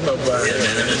almost kill nobody. Yeah,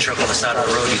 man, there's a truck on the side of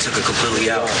the road, you took it completely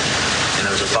out. And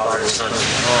there was a father and son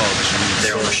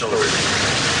there on the shoulder.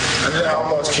 I didn't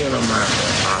almost kill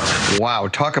nobody. Wow,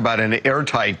 talk about an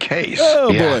airtight case.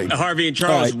 Oh, boy. Harvey and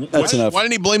Charles, All right, that's enough. Why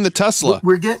didn't he blame the Tesla?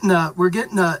 We're getting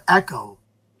a echo.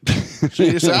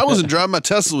 She said, I wasn't driving, my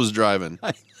Tesla was driving.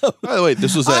 By the way,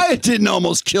 this was I didn't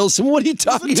almost kill someone. What are you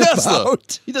talking Tesla.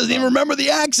 about? He doesn't even remember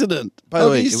the accident. By How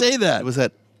the way, can you say that? It was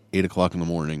at 8 o'clock in the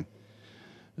morning.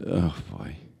 Oh,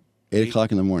 boy. 8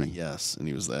 o'clock in the morning. Yes, and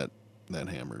he was that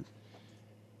hammered.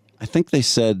 I think they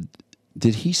said,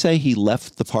 did he say he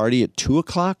left the party at 2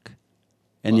 o'clock?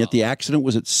 And yet the accident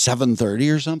was at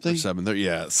 7:30 or something? 7:30,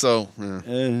 yeah. So,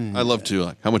 I love to.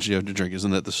 Like, how much do you have to drink?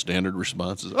 Isn't that the standard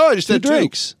responses? Oh, I just had 2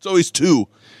 drinks. It's always 2.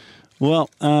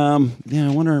 Well, yeah, I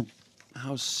wonder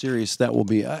how serious that will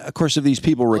be. Of course, if these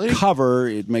people recover,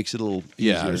 it makes it a little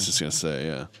easier. Yeah, I was just going to say,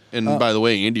 yeah. And by the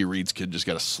way, Andy Reid's kid just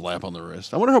got a slap on the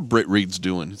wrist. I wonder how Britt Reid's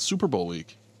doing. It's Super Bowl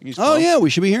week. Oh, yeah, we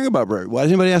should be hearing about Britt. Why did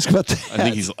anybody ask about that? I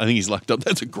think he's locked up.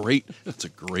 That's a great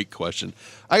question.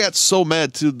 I got so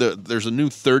mad too. There's a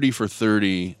new 30 for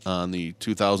 30 on the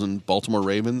 2000 Baltimore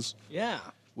Ravens. Yeah.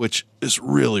 Which is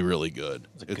really, really good.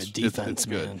 It's a good defense, it's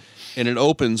good. man. And it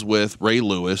opens with Ray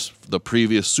Lewis, the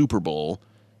previous Super Bowl,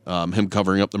 him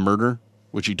covering up the murder,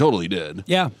 which he totally did.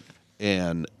 Yeah.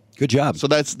 And good job. So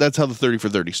that's how the 30 for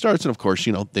 30 starts. And of course,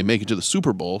 they make it to the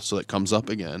Super Bowl, so that comes up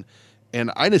again.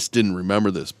 And I just didn't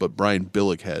remember this, but Brian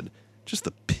Billick had just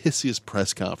the pissiest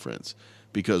press conference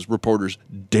because reporters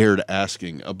dared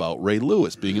asking about Ray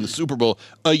Lewis being in the Super Bowl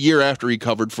a year after he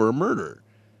covered for a murder.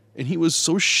 And he was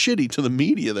so shitty to the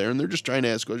media there, and they're just trying to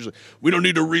ask questions like, we don't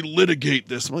need to relitigate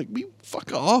this. I'm like,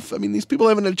 fuck off. I mean, these people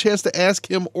haven't had a chance to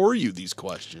ask him or you these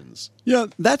questions. Yeah,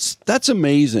 that's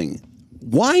amazing.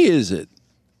 Why is it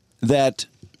that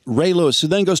Ray Lewis, who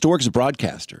then goes to work as a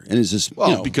broadcaster, and is this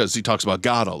because he talks about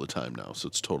God all the time now, so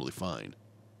it's totally fine.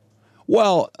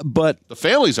 Well, but the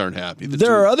families aren't happy.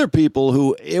 There are other people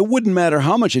who it wouldn't matter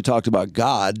how much they talked about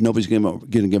God, nobody's going to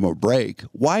give them a break.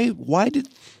 Why did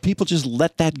people just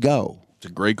let that go? It's a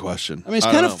great question. I mean, it's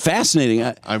kind of fascinating.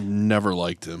 I've never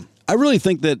liked him. I really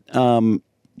think that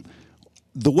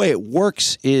the way it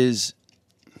works is,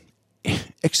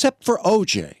 except for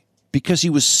OJ, because he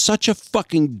was such a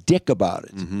fucking dick about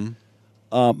it.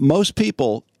 Mm-hmm. Most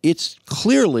people, it's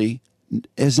clearly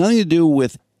has nothing to do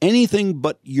with anything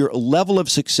but your level of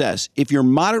success. If you're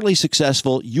moderately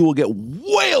successful, you will get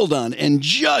wailed on and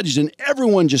judged, and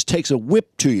everyone just takes a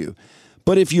whip to you.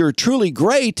 But if you're truly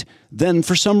great, then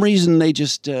for some reason they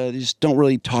just don't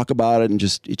really talk about it, and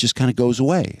it just kind of goes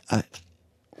away.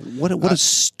 What a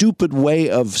stupid way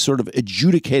of sort of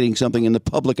adjudicating something in the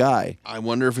public eye. I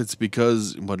wonder if it's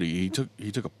because he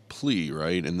took a plea,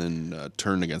 right, and then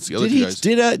turned against the other two guys.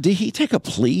 Did he take a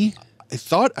plea? I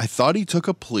thought he took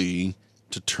a plea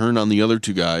to turn on the other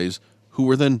two guys, who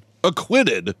were then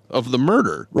acquitted of the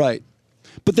murder. Right.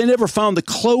 But they never found the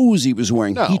clothes he was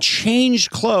wearing. No. He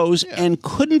changed clothes and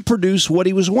couldn't produce what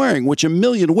he was wearing, which a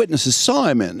million witnesses saw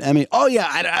him in. I mean,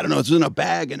 I don't know, it was in a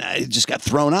bag and it just got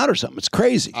thrown out or something. It's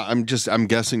crazy. I'm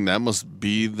guessing that must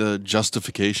be the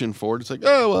justification for it. It's like,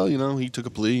 oh, well, he took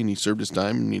a plea and he served his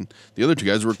time, and the other two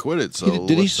guys were acquitted. So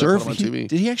Did he let's serve? put him on TV.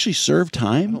 Did he actually serve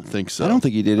time? I don't think so. I don't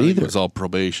think he did I think either. It was all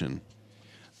probation.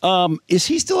 Is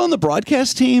he still on the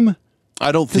broadcast team?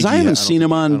 I don't think because I haven't seen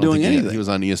him on doing anything. He was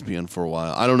on ESPN for a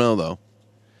while. I don't know though.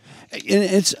 And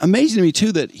it's amazing to me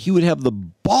too that he would have the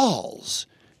balls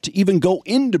to even go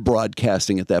into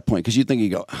broadcasting at that point, because you'd think he'd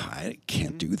go, I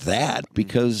can't do that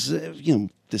because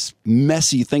this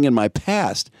messy thing in my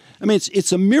past. I mean,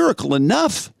 it's a miracle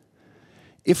enough.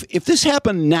 If this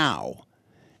happened now,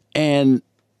 and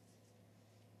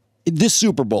this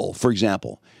Super Bowl, for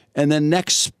example. And then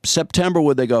next September,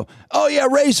 would they go, oh, yeah,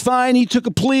 Ray's fine. He took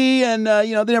a plea and,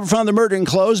 they never found the murdering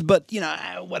clothes, but,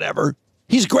 whatever.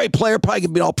 He's a great player, probably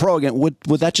could be all pro again. Would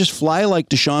that just fly like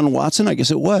Deshaun Watson? I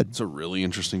guess it would. It's a really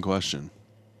interesting question.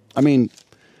 I mean,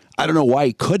 I don't know why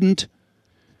he couldn't.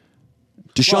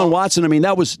 Deshaun Watson,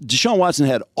 Deshaun Watson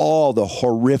had all the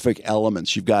horrific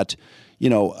elements. You've got,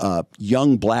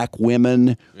 young black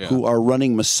women who are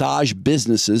running massage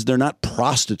businesses. They're not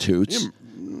prostitutes.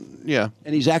 Yeah.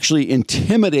 And he's actually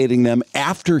intimidating them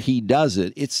after he does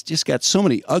it. It's just got so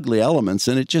many ugly elements,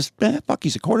 and it just,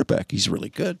 he's a quarterback. He's really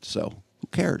good, so who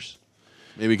cares?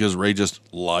 Maybe because Ray just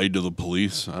lied to the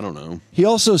police. I don't know. He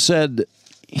also said,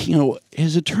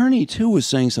 his attorney, too, was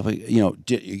saying stuff like,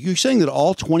 you're saying that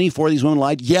all 24 of these women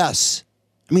lied? Yes.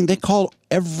 I mean, they called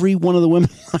every one of the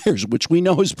women liars, which we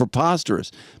know is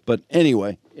preposterous. But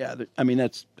anyway,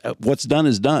 that's what's done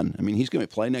is done. I mean, he's going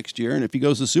to play next year, and if he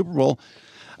goes to the Super Bowl,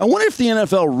 I wonder if the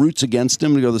NFL roots against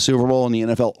him to go to the Super Bowl, and the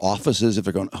NFL offices, if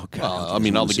they're going, oh, God.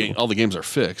 All the games are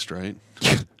fixed, right?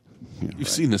 You've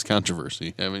seen this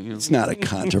controversy, haven't you? It's not a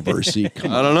controversy.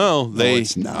 I don't know.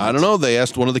 It's not. I don't know. They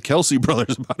asked one of the Kelsey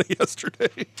brothers about it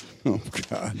yesterday. Oh,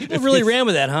 God. People really ran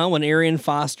with that, huh? When Arian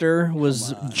Foster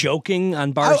was joking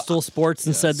on Barstool Sports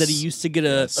and said that he used to get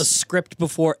a script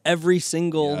before every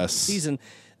single season.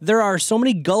 There are so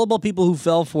many gullible people who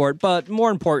fell for it, but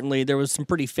more importantly, there was some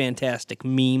pretty fantastic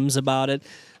memes about it.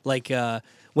 Like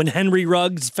when Henry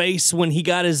Ruggs' face when he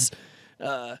got his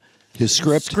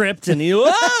script, and he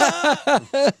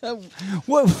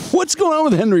what's going on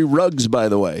with Henry Ruggs, by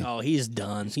the way? Oh, he's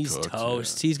done. He's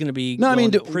toast. He's going to be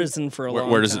going to prison for a long time.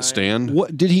 Where does it stand?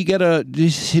 What did he get?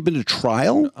 Has he been to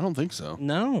trial? I don't think so.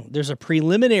 No, there's a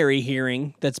preliminary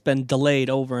hearing that's been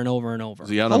delayed over and over and over. Is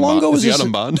he out on bond? Is he out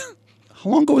on bond? How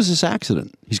long ago was this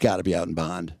accident? He's got to be out in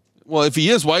bond. Well, if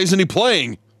he is, why isn't he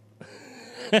playing?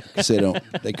 Because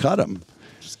they cut him.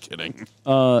 Just kidding.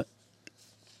 He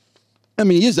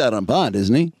is out on bond,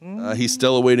 isn't he? He's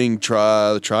still awaiting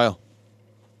the trial.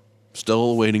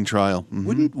 Still awaiting trial.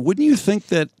 Mm-hmm. Wouldn't you think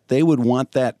that they would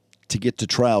want that to get to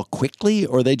trial quickly,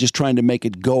 or are they just trying to make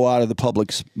it go out of the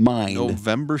public's mind?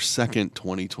 November 2nd,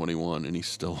 2021, and he's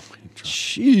still awaiting trial.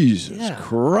 Jesus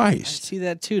Christ. I see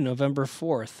that too. November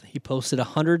 4th, he posted a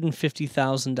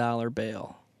 $150,000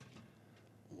 bail.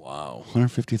 Wow.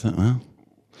 $150,000.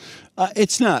 Well,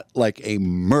 it's not like a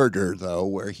murder, though,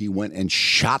 where he went and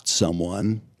shot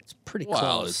someone. It's pretty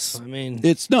close.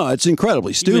 It's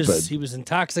incredibly stupid. He was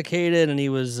intoxicated and he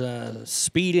was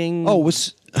speeding. Oh,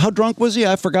 how drunk was he?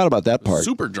 I forgot about that part.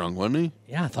 Super drunk, wasn't he?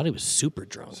 Yeah, I thought he was super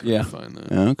drunk. Yeah. Find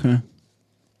that. Yeah, okay.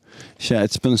 Yeah,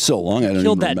 it's been so long. I don't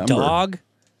Killed even that remember. dog.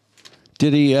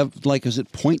 Did he have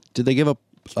did they give a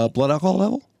blood alcohol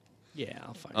level? Yeah,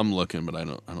 I'll find I'm looking, but I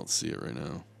don't see it right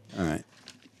now. All right.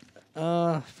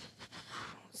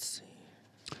 Let's see.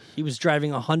 He was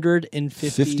driving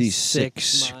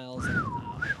 156 miles an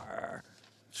hour.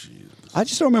 I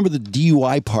just don't remember the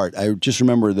DUI part. I just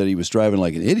remember that he was driving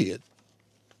like an idiot.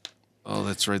 Oh,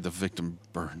 that's right. The victim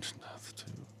burned to death,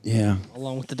 too. Yeah.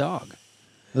 Along with the dog.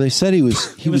 Well, they said he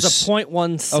was... He was a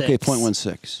 .16. Okay,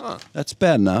 .16. Huh. That's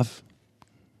bad enough.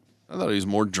 I thought he was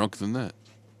more drunk than that.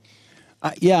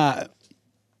 Yeah.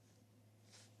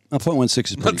 A .16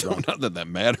 is pretty drunk. Not that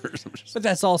matters. But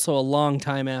that's also a long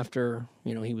time after,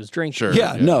 he was drinking. Sure.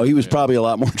 Yeah, no, he was probably a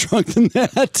lot more drunk than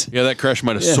that. Yeah, that crash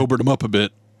might have sobered him up a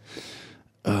bit.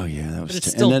 Oh, yeah. That was But it's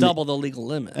still double the legal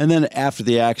limit. And then after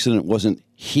the accident, wasn't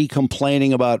he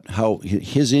complaining about how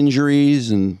his injuries?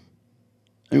 And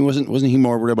I mean, wasn't he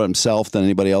more worried about himself than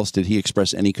anybody else? Did he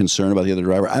express any concern about the other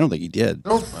driver? I don't think he did. I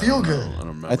don't feel good.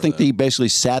 I think that he basically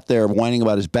sat there whining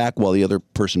about his back while the other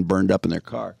person burned up in their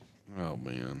car. Oh,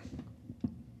 man.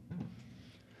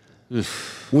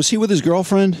 Was he with his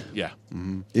girlfriend? Yeah.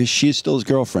 Mm-hmm. Is she still his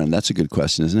girlfriend? That's a good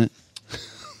question, isn't it?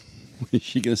 Is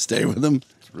she going to stay with him?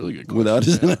 It's a really good question. Without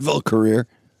his NFL career?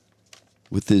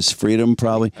 With his freedom,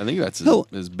 probably? I think that's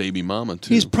his baby mama,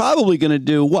 too. He's probably going to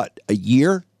do, what, a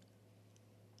year?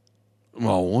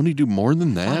 Well, won't he do more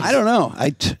than that? I don't know.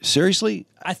 Seriously?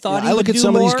 I thought I look at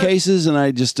some of these cases and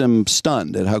I just am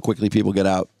stunned at how quickly people get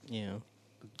out. Yeah.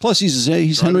 Plus, he's Henry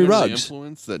Driving under the Ruggs.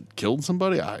 influence that killed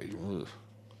somebody?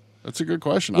 That's a good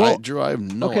question. Well, Drew, I have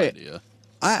no idea.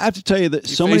 I have to tell you that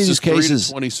He so many of faces these 3 to cases.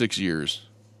 26 years.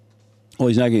 Well,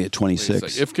 he's not going to get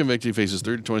 26. If convicted, he faces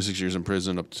 3 to 26 years in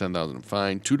prison, up to $10,000 in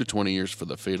fine, 2 to 20 years for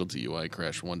the fatal DUI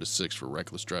crash, 1 to 6 for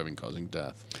reckless driving causing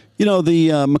death. You know,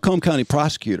 the Macomb County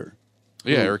prosecutor.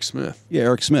 Yeah, Eric Smith. Yeah,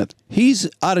 Eric Smith. He's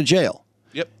out of jail.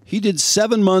 Yep. He did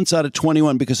 7 months out of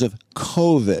 21 because of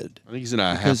COVID. I think he's in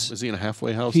is he in a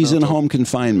halfway house? He's now, in too? home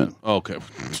confinement. Oh, okay.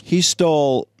 He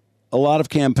stole a lot of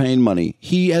campaign money.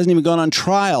 He hasn't even gone on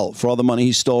trial for all the money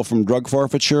he stole from drug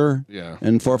forfeiture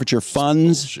and forfeiture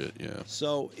funds. Bullshit, yeah.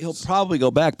 So he'll probably go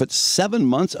back. But 7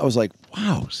 months, I was like,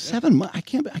 wow, 7 months. I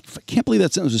can't believe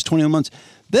that sentence was 21 months.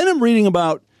 Then I'm reading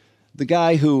about the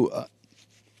guy who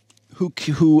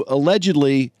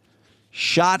allegedly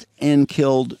shot and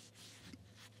killed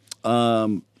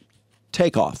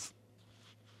Takeoff.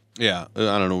 Yeah, I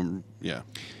don't know. Yeah.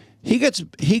 He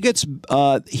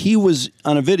was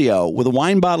on a video with a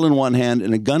wine bottle in one hand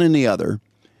and a gun in the other.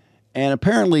 And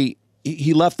apparently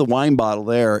he left the wine bottle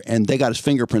there and they got his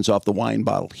fingerprints off the wine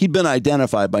bottle. He'd been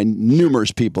identified by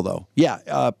numerous people, though.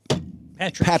 Yeah.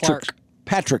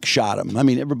 Patrick shot him. I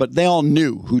mean, they all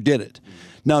knew who did it.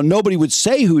 Now, nobody would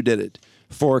say who did it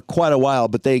for quite a while,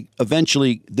 but the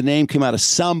name came out of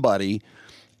somebody,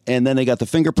 and then they got the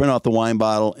fingerprint off the wine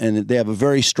bottle, and they have a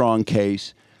very strong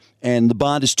case. And the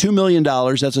bond is $2 million.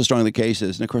 That's how strong the case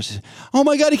is. And of course, oh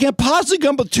my God, he can't possibly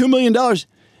come up with $2 million.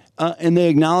 And they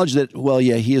acknowledge that, well,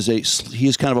 yeah, he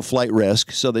is kind of a flight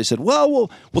risk. So they said, well,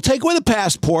 we'll take away the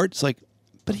passport. It's like,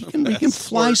 but he can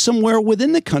fly somewhere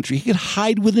within the country. He could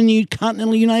hide within the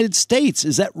continental United States.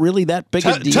 Is that really that big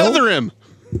a deal? Tether him.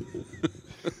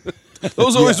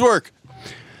 Those always work.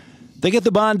 They get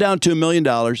the bond down to $1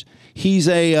 million. He's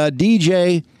a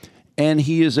DJ, and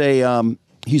he is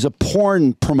he's a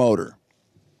porn promoter.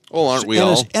 Oh, aren't we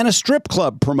all? And a strip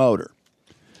club promoter.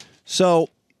 So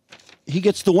he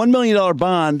gets the $1 million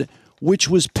bond, which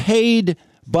was paid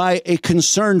by a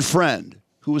concerned friend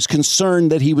who was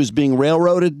concerned that he was being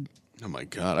railroaded. Oh, my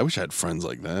God. I wish I had friends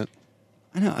like that.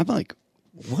 I know. I'm like,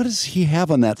 what does he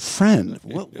have on that friend?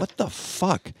 What the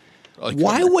fuck?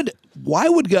 Why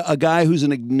would a guy who's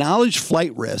an acknowledged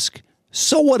flight risk,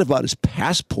 so what about his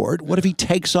passport? What if he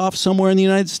takes off somewhere in the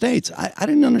United States? I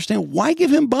didn't understand. Why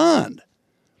give him bond?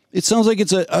 It sounds like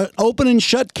it's an open and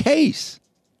shut case.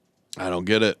 I don't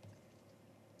get it.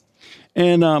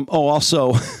 And,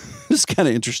 also, this is kind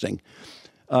of interesting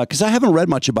because I haven't read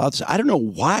much about this. I don't know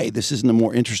why this isn't a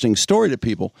more interesting story to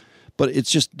people, but it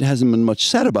just hasn't been much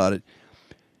said about it.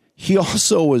 He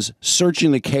also was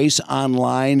searching the case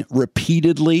online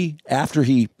repeatedly after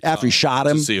he shot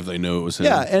him to see if they knew it was him.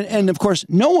 Yeah, and of course,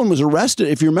 no one was arrested.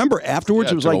 If you remember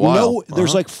afterwards, it was like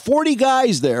there's like 40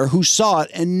 guys there who saw it,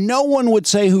 and no one would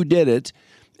say who did it.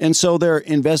 And so they're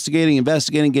investigating,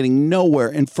 getting nowhere.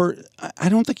 And I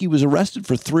don't think he was arrested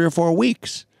for 3 or 4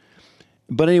 weeks.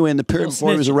 But anyway, in the period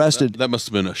before he was arrested... That must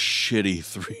have been a shitty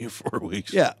 3 or 4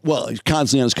 weeks. Yeah, well, he's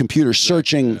constantly on his computer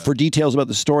searching for details about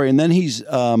the story. And then he's...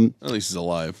 at least he's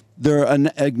alive. They're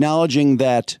acknowledging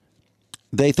that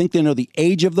they think they know the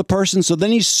age of the person. So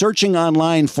then he's searching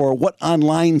online for what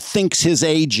online thinks his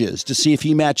age is to see if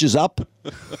he matches up.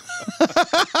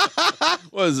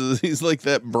 He's like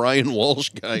that Brian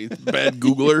Walsh guy, bad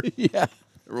Googler. Yeah.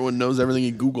 Everyone knows everything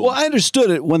he Googled. Well, I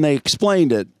understood it when they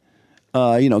explained it.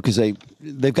 Because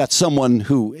they've got someone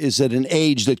who is at an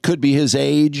age that could be his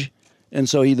age, and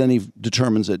so he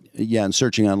determines that in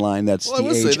searching online, that's the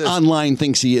age online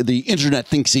the internet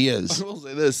thinks he is. I will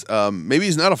say this: maybe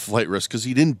he's not a flight risk because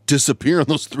he didn't disappear in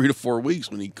those 3 to 4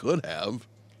 weeks when he could have.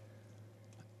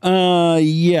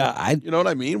 Yeah, you know what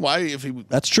I mean? Why, if he?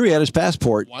 That's true. He had his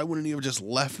passport. Why wouldn't he have just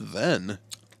left then?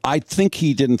 I think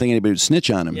he didn't think anybody would snitch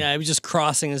on him. Yeah, he was just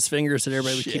crossing his fingers that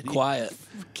everybody would keep quiet.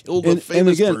 Killed a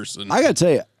famous person. I got to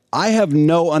tell you, I have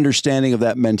no understanding of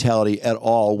that mentality at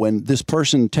all. When this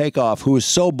person, Takeoff, who is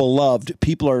so beloved,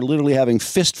 people are literally having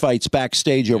fist fights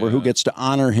backstage over who gets to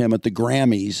honor him at the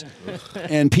Grammys.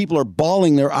 And people are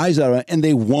bawling their eyes out, and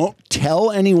they won't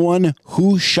tell anyone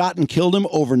who shot and killed him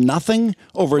over nothing,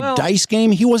 over a dice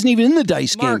game. He wasn't even in the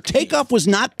dice game. Takeoff was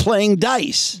not playing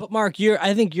dice. But Mark,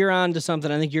 I think you're on to something.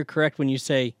 I think you're correct when you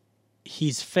say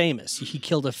he's famous. He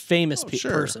killed a famous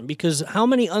person. Because how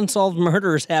many unsolved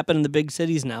murders happen in the big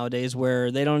cities nowadays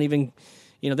where they don't even,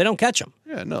 they don't catch them?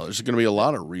 Yeah, no, there's going to be a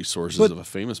lot of resources if a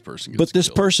famous person gets But this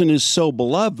killed. person is so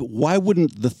beloved. Why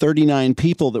wouldn't the 39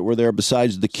 people that were there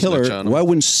besides the killer, why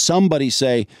wouldn't somebody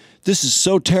say, this is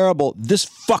so terrible, this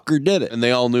fucker did it? And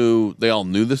they all knew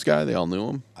this guy? They all knew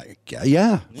him?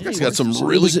 Yeah. This guy's got some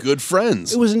really good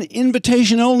friends. It was an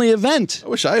invitation-only event. I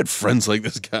wish I had friends like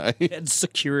this guy. He had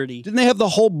security. Didn't they have the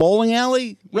whole bowling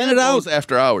alley rented out? It was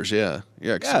after hours, yeah.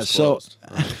 Yeah, 'cause it was closed.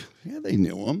 Yeah, they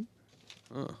knew him.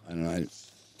 I don't know.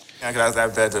 Yeah, because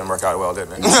that didn't work out well,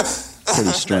 didn't it? Pretty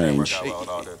strange.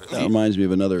 That reminds me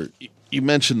of another. You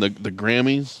mentioned the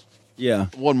Grammys. Yeah.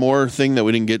 One more thing that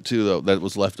we didn't get to, though, that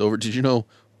was left over. Did you know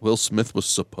Will Smith was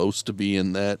supposed to be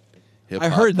in that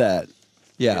hip-hop? I heard that.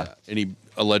 Yeah. And he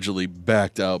allegedly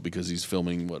backed out because he's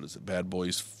filming, Bad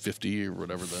Boys 50 or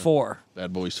whatever. 4.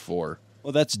 Bad Boys 4.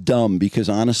 Well, that's dumb because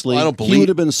honestly, Well, I don't he believe- would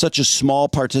have been such a small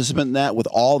participant in that with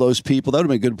all those people. That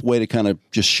would have been a good way to kind of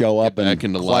just show up and back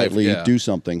into life, quietly yeah. do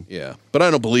something. Yeah. But I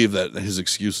don't believe that his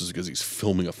excuse is because he's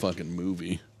filming a fucking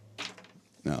movie.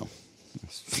 No.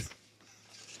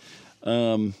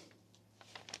 Yeah,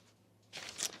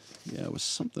 it was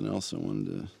something else I wanted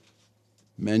to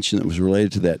mention that was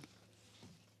related to that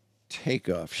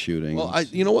Takeoff shooting. Well,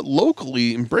 you know what?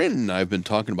 Locally, and Brandon and I have been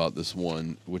talking about this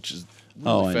one, which is really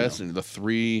I know. fascinating. The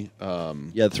three...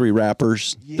 Yeah, 3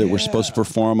 rappers that were supposed to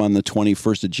perform on the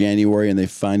 21st of January, and they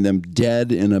find them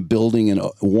dead in a building in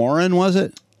Warren, was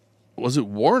it? Was it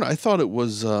Warren? I thought it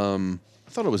was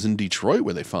in Detroit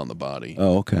where they found the body.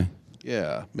 Oh, okay.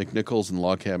 Yeah, McNichols and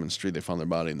Log Cabin Street, they found their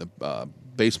body in the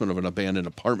basement of an abandoned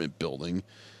apartment building,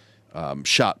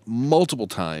 shot multiple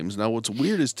times. Now, what's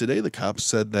weird is today the cops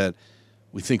said that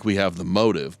we think we have the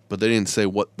motive, but they didn't say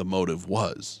what the motive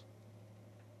was,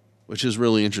 which is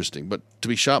really interesting. But to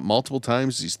be shot multiple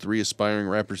times, these 3 aspiring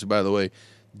rappers who, by the way,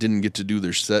 didn't get to do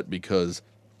their set because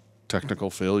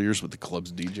technical failures with the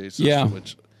club's DJ system, Yeah.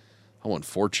 which, how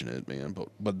unfortunate, man.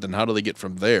 But then how do they get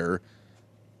from there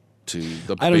to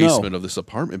the I don't know. basement of this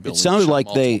apartment building? It sounded shot like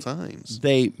multiple times.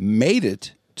 they made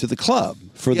it to the club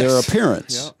for their Yes.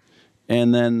 appearance. Yeah.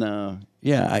 And then,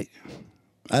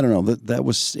 I don't know. That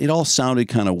was, it all sounded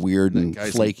kind of weird and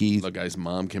flaky. The guy's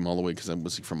mom came all the way, because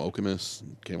was he from Okemos?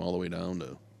 Came all the way down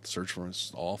to search for him.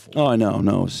 It's awful. Oh, I know.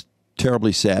 No, it's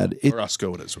terribly sad. Or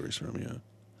Oscoda is where he's from, yeah.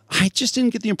 I just didn't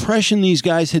get the impression these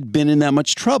guys had been in that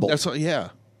much trouble. That's what, yeah.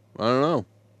 I don't know.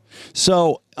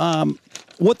 So,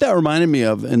 what that reminded me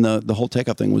of in the whole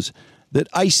Takeoff thing was that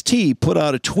Ice-T put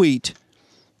out a tweet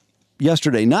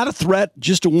yesterday. Not a threat,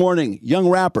 just a warning. Young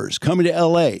rappers coming to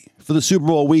L.A. for the Super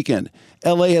Bowl weekend.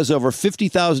 L.A. has over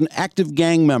 50,000 active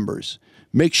gang members.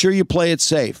 Make sure you play it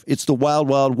safe. It's the Wild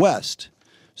Wild West.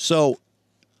 So,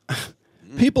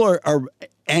 people are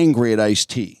angry at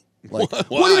Ice-T. Like,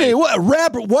 why are you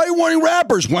warning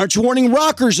rappers? Why aren't you warning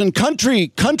rockers and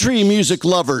country music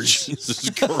lovers? Jesus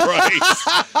Christ.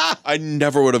 I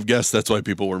never would have guessed that's why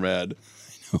people were mad.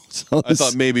 I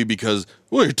thought maybe because,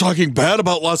 you're talking bad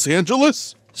about Los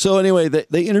Angeles? So anyway,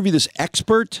 they interviewed this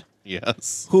expert.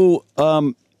 Yes. Who,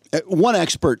 one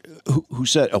expert who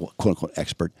said, quote unquote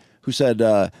expert, who said,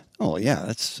 I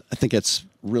think that's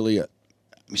really, it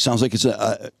sounds like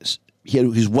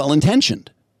he's well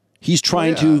intentioned. He's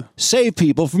trying to save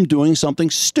people from doing something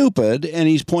stupid, and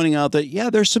he's pointing out that,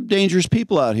 there's some dangerous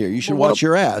people out here. You should watch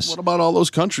your ass. What about all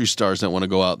those country stars that want to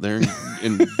go out there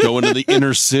and go into the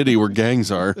inner city where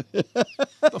gangs are?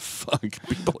 The fuck?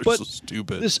 People are so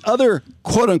stupid. This other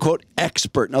quote-unquote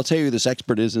expert, and I'll tell you who this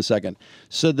expert is in a second,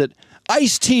 said that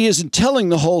Ice-T isn't telling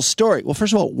the whole story. Well,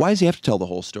 first of all, why does he have to tell the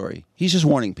whole story? He's just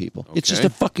warning people. It's just a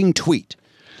fucking tweet.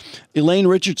 Elaine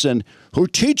Richardson, who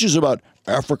teaches about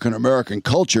African-American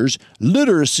cultures,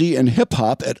 literacy, and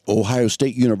hip-hop at Ohio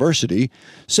State University,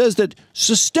 says that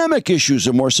systemic issues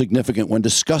are more significant when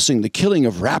discussing the killing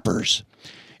of rappers.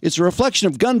 It's a reflection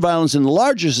of gun violence in the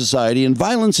larger society and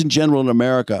violence in general in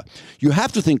America. You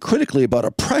have to think critically about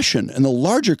oppression and the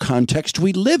larger context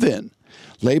we live in.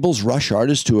 Labels rush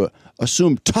artists to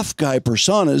assume tough guy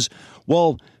personas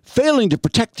while failing to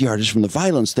protect the artists from the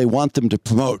violence they want them to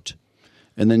promote.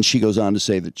 And then she goes on to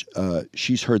say that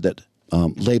she's heard that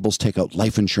labels take out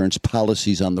life insurance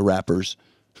policies on the rappers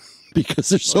because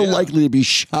they're so likely to be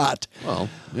shot. Well,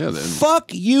 yeah, then.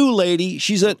 Fuck you, lady.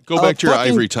 She's a Go back to your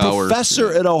fucking ivory tower.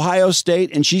 professor at Ohio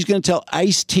State, and she's going to tell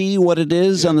Ice-T what it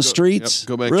is on the streets?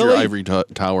 Go back to your ivory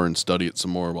tower and study it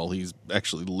some more while he's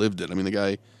actually lived it. I mean, the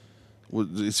guy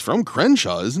is from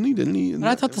Crenshaw, isn't he? Didn't he? But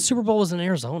I thought the Super Bowl was in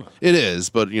Arizona. It is,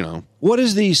 but, you know. What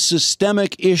is the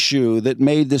systemic issue that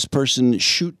made this person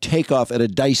shoot takeoff at a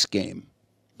dice game?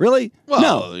 Really? Well,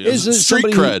 no. Is this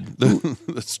street somebody cred.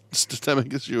 The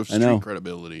systemic issue of street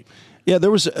credibility. Yeah, there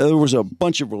was a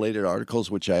bunch of related articles,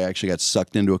 which I actually got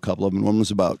sucked into a couple of them. One was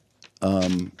about,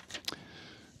 oh,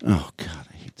 God,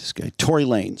 I hate this guy, Tory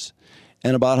Lanez.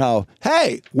 And about how,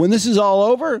 hey, when this is all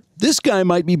over, this guy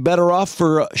might be better off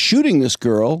for shooting this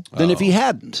girl than if he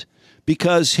hadn't.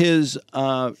 Because his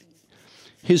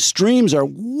streams are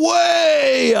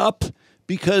way up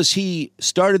because he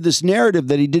started this narrative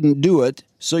that he didn't do it.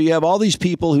 So you have all these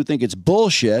people who think it's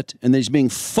bullshit and that he's being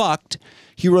fucked.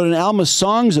 He wrote an album of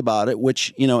songs about it,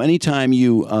 which, you know, anytime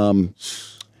you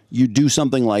do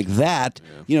something like that,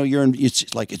 you know,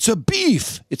 it's like, it's a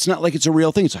beef. It's not like it's a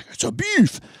real thing. It's like, it's a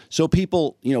beef. So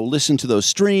people, you know, listen to those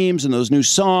streams and those new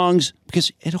songs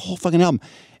because it's a whole fucking album.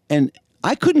 And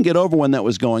I couldn't get over when that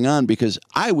was going on because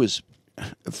I was,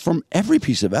 from every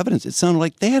piece of evidence, it sounded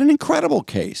like they had an incredible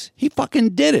case. He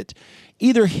fucking did it.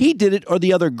 Either he did it or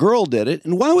the other girl did it.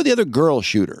 And why would the other girl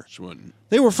shoot her? She wouldn't.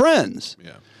 They were friends.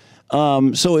 Yeah.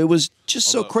 So it was just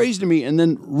so crazy to me. And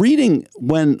then reading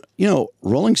when, you know,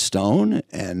 Rolling Stone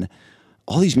and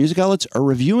all these music outlets are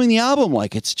reviewing the album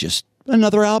like it's just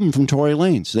another album from Tory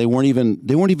Lanez. They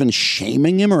weren't even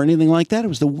shaming him or anything like that. It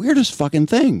was the weirdest fucking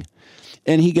thing.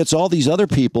 And he gets all these other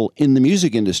people in the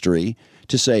music industry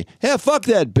to say, hey, fuck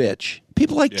that bitch.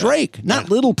 People like Drake, not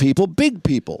little people, big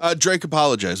people. Drake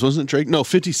apologized, wasn't it, Drake? No,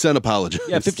 50 Cent apologized.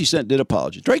 Yeah, 50 Cent did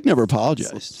apologize. Drake never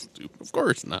apologized. Of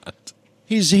course not.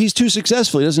 He's too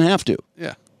successful. He doesn't have to.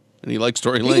 Yeah. And he likes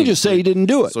Tory Lanez. He can just say he didn't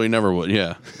do it. So he never would,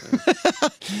 yeah.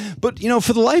 But, you know,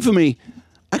 for the life of me,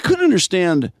 I couldn't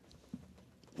understand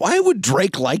why would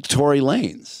Drake like Tory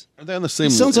Lanez? Are they on the same?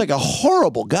 He sounds like a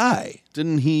horrible guy.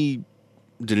 Didn't he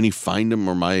find him,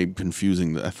 or am I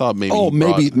confusing? I thought maybe. Oh,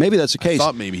 maybe that's the case. I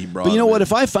thought maybe he brought. But you know him what? in.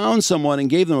 If I found someone and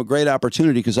gave them a great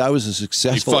opportunity because I was as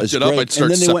successful fucked as it up, Drake, I'd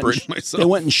start and then separating myself. They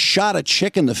went and shot a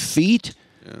chick in the feet.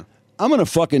 Yeah. I'm gonna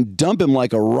fucking dump him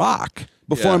like a rock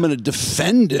before I'm gonna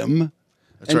defend him.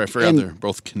 That's right. I forgot they're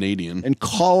both Canadian. And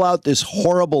call out this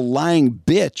horrible lying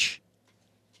bitch.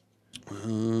 I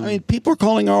mean, people are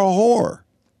calling her a whore.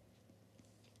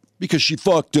 Because she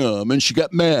fucked him and she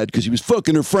got mad because he was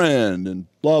fucking her friend and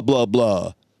blah, blah,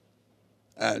 blah.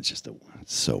 It's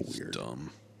so weird. Dumb.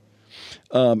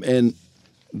 And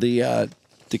the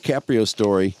DiCaprio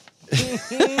story.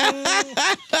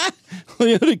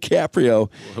 Leo DiCaprio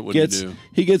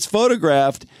gets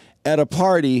photographed at a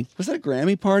party. Was that a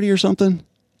Grammy party or something?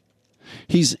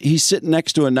 He's sitting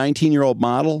next to a 19-year-old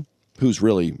model who's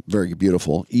really very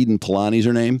beautiful. Eden Polani's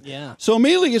her name. Yeah. So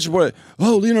immediately gets reported,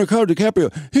 Leonardo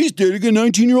DiCaprio, he's dating a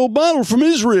 19-year-old model from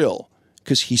Israel.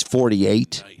 Because he's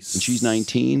 48 and she's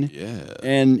 19. Yeah.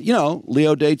 And, you know,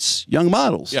 Leo dates young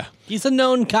models. Yeah. He's a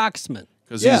known coxman.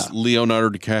 Because he's Leonardo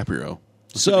DiCaprio.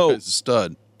 So, he's a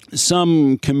stud.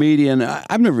 Some comedian,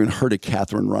 I've never even heard of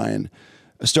Catherine Ryan,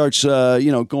 starts,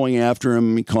 going after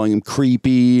him, calling him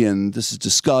creepy, and this is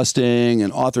disgusting.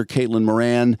 And author Caitlin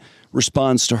Moran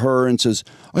responds to her and says,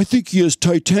 I think he has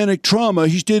Titanic trauma.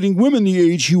 He's dating women the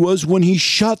age he was when he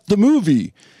shot the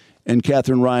movie. And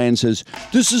Catherine Ryan says,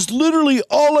 this is literally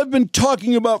all I've been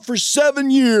talking about for 7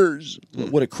 years.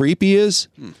 What a creep he is.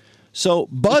 So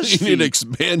BuzzFeed... You need to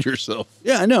expand yourself.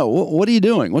 Yeah, I know. What are you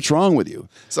doing? What's wrong with you?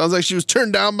 Sounds like she was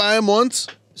turned down by him once.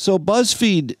 So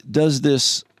BuzzFeed does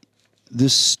this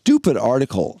stupid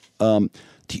article. The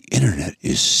internet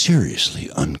is seriously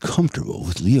uncomfortable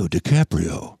with Leo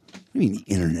DiCaprio. What do you mean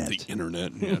the internet? The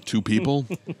internet, yeah. Two people.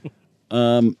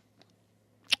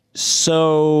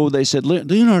 So they said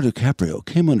Leonardo DiCaprio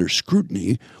came under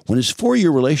scrutiny when his 4-year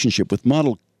relationship with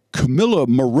model Camilla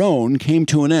Marone came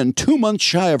to an end 2 months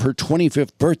shy of her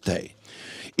 25th birthday.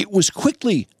 It was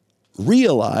quickly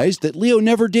realized that Leo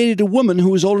never dated a woman who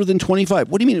was older than 25.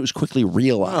 What do you mean it was quickly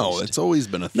realized? No, it's always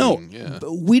been a thing. No, yeah.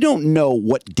 We don't know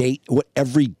what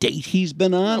every date he's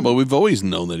been on. No, but we've always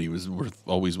known that he was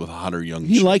always with hotter young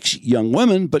He chicks. likes young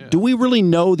women, but do we really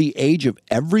know the age of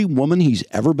every woman he's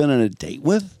ever been on a date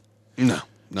with? No.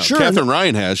 Sure. Catherine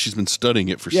Ryan has. She's been studying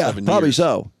it for 7 years. Probably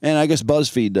so. And I guess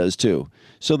BuzzFeed does too.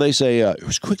 So they say, it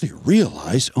was quickly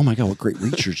realized, oh my God, what great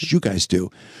research you guys do.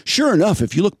 Sure enough,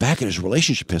 if you look back at his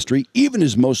relationship history, even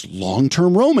his most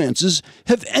long-term romances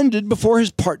have ended before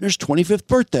his partner's 25th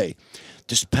birthday.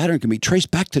 This pattern can be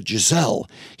traced back to Giselle.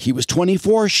 He was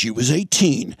 24, she was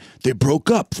 18. They broke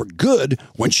up for good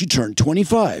when she turned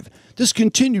 25. This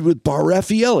continued with Bar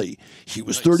Raffaelli. He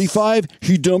was 35,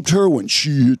 he dumped her when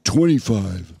she hit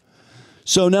 25.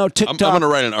 So now TikTok... I'm going to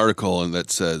write an article and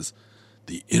that says,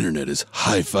 the internet is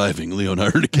high-fiving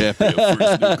Leonardo DiCaprio for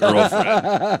his new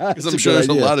girlfriend. Because I'm sure there's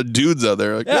a lot of dudes out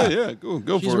there like, yeah, go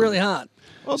for it. She's really hot.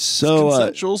 Well, So,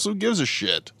 consensual, so who gives a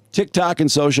shit? TikTok and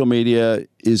social media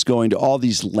is going to all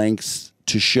these lengths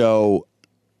to show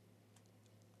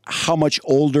how much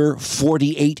older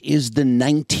 48 is than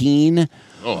 19.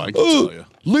 Oh, I can tell you.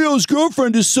 Leo's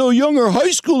girlfriend is so young her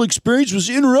high school experience was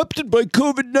interrupted by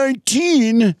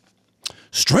COVID-19.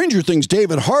 Stranger Things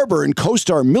David Harbour and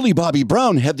co-star Millie Bobby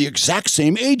Brown have the exact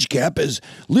same age gap as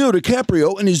Leo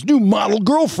DiCaprio and his new model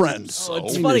girlfriend. Oh,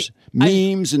 it's funny.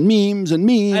 Memes and memes and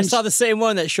memes. I saw the same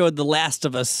one that showed The Last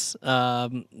of Us,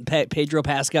 Pedro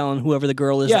Pascal and whoever the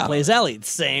girl is that plays Ellie.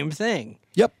 Same thing.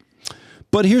 Yep.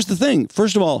 But here's the thing.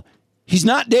 First of all, he's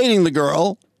not dating the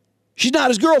girl. She's not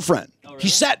his girlfriend. Oh, really? He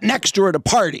sat next to her at a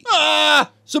party.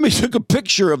 Somebody took a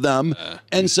picture of them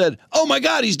and said, oh, my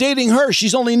God, he's dating her.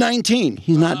 She's only 19.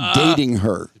 He's not dating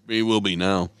her. He will be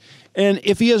now. And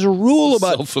if he has a rule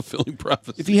about self-fulfilling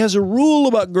prophecy, if he has a rule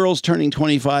about girls turning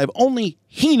 25, only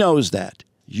he knows that.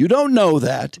 You don't know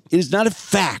that. It is not a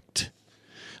fact.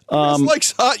 He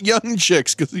likes hot young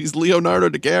chicks because he's Leonardo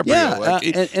DiCaprio.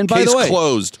 Yeah, and by the way,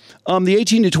 closed. The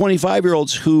 18 to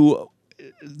 25-year-olds who,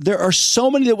 there are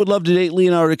so many that would love to date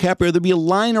Leonardo DiCaprio. There'd be a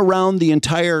line around the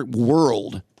entire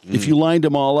world if you lined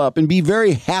them all up, and be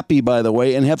very happy, by the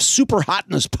way, and have super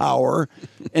hotness power,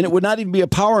 and it would not even be a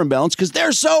power imbalance because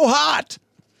they're so hot.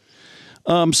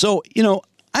 So,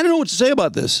 I don't know what to say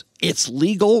about this. It's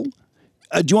legal. Do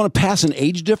you want to pass an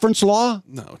age difference law?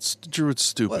 No, it's Drew. It's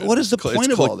stupid. What is the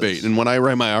point of all this? And when I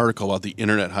write my article about the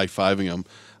internet high-fiving him,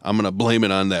 I'm going to blame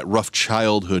it on that rough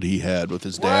childhood he had with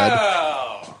his dad.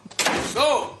 Wow.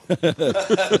 So,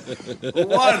 who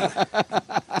won?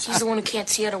 He's the one who can't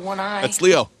see out of one eye. That's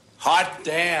Leo. Hot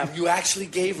damn! You actually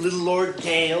gave little Lord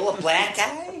Gale a black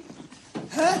eye?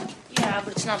 Huh? Yeah,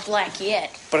 but it's not black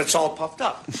yet. But it's all puffed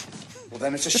up. Well,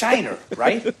 then it's a shiner,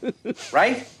 right?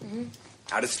 Right? Mm-hmm.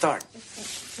 How'd it start?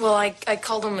 Well, I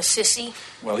called him a sissy.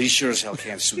 Well, he sure as hell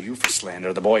can't sue you for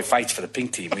slander. The boy fights for the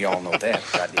pink team. We all know that.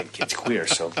 Goddamn kid's queer,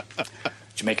 so... Did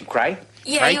you make him cry?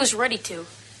 Yeah, cry? He was ready to.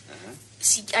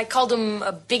 See, I called him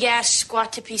a big-ass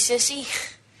squat-tippy sissy.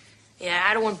 Yeah,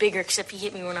 I don't want bigger, except he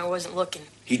hit me when I wasn't looking.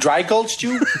 He dry gulched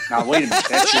you? Now, wait a minute.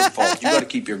 That's your fault. You gotta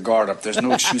keep your guard up. There's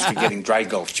no excuse for getting dry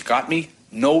gulched. You got me?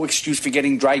 No excuse for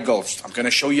getting dry gulched. I'm gonna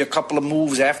show you a couple of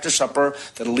moves after supper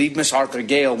that'll leave Miss Arthur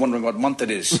Gale wondering what month it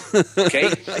is. Okay?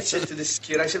 I said to this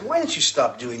kid, I said, why don't you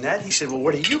stop doing that? He said, well,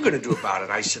 what are you gonna do about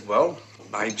it? I said, well,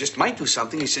 I just might do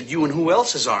something. He said, you and who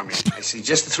else is army? I said,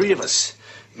 just the three of us.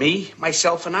 Me,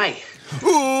 myself, and I.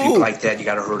 People like that, you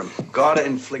gotta hurt them. Gotta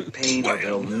inflict pain or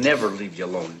they'll never leave you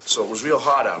alone. So it was real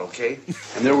hot out, okay?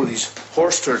 And there were these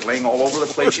horse turds laying all over the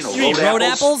place, road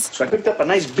apples. So I picked up a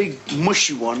nice big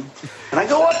mushy one, and I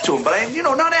go up to him, but I'm,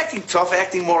 not acting tough,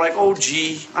 acting more like, oh,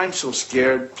 gee, I'm so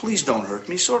scared. Please don't hurt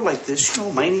me. Sort of like this,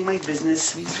 minding my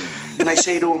business. And I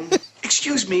say to him,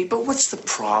 excuse me, but what's the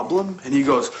problem? And he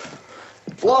goes,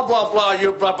 blah, blah, blah,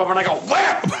 you blah, blah, and I go,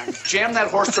 wham! And I jam that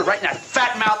horse turd right in that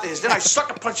fat mouth of his. Then I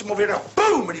sucker punch him over here, and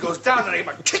boom! And he goes down, and I give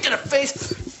him a kick in the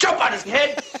face, jump on his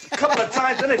head a couple of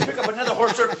times. Then I pick up another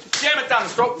horse turd, jam it down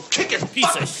his throat, and kick his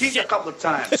fucking teeth a couple of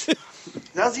times.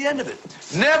 That was the end of it.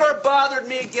 Never bothered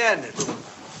me again.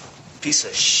 Piece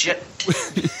of shit.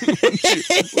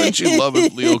 Wouldn't you love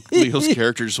if Leo's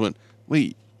character just went,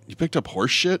 wait, you picked up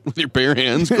horse shit with your bare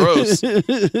hands? Gross. Wait,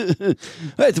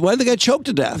 why did the guy choke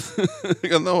to death?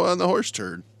 on the horse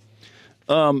turd.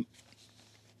 South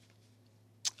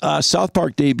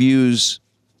Park debuts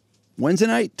Wednesday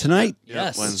night? Tonight?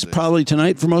 Yes. It's probably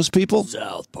tonight for most people.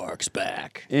 South Park's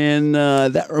back. And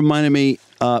that reminded me,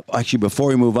 actually, before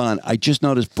we move on, I just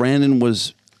noticed Brandon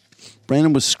was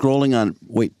scrolling on,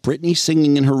 Britney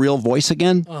singing in her real voice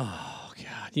again? Oh.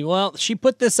 Well, she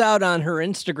put this out on her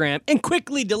Instagram and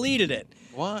quickly deleted it.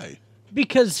 Why?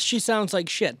 Because she sounds like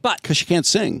shit. But because she can't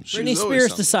sing. Britney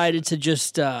Spears decided to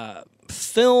just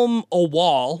film a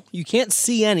wall. You can't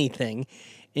see anything.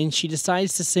 And she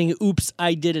decides to sing Oops,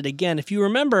 I Did It Again. If you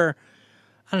remember,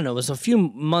 I don't know, it was a few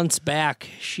months back,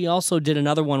 she also did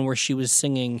another one where she was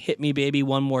singing Hit Me Baby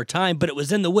One More Time, but it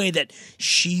was in the way that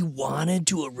she wanted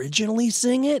to originally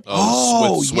sing it.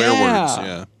 With swear words,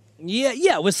 yeah.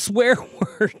 Yeah, with swear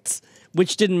words,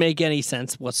 which didn't make any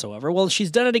sense whatsoever. Well, she's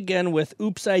done it again with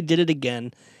Oops, I Did It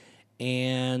Again.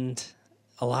 And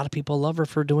a lot of people love her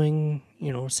for doing,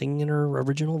 singing in her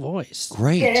original voice.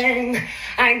 Great. Then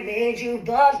I made you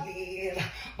believe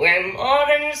we're more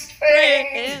than just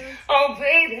friends. Oh,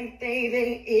 baby,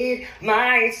 baby, it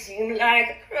might seem like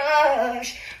a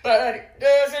crush, but it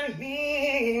doesn't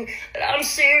mean that I'm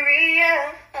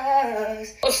serious.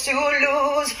 Supposed to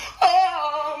lose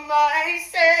all my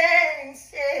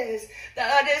senses.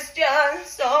 That is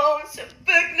just so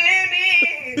typically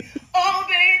me. Oh,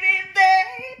 baby,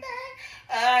 baby,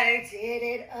 I did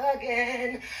it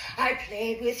again. I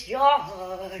played with your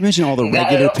heart. Imagine all the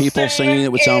regular people singing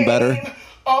it would sound better.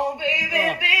 Oh, baby,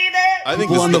 baby. I think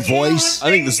People this on is The Voice. I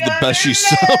think this is the best she's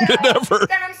sounded ever.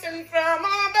 That I'm sent from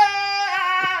above.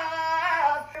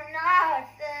 Not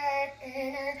that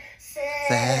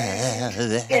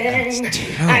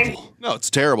innocent. No, it's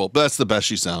terrible. But that's the best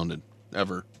she sounded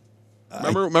ever.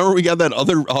 Remember we got that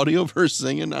other audio of her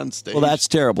singing on stage? Well, that's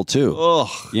terrible too. Ugh.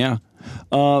 Yeah.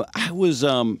 I was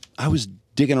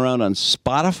digging around on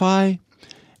Spotify,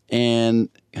 and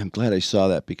I'm glad I saw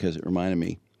that because it reminded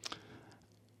me.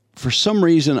 For some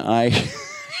reason, I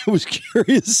was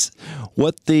curious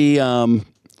what the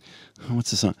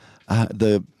what's the song? Not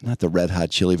the Red Hot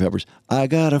Chili Peppers. I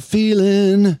got a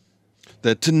feeling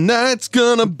that tonight's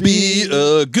gonna be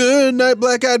a good night.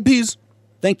 Black Eyed Peas.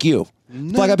 Thank you.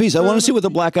 Black Eyed Peas. I want to see what the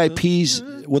Black Eyed Peas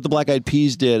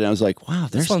did, and I was like, wow,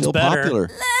 they're still popular.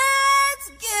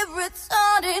 Let's get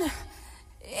retarded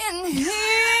in here.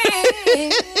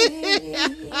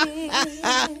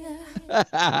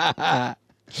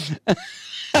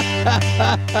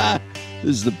 This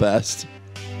is the best.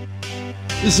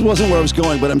 This wasn't where I was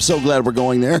going, but I'm so glad we're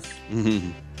going there.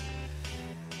 Mm-hmm.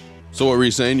 So what were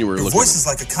you saying? You were Your looking. voice is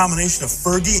like a combination of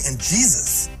Fergie and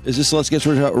Jesus. Is this Let's Get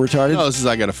Retarded? No, this is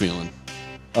I Got a Feeling.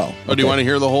 Oh, okay. Oh, do you want to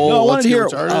hear the whole? No, I want Let's to Get hear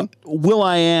Retarded?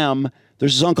 Will.i.am.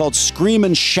 There's a song called Scream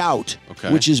and Shout,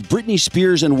 Okay. which is Britney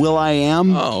Spears and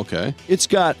Will.i.am. Oh, okay. It's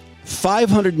got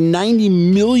 590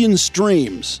 million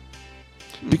streams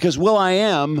because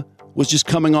Will.i.am was just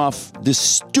coming off this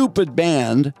stupid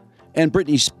band, and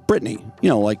Britney,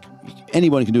 like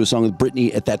anyone can do a song with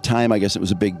Britney at that time. I guess it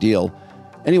was a big deal.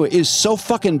 Anyway, it is so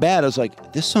fucking bad. I was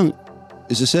like, this song,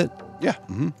 is this it? Yeah.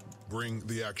 Mm-hmm. Bring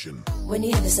the action. When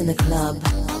you hear this in the club,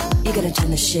 you gotta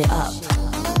turn the shit up.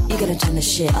 You gotta turn the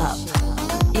shit up.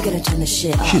 You gotta turn the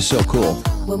shit up. She's so cool.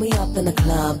 When we up in the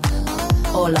club,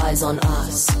 all eyes on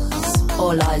us.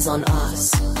 All eyes on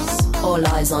us. All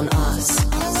eyes on us.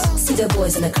 See the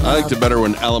boys in the club. I liked it better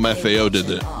when LMFAO did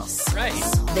it. Right.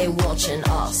 They watching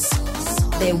us.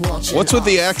 They watching What's with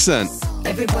the accent?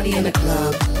 Everybody in the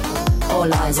club.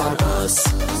 All eyes on us.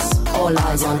 All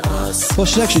eyes on us. Well,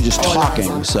 she's actually just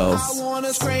talking, so. I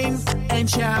wanna scream and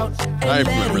shout. And I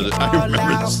remember let it that. I all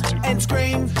remember out. this too. And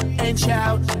scream and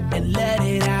shout and let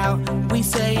it out. We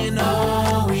saying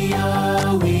oh, we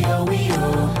oh, we oh, we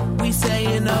oh. We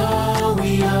saying oh,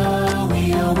 we oh,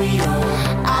 we oh, we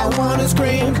oh. I wanna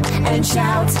scream and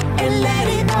shout and let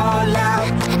it all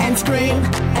out. And scream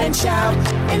and shout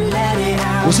and let it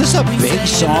out. Was this a big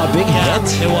song, a big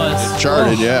hit? It was. It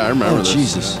charted, yeah, I remember this.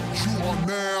 Jesus.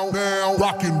 Now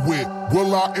rocking with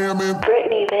Will.i.am and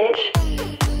Britney,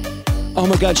 bitch. Oh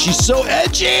my God, she's so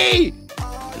edgy.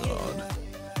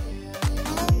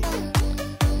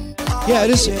 Yeah,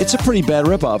 it is. It's a pretty bad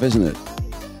ripoff, isn't it?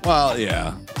 Well,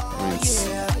 yeah. I mean, it's,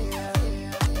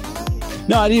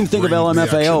 No, I didn't even think of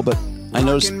LMFAO, but I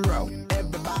noticed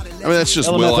that's just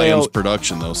LMFAO Will.i.am's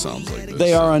production, though. Sounds like this.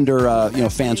 they are under,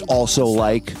 fans also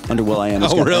like under Will.i.am.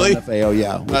 It's Oh, got really? LMFAO,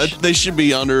 yeah. which- They should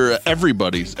be under every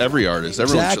artist.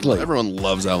 Exactly. Everyone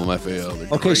loves LMFAO. They're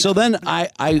Okay, great. so then I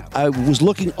was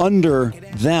looking under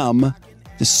them,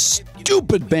 this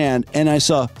stupid band, and I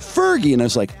saw Fergie, and I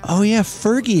was like, oh yeah,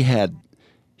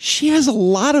 she has a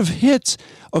lot of hits.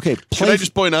 Okay, Should I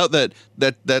just point out that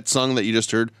song that you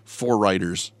just heard? 4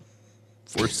 writers.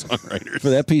 4 songwriters. for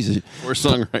that piece of 4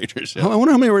 songwriters. Yeah. I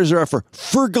wonder how many words there are for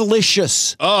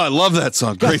Fergalicious. Oh, I love that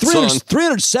song. Got Great song.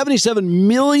 377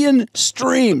 million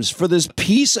streams for this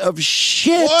piece of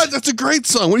shit. What? That's a great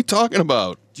song. What are you talking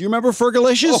about? Do you remember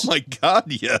Fergalicious? Oh my God,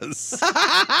 yes.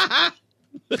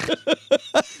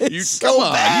 It's so come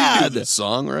on, bad. you knew this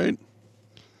song, right?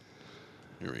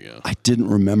 Here we go. I didn't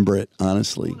remember it,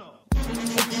 honestly.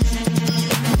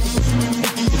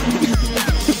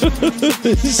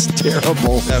 It's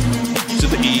terrible. F to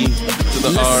the E to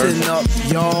the R. Listen up,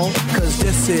 y'all, cause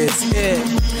this is it.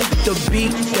 The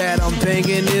beat that I'm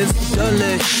banging is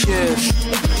delicious.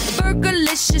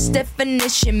 Fergalicious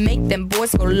definition make them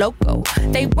boys go loco.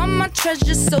 They want my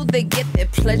treasures so they get their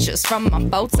pleasures from my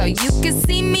photo. You can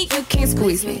see me, you can't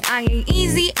squeeze me. I ain't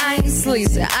easy, I ain't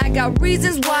sleazy. I got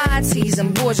reasons why I tease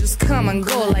them. Boys just come and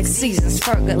go like seasons.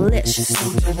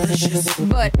 Fergalicious,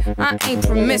 but I ain't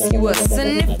promiscuous.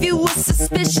 And if you were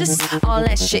suspicious, all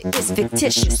that shit is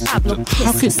fictitious. I blow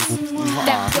kisses.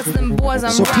 That puts them boys on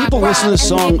So rock, people listen to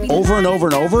this rock, and song they over and over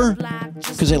and over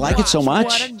because they like it so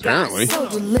much? Apparently. so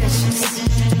delicious.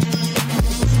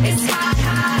 It's hot,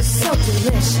 hot, so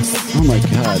delicious. Oh my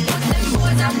God. Them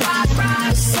boys on rock,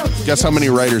 rock, so Guess how many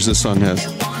writers this song has?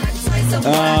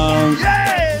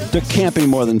 There can't be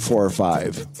more than 4 or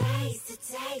 5.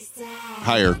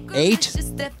 Higher. 8?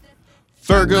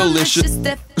 Fergalicious.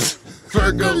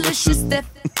 Fergalicious.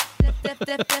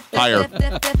 Higher.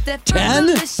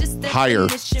 10? Higher.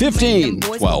 15?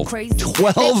 12.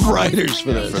 12 writers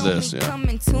for this. For this, yeah.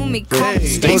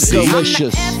 Stacy.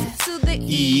 Delicious.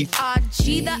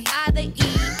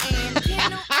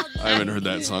 I haven't heard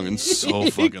that song in so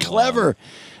fucking Clever. long.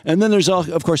 And then there's,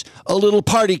 of course, A Little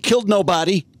Party Killed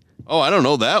Nobody. Oh, I don't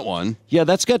know that one. Yeah,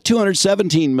 that's got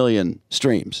 217 million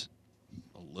streams.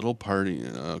 A Little Party.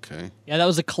 Okay. Yeah, that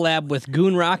was a collab with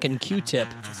Goon Rock and Q-Tip.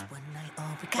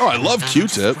 Oh, I love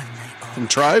Q-Tip from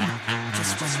Tribe. I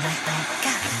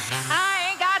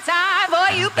ain't got time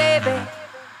for you, baby.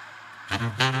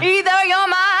 Either you're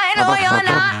mine or you're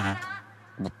not.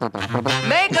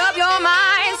 Make up your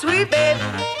mind, sweet baby.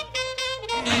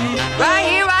 Right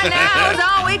here, right now is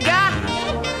all we got.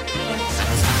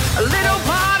 A little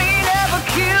party never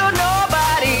killed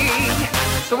nobody.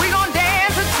 So we gon'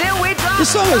 dance until we drop. This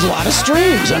song has a lot of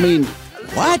streams. I mean,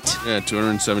 what? Yeah,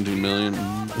 217 million.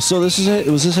 So this is it.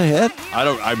 Was this a hit?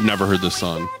 I've never heard this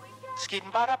song.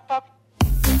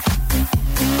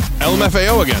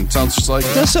 LMFAO again. Sounds just like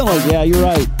It does sound like, yeah, you're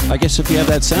right. I guess if you have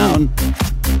that sound.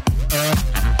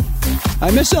 I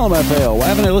miss LMFAO. Why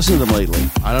haven't I listened to them lately?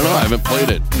 I don't know. I haven't played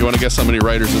it. Do you want to guess how many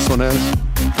writers this one has?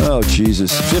 Oh,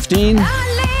 Jesus. 15?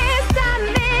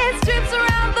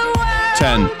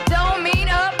 10.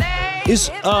 Is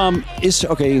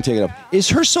okay, you can take it up. Is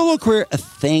her solo career a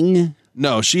thing?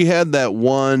 No, she had that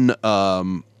one.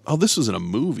 This was in a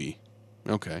movie.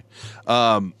 Okay.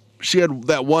 She had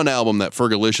that one album that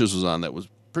Fergalicious was on that was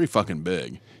pretty fucking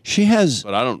big. She has,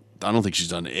 but I don't think she's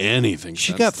done anything.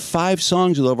 She got 5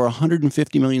 songs with over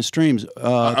 150 million streams.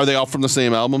 Are they all from the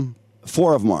same album?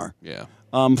 4 of them are. Yeah.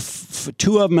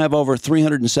 2 of them have over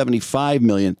 375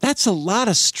 million. That's a lot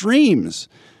of streams.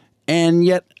 And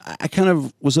yet, I kind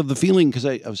of was of the feeling because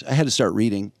I had to start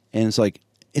reading, and it's like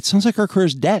it sounds like her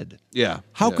career's dead. Yeah.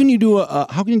 How can you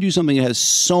do something that has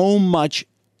so much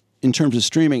in terms of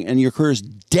streaming, and your career's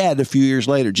dead a few years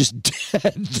later? Just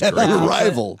dead on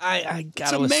arrival. I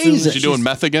gotta It's assume amazing. that She doing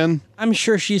meth again? I'm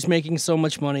sure she's making so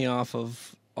much money off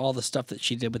of all the stuff that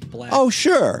she did with Black. Oh,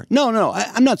 sure. No.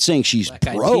 I'm not saying she's Eyed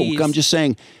broke. Peas. I'm just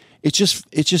saying it's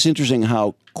just interesting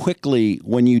how quickly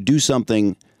when you do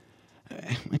something,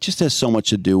 it just has so much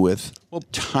to do with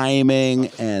timing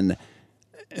and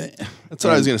That's what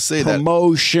I was going to say.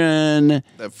 Promotion.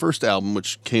 That first album,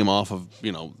 which came off of,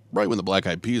 right when the Black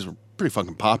Eyed Peas were pretty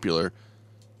fucking popular,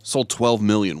 sold 12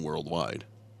 million worldwide.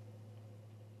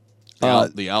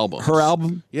 The album. Her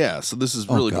album? Yeah, so this is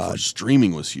really before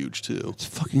streaming was huge, too. It's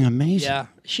fucking amazing. Yeah,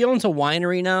 she owns a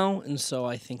winery now, and so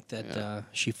I think that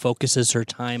she focuses her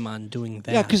time on doing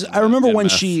that. Yeah, because I remember when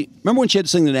she had to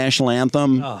sing the national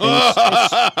anthem,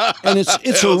 and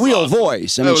it's her real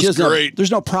voice. I mean, That was great. There's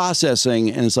no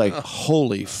processing, and it's like,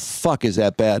 holy fuck, is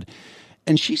that bad?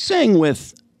 And she sang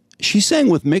with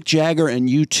Mick Jagger and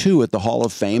U2 at the Hall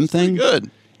of Fame thing.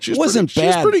 Good. She wasn't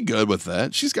bad. She's pretty good with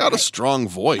that. She's got a strong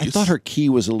voice. I thought her key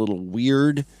was a little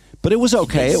weird, but it was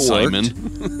okay. It Simon. worked.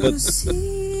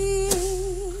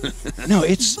 No,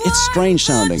 it's strange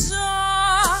sounding.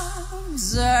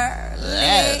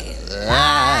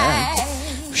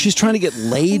 She's trying to get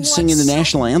laid singing the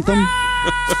national anthem.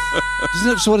 Isn't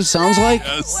that what it sounds like?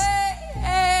 Yes.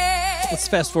 Let's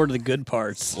fast forward to the good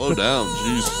parts. Slow down,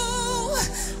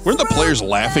 jeez. Weren't the players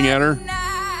laughing at her?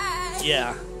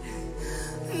 Yeah.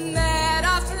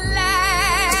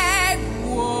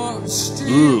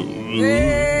 Ooh.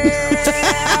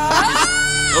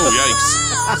 Oh, yikes.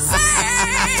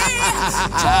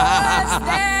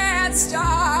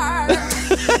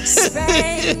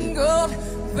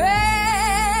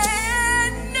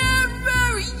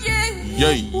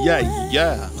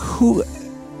 Yeah. Who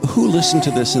listened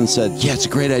to this and said, yeah, it's a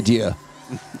great idea?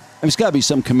 I mean, it's got to be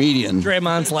some comedian.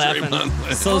 Draymond's laughing.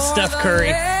 So is Steph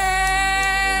Curry.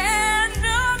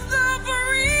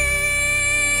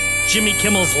 Jimmy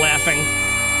Kimmel's laughing.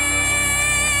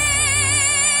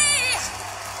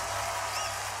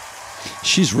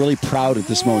 She's really proud at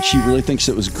this moment. She really thinks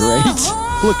it was great.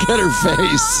 Look at her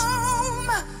face.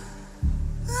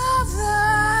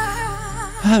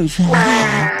 Yeah,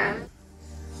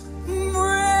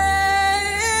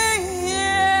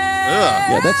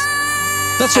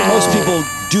 that's what most people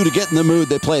do to get in the mood.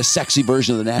 They play a sexy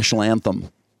version of the national anthem.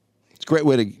 It's a great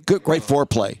way to great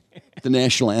foreplay. The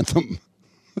national anthem.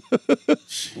 Oh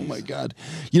my God!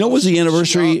 You know, it was the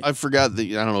anniversary. I forgot that.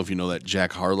 I don't know if you know that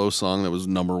Jack Harlow song that was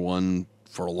 #1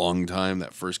 for a long time.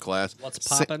 That First Class. What's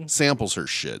poppin'? Samples her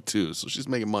shit too, so she's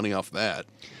making money off that.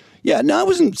 Yeah, no, I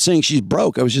wasn't saying she's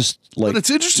broke. I was just like, but it's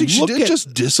interesting. She did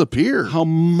just disappear. How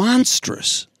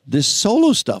monstrous this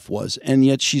solo stuff was, and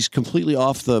yet she's completely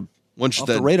off the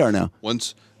radar now.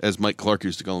 Once, as Mike Clark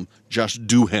used to call him, Josh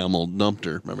Duhamel dumped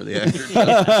her. Remember the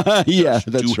actor? Yeah,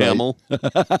 that's Duhamel.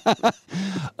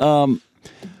 Right.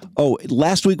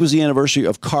 Last week was the anniversary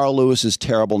of Carl Lewis's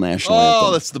terrible national anthem.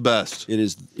 Oh, that's the best. It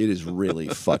is really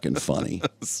fucking funny.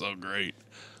 So great.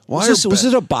 Was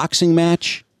it a boxing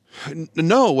match?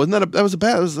 No, wasn't that? It was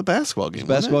a basketball game.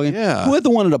 Basketball game. Yeah. Who had the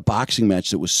one at a boxing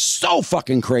match that was so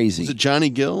fucking crazy? Was it Johnny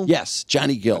Gill? Yes,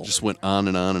 Johnny Gill. It just went on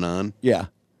and on and on. Yeah,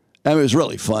 I mean, it was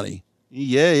really funny.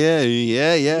 Yeah.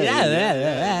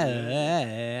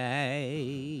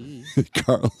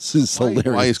 Carl's is hilarious.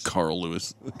 Why is Carl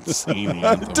Lewis singing?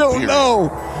 I don't know.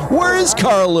 Where is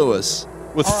Carl Lewis?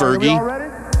 With Fergie?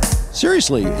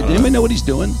 Seriously, did anybody know what he's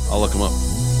doing? I'll look him up.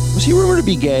 Was he rumored to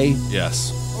be gay?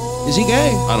 Yes. Is he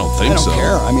gay? I don't think so. I don't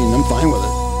care. I mean, I'm fine with it.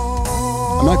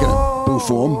 I'm not going to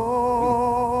boo-foo him.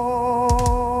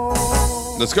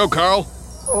 Let's go, Carl.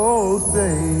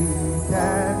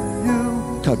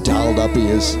 Look how dolled up he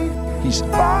is. He's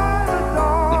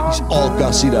all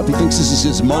gussied up. He thinks this is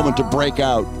his moment to break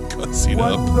out. Gussied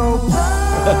up.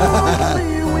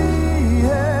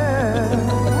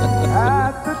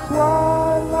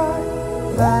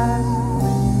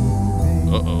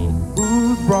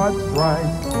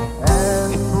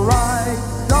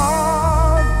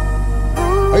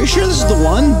 Are you sure this is the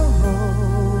one?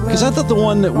 Because I thought the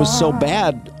one that was so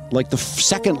bad, like the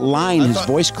second line, his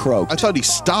voice croaked. I thought he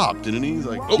stopped, didn't he? He's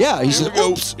like, yeah, he said,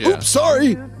 oops,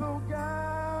 sorry.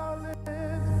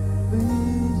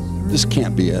 This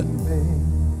can't be it.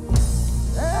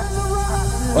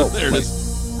 Oh, there it is.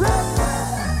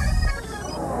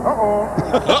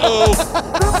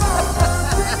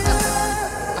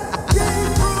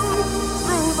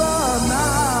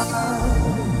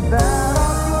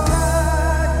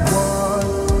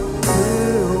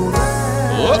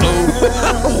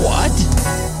 What?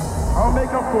 I'll make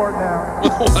up for it now.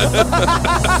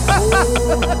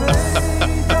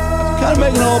 Kind of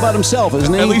making it all about himself,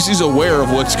 isn't he? At least he's aware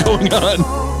of what's going on.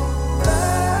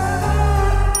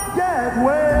 Get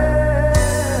way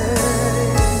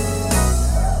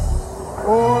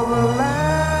for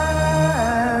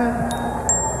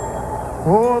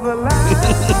the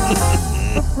land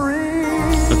of free.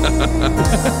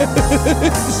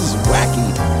 This is wacky.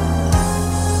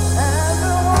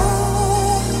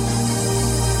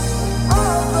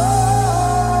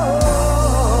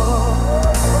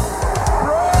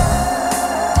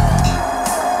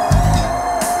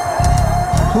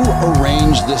 Who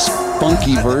arranged this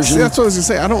funky version? See, that's what I was going to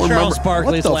say. I don't remember.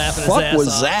 Sparkley's what the laughing fuck his ass was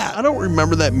off. that? I don't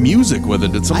remember that music with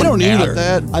it. Did I somebody don't add either.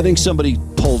 that? I think somebody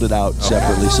pulled it out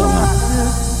separately somehow.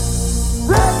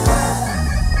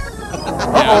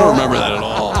 Yeah, I don't remember that at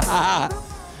all.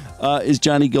 Is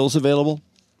Johnny Gills available?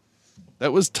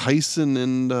 That was Tyson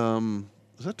and was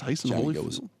that Tyson Johnny Holyfield?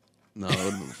 Gills. No,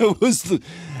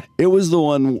 it was the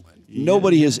one.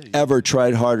 Nobody has ever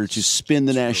tried harder to spin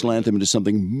the national anthem into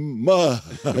something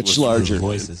much larger.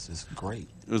 Voices is great.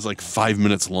 It was like 5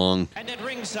 minutes long. And at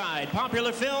ringside,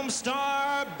 popular film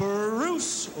star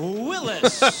Bruce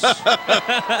Willis. Are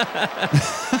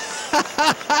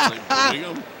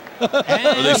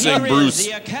they saying Bruce?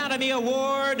 The Academy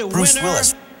Award Bruce winner,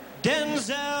 Willis.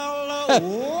 Denzel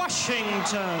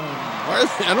Washington.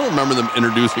 I don't remember them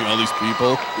introducing all these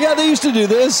people. Yeah, they used to do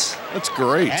this. That's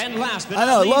great. And last but I know,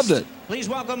 not I least, loved it. please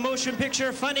welcome motion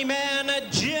picture funny man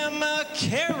Jim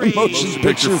Carrey. Motion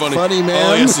picture funny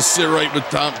man. Oh, he has to sit right with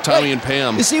Tommy and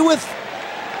Pam. Is he with?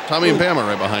 Tommy and Pam are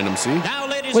right behind him. See? Now,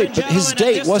 ladies Wait, and but his gentlemen, at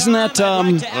date this wasn't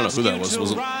time, that? I'd like to I don't know ask who that you was. to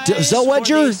Was it rise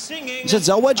Zellweger? for the singing Is it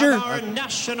Zellweger? of our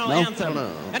national No? anthem. No.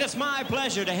 And it's my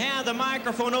pleasure to hand the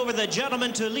microphone over to the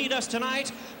gentleman to lead us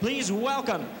tonight. Please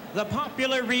welcome the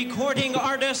popular recording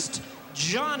artist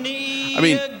Johnny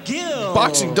Gill.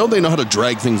 Boxing, don't they know how to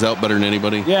drag things out better than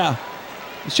anybody? Yeah.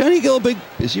 Is Johnny Gill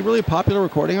is he really a popular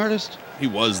recording artist? He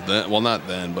was then. Well, not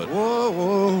then, but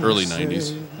early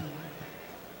 90s.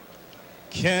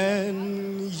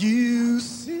 Can you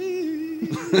see By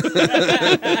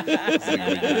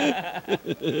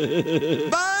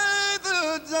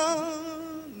the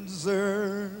dawn's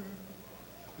early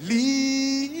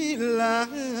light.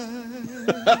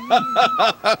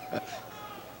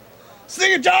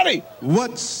 Sing it, Johnny.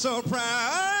 What surprise?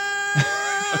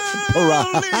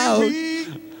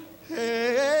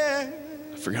 I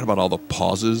forgot about all the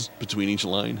pauses between each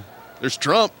line. There's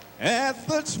Trump. At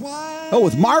the twilight. Oh,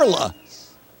 with Marla.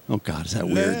 Oh, God, is that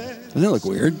weird? Doesn't that look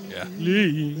weird? Yeah.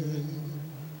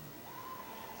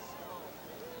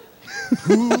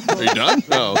 Are you done?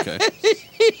 Oh, okay.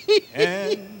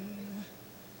 And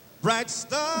bright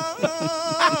star.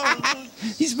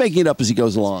 He's making it up as he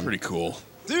goes along. Pretty cool.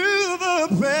 Through the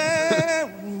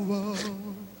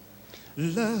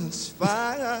perilous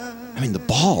fire. I mean, the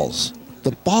balls.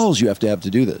 The balls you have to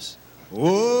do this.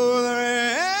 Oh,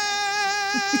 the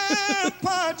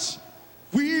ramparts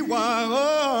we watched.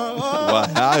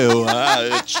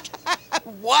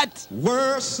 What?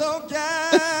 Were so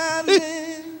gallantly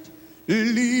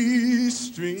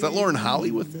streamed. Is that Lauren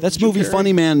Holly with That's Jim movie Carrey?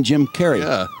 funny man Jim Carrey.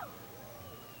 Yeah.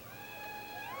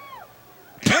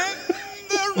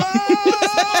 The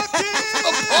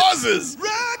pauses.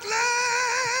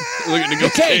 Look at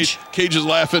Nicolas Cage. Cage is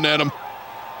laughing at him.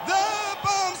 The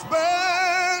bombs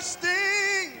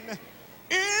bursting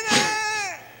in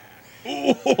air.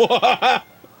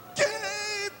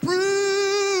 Gave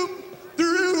room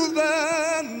through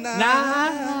the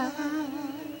night.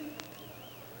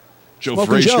 Joe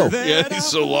Smoking Frazier. Joe. Yeah, he's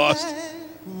so lost.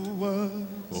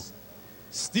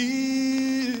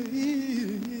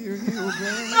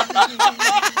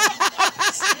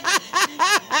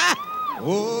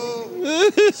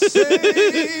 Oh,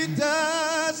 say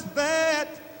does that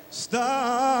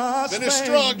star Finish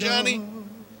strong, Johnny.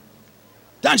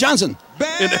 Don Johnson.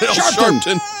 And Al Sharpton.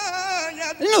 Sharpton.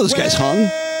 I didn't know this guy's hung.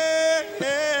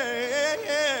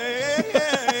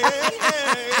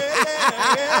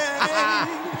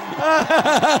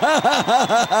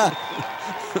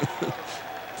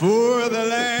 For the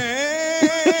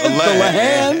land. The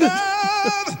land.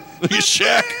 Look at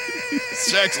Shaq.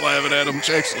 Shaq's laughing at him.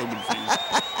 Shaq's so confused.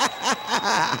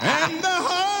 And the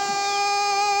home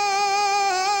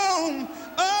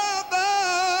of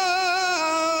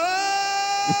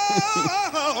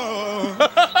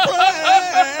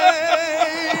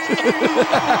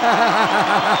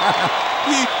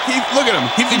Look at him.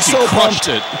 He thinks He's so he crushed pumped.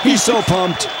 it. He's so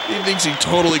pumped. He thinks he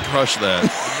totally crushed that.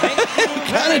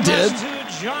 Kind of did.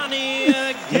 Johnny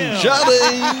Gill. Johnny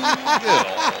Gill.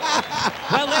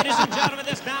 Well, ladies and gentlemen,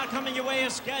 this now coming your way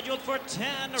is scheduled for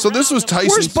 10. So this was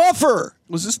Tyson's. Where's Buffer?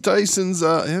 Was this Tyson's?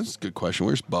 That's a good question.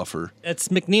 Where's Buffer? It's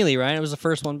McNeely, right? It was the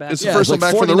first one back. It's the first one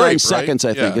back from the 49 rape, seconds,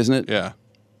 right? I think, isn't it? Yeah.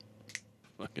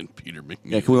 Fucking Peter McNeely.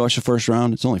 Yeah, can we watch the first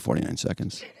round? It's only 49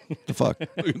 seconds. The fuck?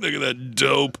 Look at that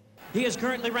dope. He is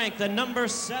currently ranked the number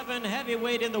 7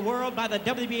 heavyweight in the world by the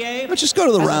WBA. Let's just go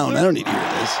to the round. I don't need to hear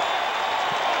this.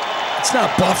 It's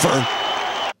not Buffer.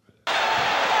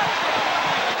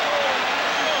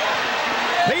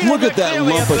 Look at that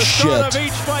lump of shit.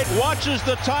 Each fight watches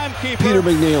the timekeeper. Peter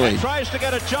McNeely. And tries to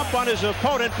get a jump on his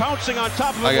opponent, pouncing on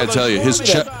top of him. I gotta with tell a you, his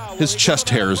swarming chest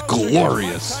hair is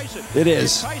glorious. It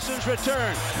is. Tyson's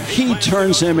return. He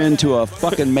turns him into a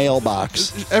fucking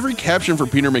mailbox. Every caption for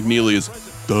Peter McNeely is,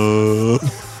 duh.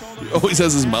 He always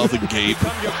has his mouth agape.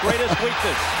 Your greatest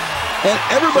weakness. And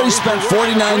everybody spent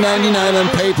 $49.99 on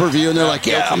pay-per-view, and they're like,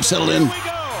 yeah, I'm settled in.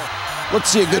 Let's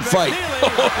see a good fight.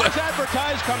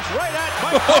 Advertised comes right at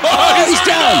Oh, he's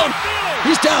down.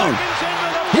 He's down.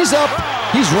 He's up.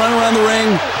 He's running around the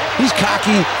ring. He's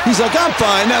cocky. He's like, I'm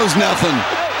fine. That was nothing.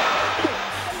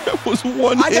 That was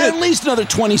one I got hit. at least another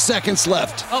 20 seconds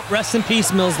left. Oh, rest in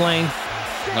peace, Mills Lane.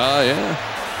 Yeah.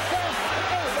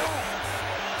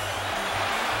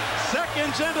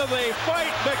 Seconds into the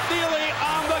fight, McNeely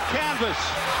on the canvas.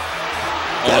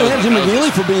 Gotta hand it to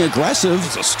McNeely for being aggressive.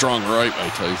 It's a strong right by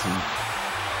Tyson.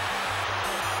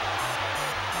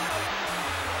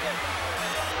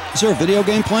 Is there a video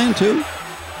game playing too?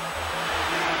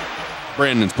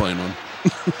 Brandon's playing one.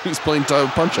 He's playing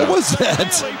Punch Out. What was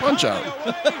that? Punch Out.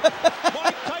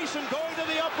 Mike Tyson going to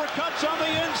the uppercuts on the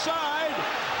inside.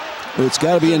 But it's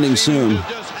got to be ending soon.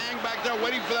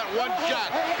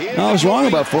 No, I was wrong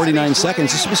about 49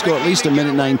 seconds. This is supposed to go at least a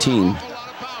minute 19. Is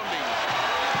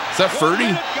that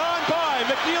Ferdy? Gone by.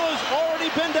 McNeely's already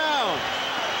been down.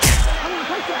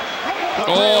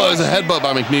 Oh, there's a headbutt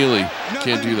by McNeely.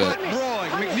 Can't do that.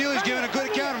 McNeely's giving a good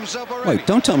account of himself already. Wait,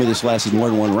 don't tell me this lasted more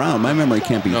than one round. My memory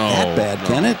can't be that bad,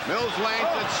 can it?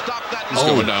 He's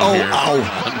going down here. Ow.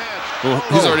 Well,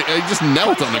 he's already. He just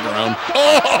knelt on the ground.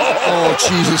 Oh,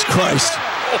 Jesus Christ.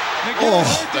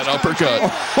 That uppercut.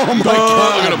 Oh my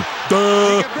God. Look at him.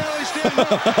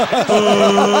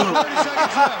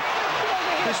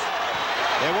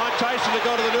 They want Tyson to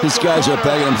go to the neutral These guys are corner.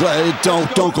 begging him.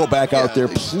 Don't go back out there.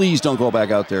 Please don't go back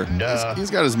out there.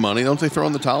 He's got his money. Don't they throw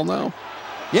in the towel now?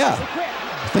 Yeah,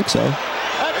 I think so.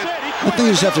 I think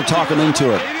you just have to talk him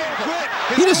into it.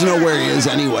 He doesn't know where he is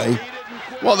anyway.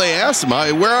 Well, they asked him,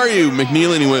 where are you,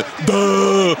 McNeely? And he went,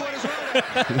 duh.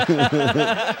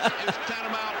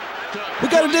 We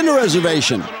got a dinner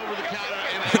reservation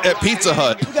at Pizza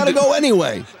Hut. We got to go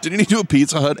anyway. Didn't he do a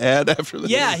Pizza Hut ad after the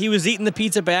Yeah, he was eating the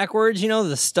pizza backwards,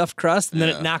 the stuffed crust, and then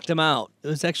it knocked him out. It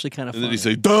was actually kind of funny. And then he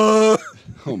say, duh.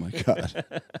 Oh, my God.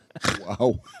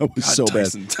 Wow. That was so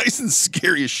Tyson, bad. Tyson's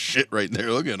scary as shit right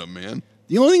there. Look at him, man.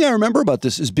 The only thing I remember about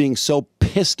this is being so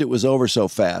pissed it was over so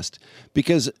fast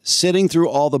because sitting through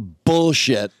all the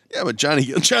bullshit. Yeah, but Johnny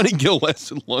Gill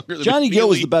lasted longer than Johnny Gill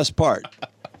was McNeely. the best part.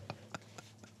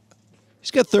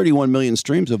 He's got 31 million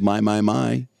streams of My.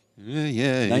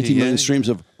 Yeah. 19 million streams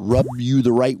of Rub You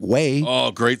the Right Way.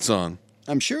 Oh, great song.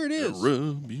 I'm sure it is.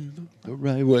 Rub you the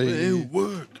right way. It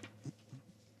worked.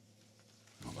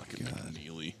 Oh, my God.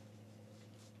 McNeely.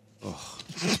 Oh.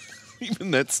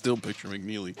 Even that still picture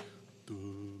McNeely.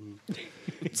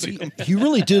 He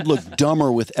really did look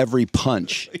dumber with every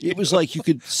punch. It was like you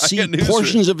could see got news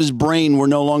portions of his brain were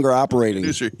no longer operating.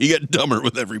 He got dumber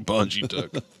with every punch he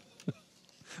took.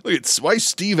 Look at why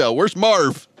Steve out. Where's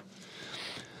Marv?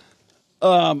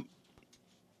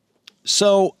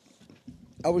 So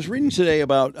I was reading today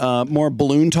about more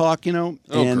balloon talk, Oh,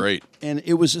 great. And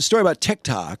it was a story about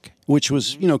TikTok, which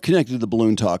was, connected to the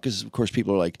balloon talk, because, of course,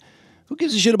 people are like, who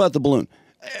gives a shit about the balloon?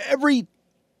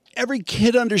 Every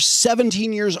kid under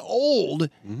 17 years old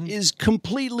is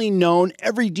completely known.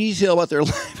 Every detail about their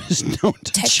life is known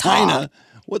to China.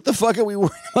 What the fuck are we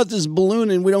worried about this balloon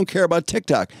and we don't care about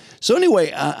TikTok? So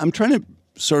anyway, I'm trying to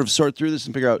sort through this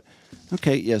and figure out,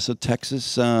 okay, yeah, so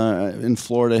Texas and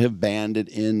Florida have banned it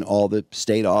in all the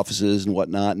state offices and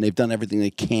whatnot, and they've done everything they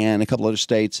can, a couple other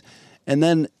states. And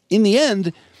then in the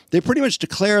end, they pretty much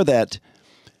declare that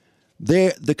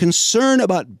the concern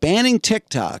about banning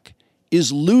TikTok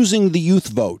is losing the youth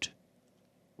vote.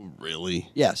 Really?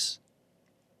 Yes.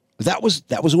 That was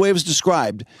the way it was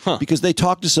described because they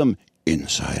talked to some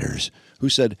insiders who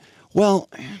said, well,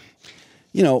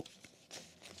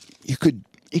 it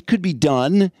could be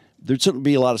done. There'd certainly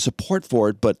be a lot of support for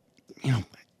it, but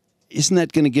isn't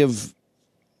that going to give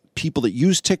people that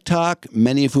use TikTok,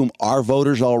 many of whom are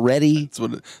voters already?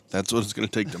 That's what it's going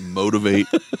to take to motivate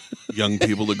young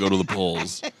people to go to the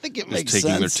polls. I think it Is makes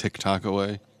taking their sense. TikTok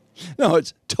away. No,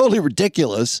 it's totally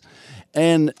ridiculous.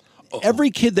 And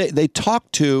every kid they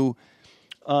talked to,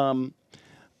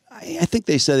 I think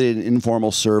they said an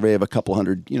informal survey of a couple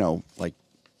hundred, like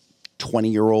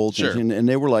 20-year-olds. Sure. And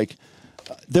they were like,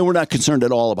 they were not concerned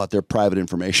at all about their private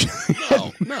information.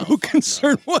 No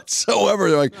concern whatsoever.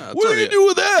 They're like, what are you going to do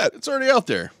with that? It's already out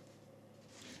there.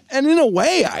 And in a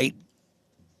way,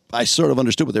 I sort of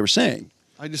understood what they were saying.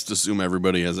 I just assume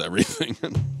everybody has everything.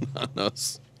 Not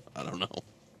us. I don't know.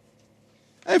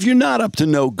 If you're not up to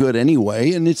no good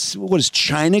anyway, and what is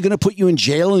China going to put you in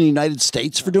jail in the United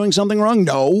States for doing something wrong?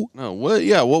 No. No. What?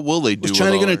 Yeah. What will they do? Is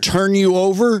China going to turn you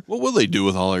over? What will they do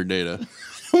with all our data?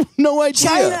 No idea.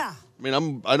 China. I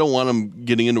mean, I don't want them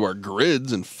getting into our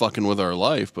grids and fucking with our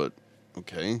life, but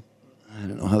okay. I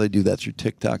don't know how they do that through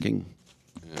TikToking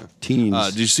teens.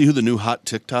 Did you see who the new hot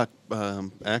TikTok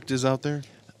act is out there?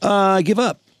 I give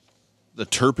up. The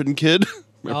Turpin Kid.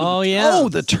 Oh, yeah. Oh,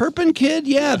 the Turpin Kid?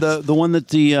 Yeah, the one that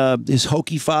his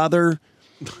hokey father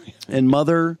and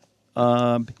mother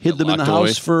hid them in the locked house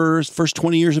away. for his first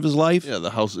 20 years of his life. Yeah,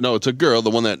 the house. No, it's a girl. The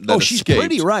one that she's escaped.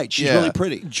 pretty, right? She's really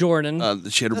pretty. Jordan.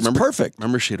 She had That's perfect.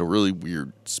 Remember, she had a really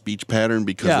weird speech pattern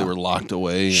because Yeah. they were locked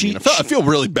away. She- I feel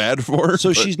really bad for her. So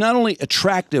but she's not only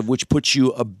attractive, which puts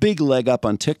you a big leg up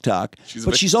on TikTok,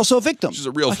 but she's also a victim. She's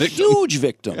a real victim. Huge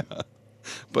victim.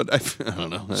 But I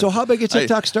don't know. So how big a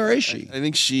TikTok star is she? I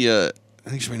think she. I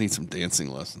think she might need some dancing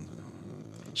lessons.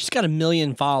 She's got 1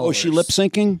 million followers. Oh, is she lip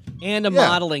syncing? And a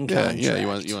modeling Yeah, contract. yeah. You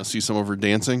want to see some of her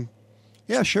dancing?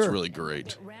 Yeah, sure. It's really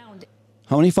great.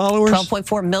 How many followers?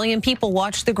 12.4 million people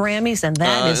watched the Grammys, and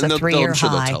that is a and they'll- three-year I'm sure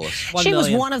they'll high. tell us. 1 She was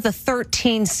million. one of the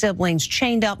 13 siblings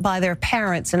chained up by their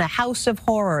parents in a house of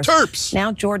horrors. Terps.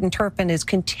 Now Jordan Turpin is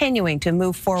continuing to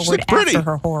move forward looks pretty. after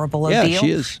her horrible Yeah, ordeal.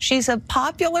 she is. She's a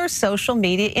popular social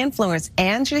media influencer,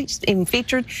 and she's even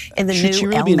featured in the Should new she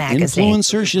really Elle be an magazine.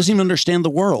 influencer? She doesn't even understand the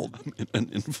world. An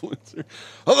influencer.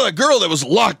 Oh, that girl that was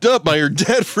locked up by her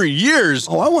dad for years.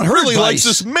 Oh, I want her really advice. likes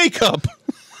this makeup.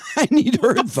 I need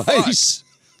her advice.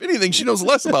 If anything, she knows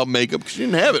less about makeup because she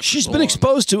didn't have it. She's been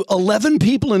exposed to 11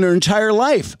 people in her entire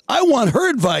life. I want her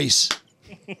advice.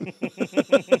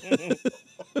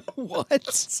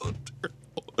 What? So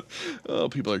terrible. Oh,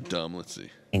 people are dumb. Let's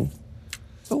see.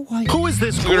 Who is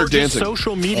this gorgeous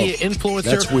social media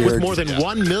influencer with more than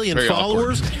 1 million Very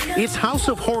followers? It's House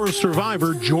of Horrors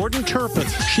survivor Jordan Turpin.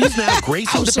 She's now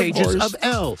gracing the pages of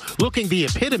Elle, looking the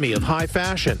epitome of high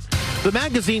fashion. The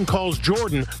magazine calls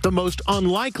Jordan the most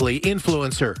unlikely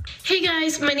influencer. Hey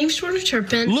guys, my name's Jordan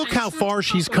Turpin. Look how far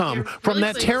she's come from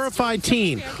that terrified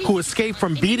teen who escaped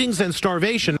from beatings and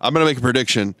starvation. I'm going to make a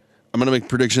prediction. I'm going to make a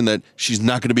prediction that she's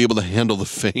not going to be able to handle the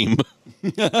fame.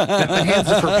 At the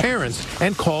hands of her parents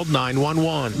and called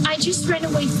 911. I just ran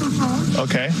away from home.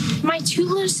 Okay. My 2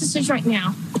 little sisters right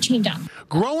now are chained up.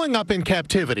 Growing up in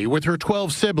captivity with her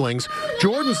 12 siblings,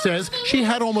 Jordan says she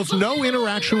had almost no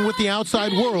interaction with the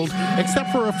outside world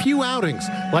except for a few outings,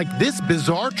 like this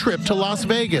bizarre trip to Las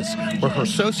Vegas, where her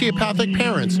sociopathic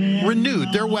parents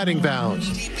renewed their wedding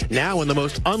vows. Now, in the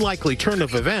most unlikely turn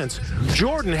of events,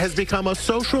 Jordan has become a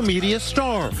social media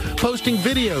star, posting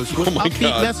videos with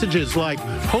upbeat messages like,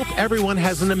 "Hope everyone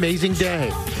has an amazing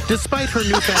day." Despite her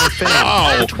newfound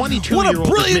fame, the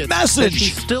 22-year-old admits that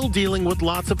she's still dealing with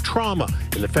lots of trauma.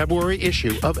 In the February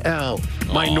issue of Elle,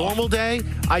 my normal day,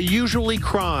 I usually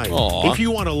cry. If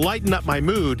you want to lighten up my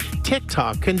mood,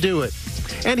 TikTok can do it.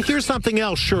 And here's something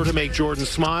else sure to make Jordan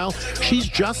smile. She's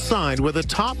just signed with a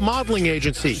top modeling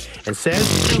agency and says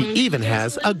she even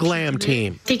has a glam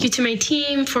team. Thank you to my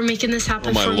team for making this happen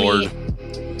Oh, my for Lord.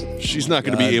 me. She's not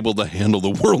going to be able to handle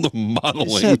the world of modeling.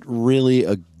 Is that really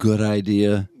a good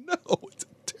idea? No, it's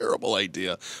a terrible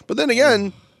idea. But then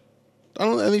again,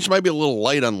 I think she might be a little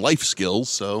light on life skills,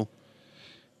 so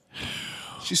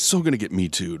she's so going to get Me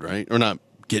Too'd, right? Or not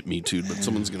get Me Too'd, but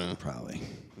someone's going to. Probably.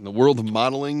 In the world of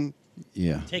modeling.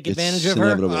 Yeah. Take it's advantage of her?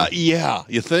 inevitable. Yeah,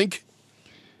 you think?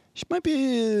 She might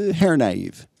be hair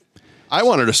naive. I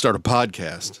want her to start a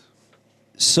podcast.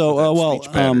 So,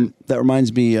 that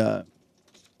reminds me,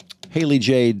 Haley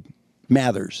Jade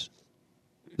Mathers,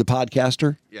 the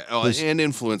podcaster. Yeah, and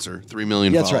influencer, 3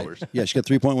 million That's followers. right. Yeah, she got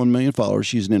 3.1 million followers.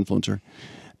 She's an influencer.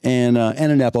 And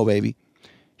a Nepo baby.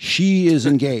 She is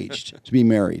engaged to be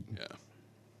married. Yeah.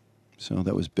 So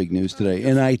that was big news today.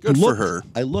 And I Good looked, for her.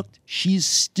 I looked. She's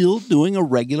still doing a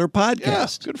regular podcast. Yeah,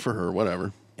 good for her,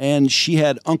 whatever. And she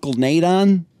had Uncle Nate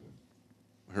on.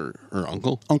 Her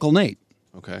uncle? Uncle Nate.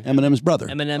 Okay. Eminem's brother.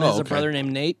 Eminem has a brother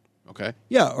named Nate. Okay.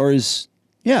 Yeah, or his...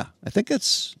 Yeah, I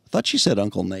thought she said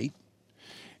Uncle Nate.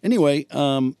 Anyway,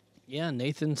 Yeah,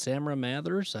 Nathan Samra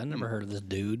Mathers. I never heard of this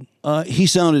dude. he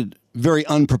sounded very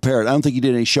unprepared. I don't think he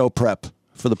did any show prep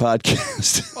for the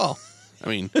podcast. Well, I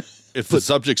mean, if the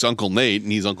subject's Uncle Nate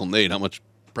and he's Uncle Nate, how much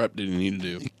prep did he need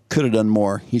to do? Could have done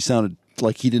more. He sounded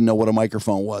like he didn't know what a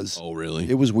microphone was. Oh, really?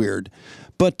 It was weird.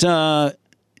 But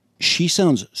she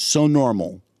sounds so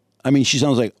normal. I mean, she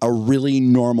sounds like a really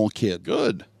normal kid.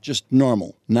 Good. Just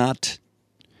normal. Not,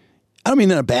 I don't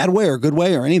mean in a bad way or a good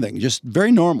way or anything. Just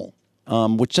very normal,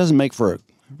 which doesn't make for a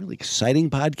really exciting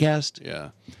podcast. Yeah.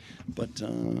 But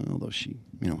although she,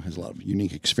 has a lot of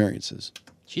unique experiences.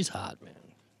 She's hot, man.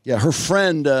 Yeah, her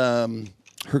friend,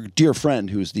 her dear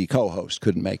friend, who's the co-host,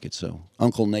 couldn't make it, so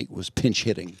Uncle Nate was pinch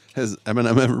hitting. Has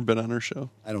Eminem ever been on her show?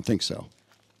 I don't think so.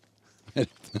 I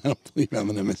don't believe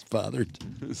Eminem is bothered.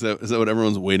 Is that what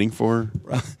everyone's waiting for?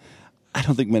 I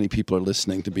don't think many people are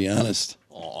listening, to be honest.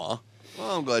 Aw.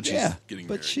 Well, I'm glad she's getting married.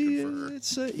 But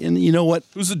it's and you know what?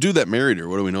 Who's the dude that married her?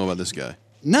 What do we know about this guy?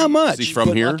 Not much. Is he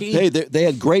from here? Hey, they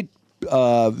had great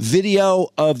video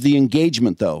of the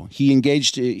engagement, though. He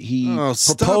engaged. He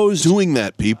proposed. Stop doing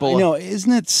that, people. I know,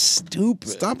 isn't it stupid?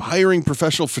 Stop hiring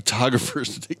professional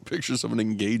photographers to take pictures of an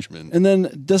engagement. And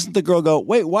then doesn't the girl go,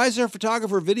 "Wait, why is there a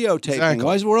photographer videotaping? Exactly.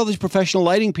 What are all these professional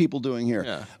lighting people doing here?"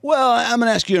 Yeah. Well, I'm going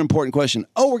to ask you an important question.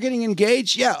 Oh, we're getting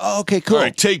engaged? Yeah. Oh, okay, cool. All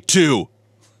right, take two.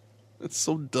 That's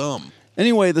so dumb.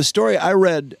 Anyway, the story I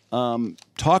read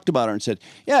talked about her and said,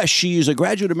 yeah, she's a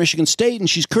graduate of Michigan State and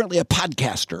she's currently a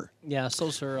podcaster. Yeah,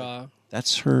 so's her.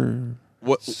 That's her.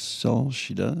 That's all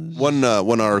she does. One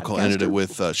article ended it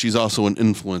with she's also an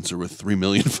influencer with 3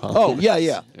 million followers. Oh,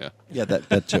 yeah. Yeah,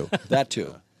 that too. That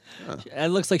too. It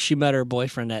looks like she met her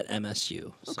boyfriend at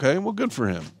MSU. So. Okay, well, good for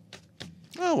him.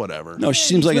 Oh, whatever. No, she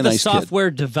seems like a nice software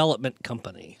development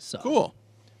company. So cool.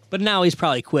 But now he's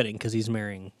probably quitting because he's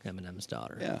marrying Eminem's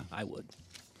daughter. Yeah, I would.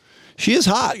 She is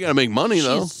hot. You gotta make money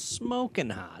though. She's smoking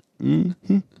hot.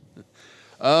 Mm-hmm.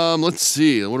 Let's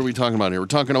see. What are we talking about here? We're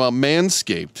talking about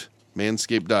Manscaped.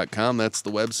 Manscaped.com. That's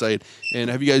the website. And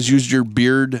have you guys used your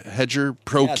Beard Hedger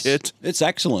Pro Kit? It's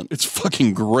excellent. It's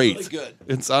fucking great. Really good.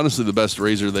 It's honestly the best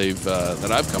razor they've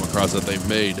that I've come across that they've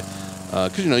made.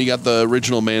 Because, you got the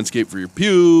original Manscaped for your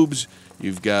pubes.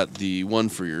 You've got the one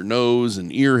for your nose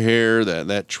and ear hair,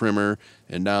 that trimmer.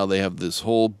 And now they have this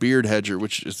whole beard hedger,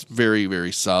 which is very,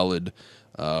 very solid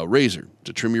razor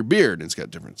to trim your beard. And it's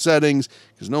got different settings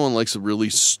because no one likes a really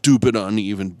stupid,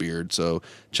 uneven beard. So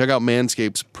check out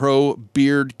Manscaped's Pro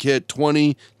Beard Kit,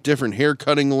 20 different hair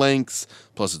cutting lengths.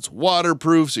 Plus, it's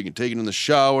waterproof, so you can take it in the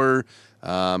shower.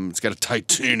 It's got a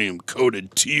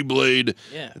titanium-coated T-blade.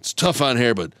 Yeah. It's tough on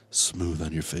hair, but smooth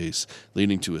on your face,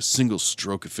 leading to a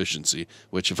single-stroke efficiency,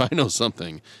 which, if I know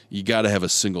something, you got to have a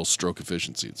single-stroke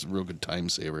efficiency. It's a real good time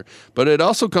saver. But it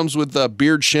also comes with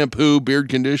beard shampoo, beard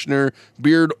conditioner,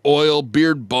 beard oil,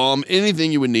 beard balm,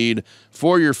 anything you would need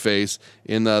for your face.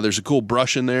 And there's a cool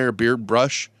brush in there, a beard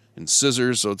brush, and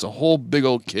scissors, so it's a whole big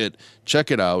old kit.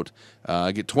 Check it out.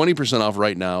 Get 20% off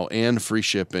right now and free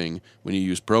shipping when you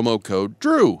use promo code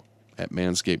DREW at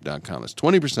manscaped.com. That's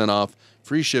 20% off,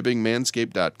 free shipping,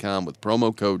 manscaped.com with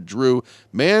promo code DREW.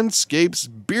 Manscaped's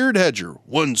Beard Hedger,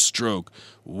 1 stroke,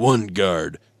 1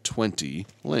 guard, 20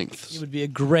 lengths. It would be a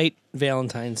great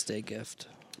Valentine's Day gift.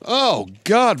 Oh,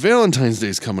 God, Valentine's Day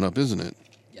is coming up, isn't it?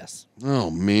 Yes. Oh,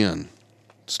 man.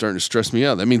 It's starting to stress me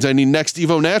out. That means I need Next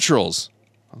Evo Naturals.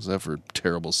 How's that for a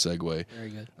terrible segue? Very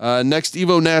good. Next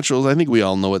Evo Naturals, I think we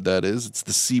all know what that is. It's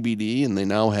the CBD, and they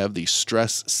now have the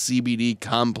Stress CBD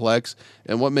Complex.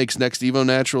 And what makes Next Evo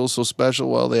Naturals so special?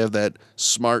 Well, they have that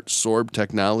smart sorb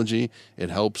technology. It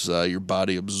helps your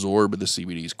body absorb the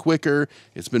CBDs quicker.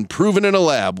 It's been proven in a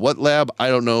lab. What lab? I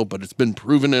don't know, but it's been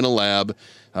proven in a lab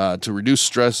to reduce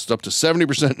stress up to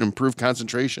 70% and improve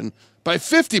concentration by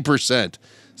 50%.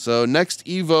 So Next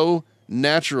Evo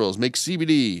Naturals make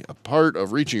CBD a part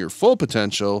of reaching your full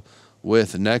potential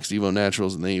with Next Evo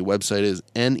Naturals, and the website is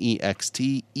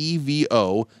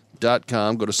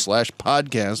nextevo.com. Go to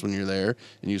 /podcast when you're there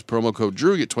and use promo code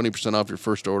DREW. Get 20% off your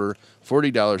first order,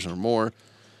 $40 or more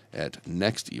at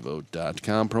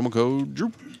nextevo.com. Promo code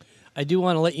DREW. I do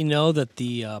want to let you know that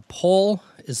the poll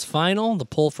is final, the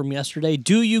poll from yesterday.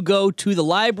 Do you go to the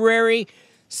library?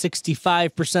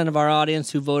 65% of our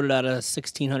audience who voted out of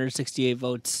 1,668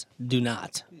 votes do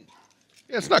not.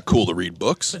 Yeah, it's not cool to read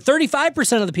books. But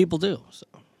 35% of the people do. So.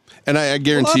 And I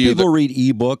guarantee a lot of you people read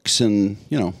ebooks, and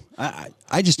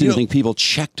I just didn't think people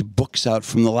checked books out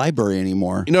from the library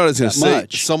anymore. You know what I was going to say?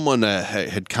 Much. Someone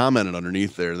had commented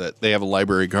underneath there that they have a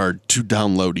library card to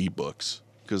download ebooks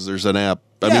because there's an app.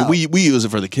 I mean, we use it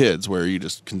for the kids where you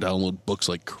just can download books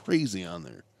like crazy on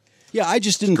there. Yeah, I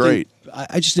just didn't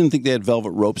think they had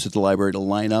velvet ropes at the library to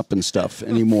line up and stuff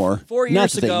anymore. 4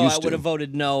 years ago, I would have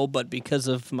voted no, but because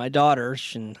of my daughter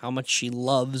and how much she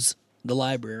loves the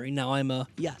library, now I'm a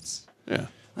yes. Yeah.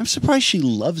 I'm surprised she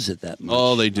loves it that much.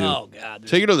 Oh, they do. Oh, God.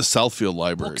 Take her to the Southfield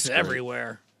Library. Books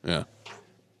everywhere. Yeah.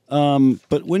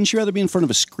 But wouldn't you rather be in front of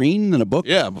a screen than a book?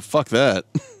 Yeah, but fuck that.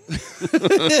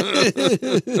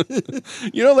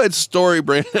 You know that story,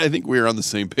 Brandon? I think we were on the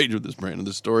same page with this, Brandon.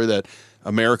 The story that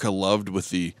America loved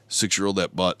with the 6-year-old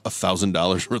that bought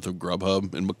 $1,000 worth of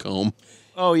Grubhub in Macomb.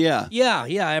 Oh, yeah. Yeah,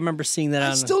 I remember seeing that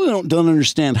I still don't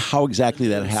understand how exactly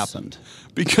that happened.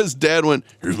 Because Dad went,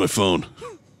 here's my phone.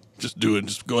 Just do it.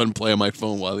 Just go ahead and play on my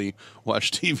phone while he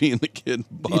watched TV, and the kid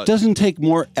bought. It doesn't take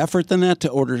more effort than that to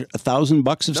order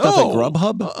 $1,000 of stuff at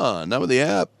Grubhub? Not with the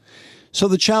app. So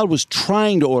the child was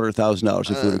trying to order $1,000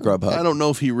 of food at Grubhub. I don't know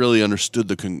if he really understood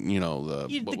what was going to happen.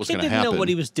 The kid didn't know what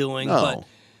he was doing, No.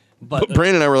 but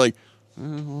Brandon and I were like, he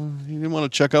didn't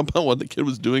want to check up on what the kid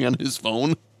was doing on his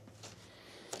phone.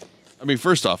 I mean,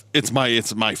 first off, it's my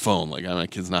phone. Like, my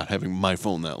kid's not having my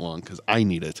phone that long because I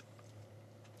need it.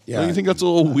 Yeah. Don't you think that's a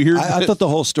little weird? I thought the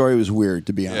whole story was weird,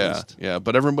 to be honest. Yeah,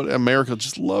 but America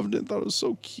just loved it. Thought it was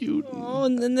so cute. Oh,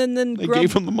 and then they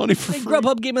gave him the money for free.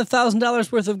 Grubhub gave him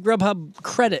 $1,000 worth of Grubhub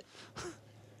credit.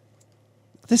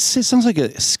 It sounds like a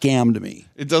scam to me.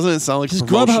 It doesn't sound like because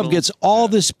promotional. Grubhub gets all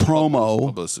this promo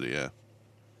publicity.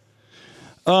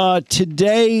 Yeah.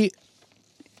 Today.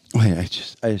 Wait, I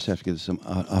just have to get this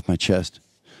off my chest.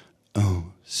 Oh,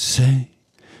 say,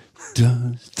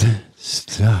 does the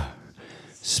star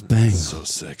spangled so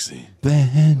sexy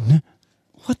Ben?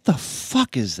 What the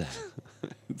fuck is that?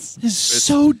 It's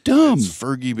so dumb. It's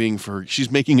Fergie being Fergie.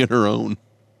 She's making it her own.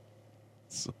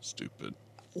 It's so stupid.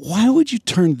 Why would you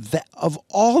turn that, of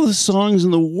all the songs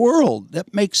in the world,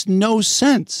 that makes no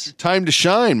sense. Time to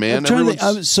shine, man.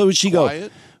 So she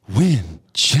quiet. Go,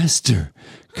 Winchester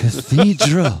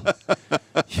Cathedral,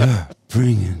 you're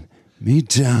bringing me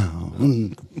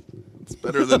down. It's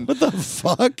better than what the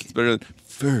fuck? It's better than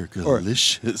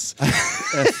Fergalicious.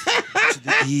 F to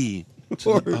the E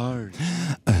to the R.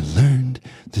 I learned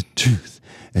the truth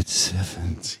at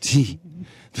 17.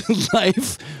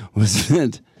 Life was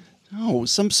meant No,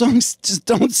 some songs just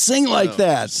don't sing like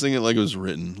that. Sing it like it was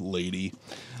written, lady.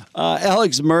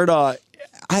 Alex Murdaugh,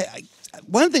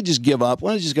 why don't they just give up?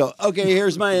 Why don't they just go, okay,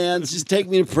 here's my hands, just take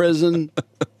me to prison.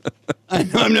 I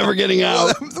know I'm never getting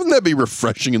out. Well, wouldn't that be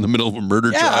refreshing in the middle of a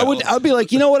murder trial? I'd be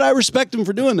like, you know what? I respect him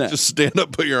for doing that. Just stand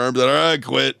up, put your arms out. All right, I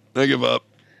quit. I give up.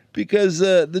 Because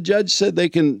the judge said they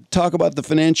can talk about the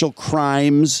financial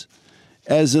crimes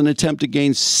as an attempt to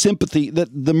gain sympathy, that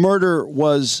the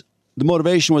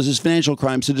motivation was his financial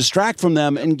crimes, to distract from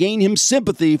them and gain him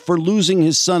sympathy for losing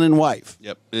his son and wife.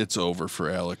 Yep, it's over for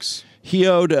Alex. He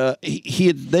owed,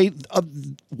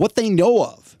 what they know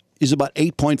of is about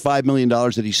 $8.5 million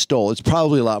that he stole. It's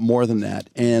probably a lot more than that.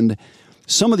 And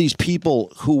some of these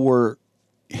people who were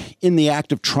in the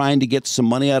act of trying to get some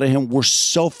money out of him were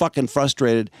so fucking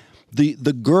frustrated.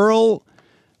 The girl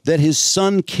that his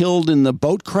son killed in the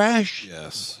boat crash,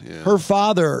 her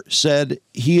father said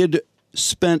he had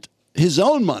spent his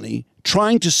own money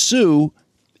trying to sue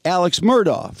Alex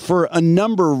Murdaugh for a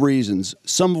number of reasons,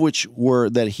 some of which were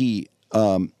that he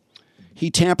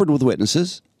tampered with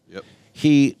witnesses. Yep.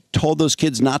 He told those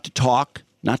kids not to talk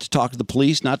to the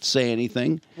police, not to say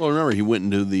anything. Well, remember, he went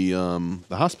into the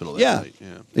hospital that night. Yeah,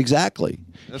 exactly.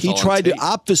 That's He tried to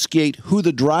obfuscate who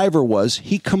the driver was.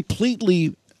 He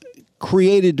completely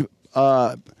created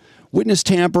witness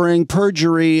tampering,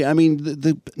 perjury. I mean,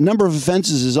 the number of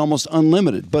offenses is almost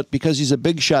unlimited. But because he's a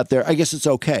big shot there, I guess it's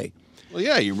okay. Well,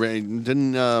 yeah,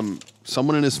 didn't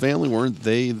someone in his family, weren't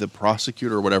they the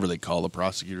prosecutor or whatever they call the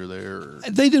prosecutor there? Or?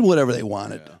 They did whatever they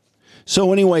wanted. Yeah.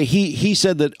 So anyway, he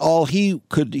said that all he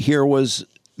could hear was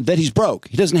that he's broke.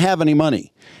 He doesn't have any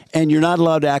money, and you're not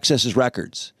allowed to access his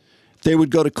records. They would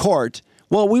go to court.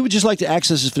 Well, we would just like to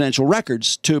access his financial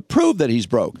records to prove that he's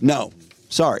broke. No,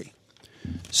 sorry.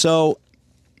 So,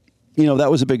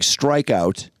 that was a big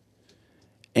strikeout.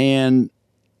 And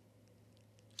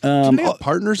do they have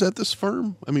partners at this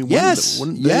firm? I mean,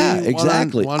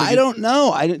 exactly. I don't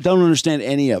know. I don't understand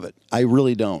any of it. I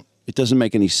really don't. It doesn't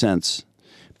make any sense.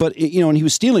 But and he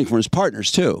was stealing from his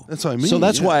partners too. That's what I mean. So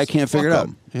that's why I can't figure it out.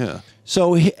 Yeah.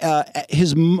 So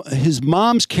his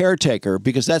mom's caretaker,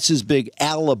 because that's his big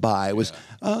alibi, was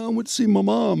I went to see my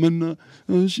mom and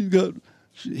she got.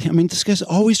 This guy's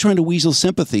always trying to weasel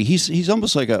sympathy. He's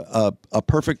almost like a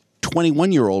perfect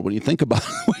 21-year-old when you think about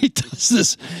it. When he does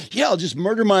this, I'll just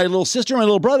murder my little sister, my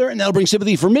little brother, and that'll bring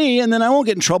sympathy for me, and then I won't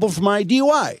get in trouble for my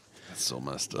DUI. That's so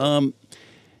messed up.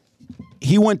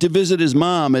 He went to visit his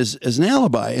mom as an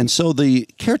alibi, and so the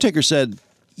caretaker said,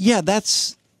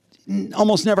 that's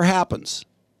almost never happens.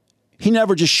 He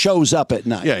never just shows up at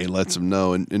night. Yeah, he lets him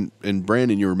know. And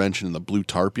Brandon, you were mentioning the blue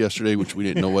tarp yesterday, which we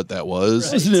didn't know what that was.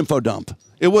 Right. It's an info dump.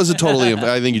 It was a totally.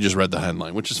 I think you just read the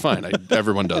headline, which is fine.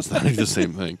 Everyone does that. It's the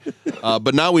same thing.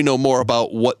 But now we know more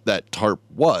about what that tarp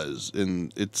was,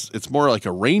 and it's more like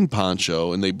a rain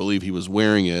poncho, and they believe he was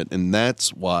wearing it, and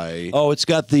that's why. Oh, it's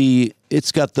got the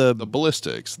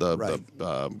ballistics,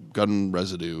 the gun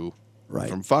residue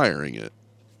from firing it.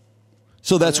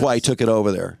 So that's why he took it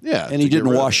over there. Yeah. And he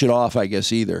didn't wash it off, I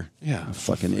guess, either. Yeah. A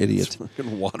fucking idiot. It's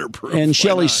fucking waterproof. And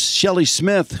Shelley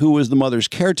Smith, who was the mother's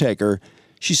caretaker,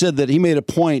 she said that he made a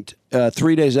point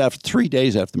 3 days after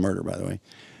the murder, by the way,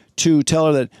 to tell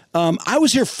her that, I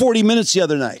was here 40 minutes the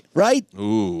other night, right?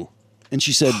 Ooh. And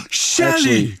she said, Shelley!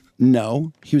 Actually,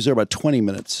 no. He was there about 20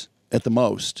 minutes at the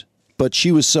most. But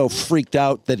she was so freaked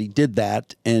out that he did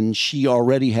that, and she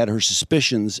already had her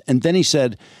suspicions. And then he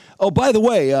said, oh, by the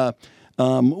way,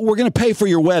 we're going to pay for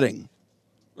your wedding.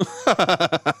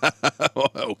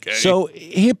 Okay. So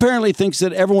he apparently thinks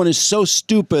that everyone is so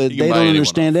stupid they don't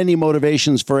understand any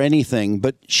motivations for anything.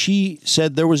 But she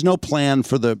said there was no plan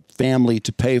for the family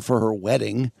to pay for her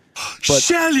wedding. But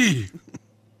Shelley!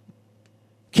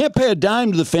 Can't pay a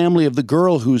dime to the family of the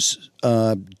girl whose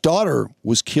daughter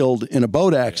was killed in a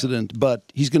boat accident, but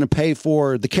he's going to pay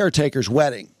for the caretaker's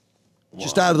wedding. Wow.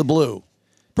 Just out of the blue.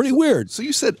 Pretty weird. So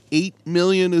you said $8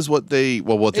 million is what they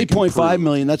 $8.5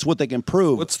 million. That's what they can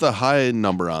prove. What's the high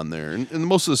number on there? And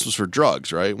most of this was for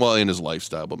drugs, right? Well, in his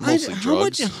lifestyle, but mostly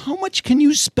drugs. How much can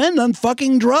you spend on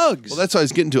fucking drugs? Well, that's what I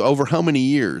was getting to. Over how many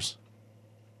years?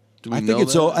 Do we know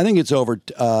that? I think it's over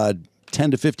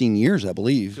 10 to 15 years, I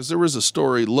believe. Because there was a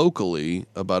story locally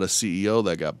about a CEO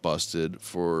that got busted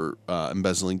for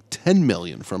embezzling $10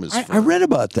 million from his firm. I read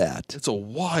about that. It's a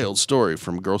wild story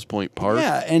from Grosse Pointe Park.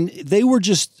 Yeah, and they were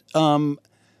just their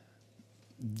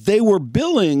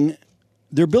billing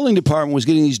department was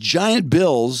getting these giant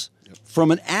bills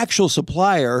from an actual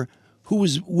supplier who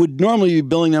would normally be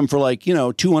billing them for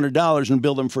 $200 and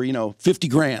bill them for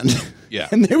 $50,000. Yeah,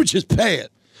 and they would just pay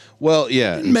it. Well,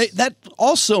 yeah. That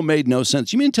also made no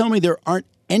sense. You mean to tell me there aren't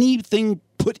anything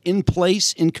put in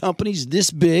place in companies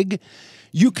this big.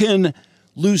 You can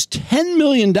lose $10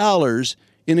 million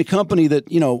in a company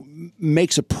that,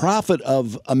 makes a profit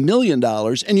of $1 million,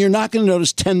 and you're not going to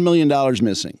notice $10 million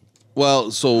missing.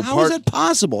 Well, so how is that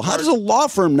possible? How does a law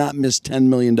firm not miss $10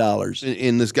 million?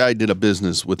 And this guy did a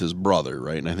business with his brother,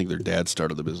 right? And I think their dad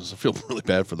started the business. I feel really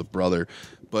bad for the brother,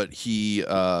 but he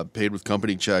paid with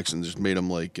company checks and just made them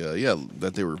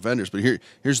that they were vendors. But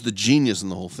here's the genius in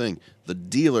the whole thing. The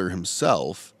dealer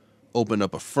himself opened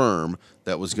up a firm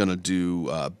that was going to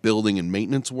do building and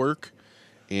maintenance work,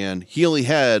 and he only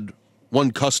had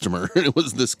one customer, and it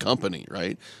was this company,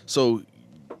 right? So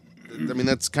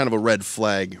that's kind of a red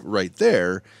flag right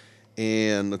there.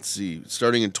 And let's see,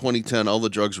 starting in 2010, all the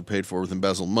drugs were paid for with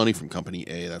embezzled money from Company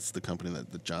A. That's the company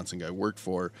that the Johnson guy worked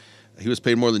for. He was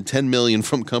paid more than $10 million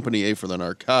from Company A for the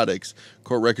narcotics.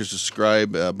 Court records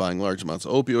describe buying large amounts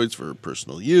of opioids for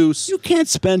personal use. You can't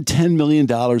spend $10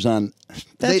 million on...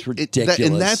 That's ridiculous.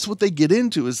 And that's what they get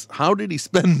into is how did he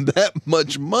spend that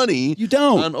much money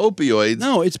on opioids?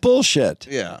 No, it's bullshit.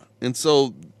 Yeah. And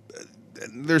so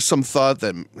there's some thought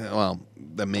that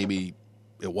maybe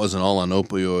it wasn't all on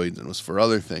opioids and it was for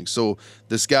other things. So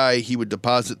this guy, he would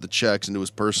deposit the checks into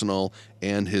his personal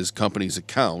and his company's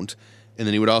account, and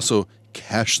then he would also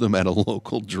cash them at a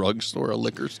local drugstore, a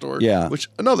liquor store. Yeah. Which,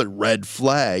 another red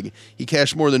flag. He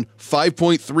cashed more than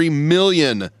 $5.3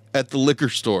 million at the liquor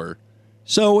store.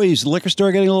 So is the liquor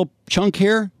store getting a little chunk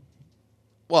here?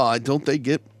 Well, don't they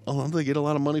get a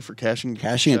lot of money for cashing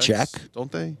a check?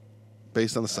 Don't they?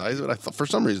 Based on the size of it? For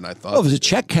some reason I thought. Oh, it was a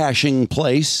check cashing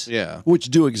place. Yeah. Which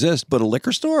do exist, but a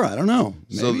liquor store? I don't know.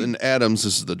 Maybe. So in Adams,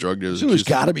 this is the drug dealer. So there's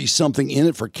got to be something in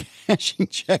it for cashing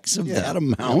checks of that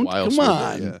amount. Come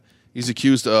on. Yeah. He's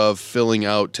accused of filling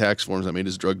out tax forms that made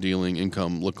his drug dealing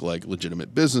income look like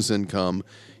legitimate business income.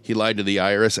 He lied to the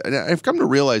IRS. And I've come to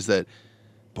realize that,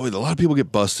 boy, a lot of people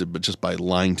get busted, but just by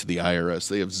lying to the IRS.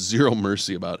 They have zero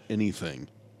mercy about anything.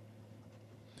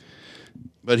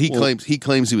 But he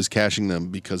claims he was cashing them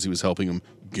because he was helping him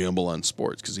gamble on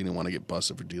sports because he didn't want to get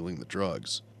busted for dealing the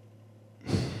drugs.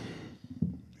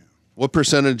 What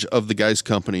percentage of the guy's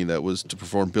company that was to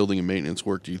perform building and maintenance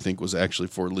work do you think was actually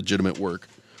for legitimate work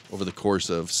over the course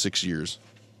of 6 years?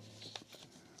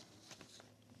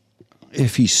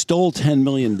 If he stole $10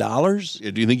 million?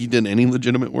 Do you think he did any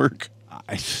legitimate work?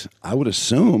 I would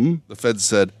assume. The Fed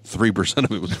said 3%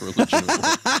 of it was for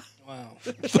legitimate work.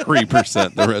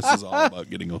 3%. The rest is all about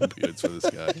getting opioids for this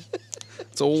guy.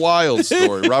 It's a wild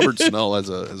story. Robert Snell has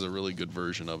a really good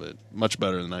version of it. Much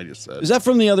better than I just said. Is that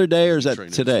from the other day or is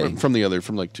that today? From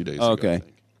like 2 days ago. Okay.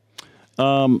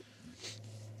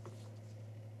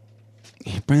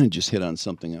 Brandon just hit on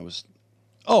something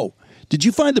did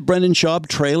you find the Brendan Schaub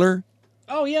trailer?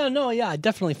 Oh, yeah, I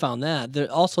definitely found that.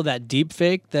 Also that deep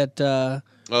fake that... the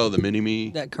mini-me.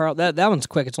 That Carl, that one's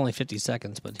quick. It's only 50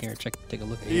 seconds, but here, take a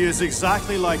look at it. He is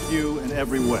exactly like you in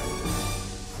every way,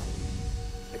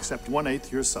 except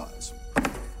 1/8 your size.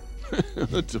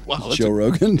 Wow, Joe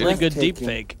Rogan. Really good deep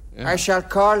fake. Yeah. I shall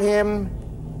call him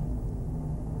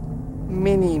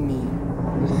Mini-Me.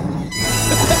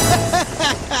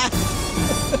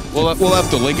 We'll have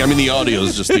to link. I mean, the audio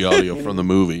is just the audio from the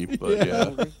movie, but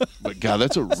yeah. But God,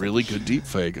 that's a really good deep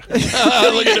fake.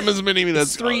 Look at him as Mini-Me.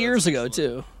 That's 3 years ago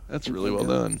too. That's really well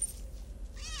done.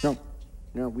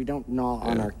 No, we don't gnaw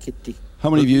on our kitty. How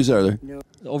many views are there? No.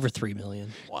 Over 3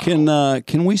 million. Wow.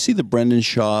 Can we see the Brendan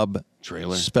Schaub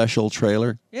trailer? Special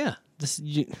trailer? Yeah.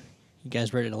 You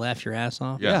guys ready to laugh your ass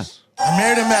off? Yes. Yeah. I'm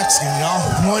married a Mexican, y'all.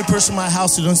 I'm the only person in my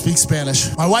house who doesn't speak Spanish.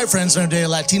 My white friends learned a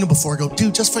Latino before. I go,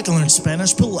 dude, just freaking learn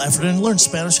Spanish. Put a little effort in. Learn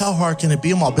Spanish. How hard can it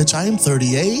be? I'm all, bitch, I am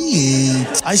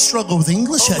 38. I struggle with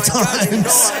English at times. God, you know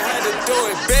I had to do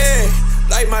it big.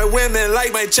 Like my women,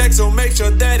 like my checks, so make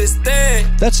sure that it's thick.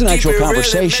 That's an actual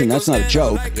conversation. That's not a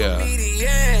joke. Yeah.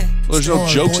 Well, there's no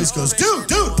jokes. Always goes, dude,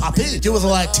 papi, get with a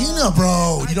Latina,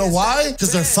 bro. You know why?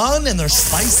 Because they're fun and they're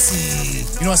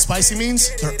spicy. You know what spicy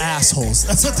means? They're assholes.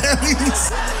 That's what that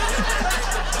means.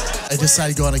 I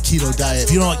decided to go on a keto diet.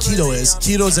 If you know what keto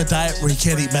is a diet where you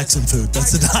can't eat Mexican food.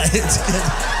 That's the diet.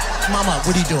 Mama,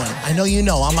 what are you doing? I know you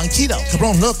know. I'm on keto.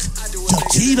 Cabron, look.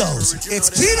 Taquitos. It's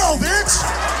keto, bitch.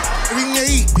 Everything you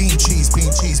eat. Bean cheese.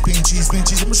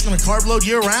 I'm just going to carb load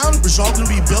year round. We're all going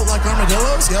to be built like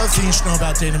armadillos. The other thing you should know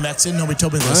about dating a Mexican, nobody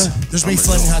told me this. There's me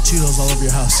flaming hot Cheetos all over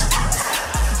your house.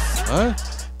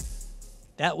 What?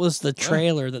 That was the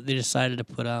trailer that they decided to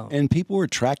put out. And people were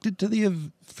attracted to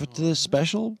the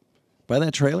special by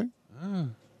that trailer?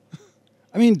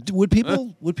 I mean, would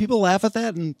people laugh at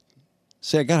that and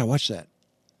say, I gotta watch that?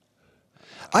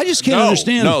 I just can't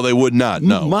understand. No, they would not.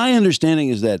 No. My understanding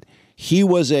is that he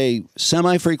was a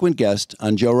semi-frequent guest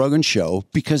on Joe Rogan's show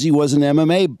because he was an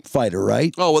MMA fighter,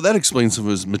 right? Oh, well, that explains some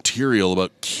of his material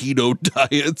about keto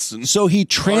diets. And so he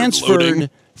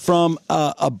transferred from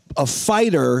a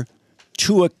fighter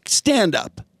to a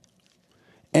stand-up.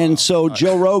 And so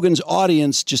Joe Rogan's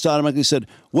audience just automatically said,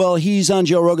 well, he's on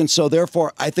Joe Rogan, so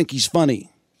therefore I think he's funny.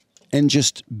 And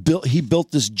just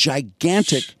built this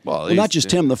gigantic, well not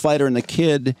just him, the fighter and the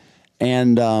kid.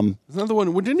 And another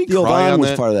one. Didn't he Theo cry Von on was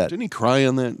that? part of that. Didn't he cry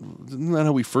on that? Isn't that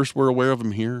how we first were aware of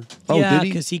him here? Oh, yeah, did he?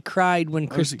 because he cried when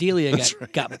Chris D'Elia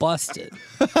got busted.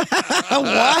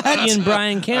 What? He and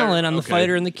Brian Callen on The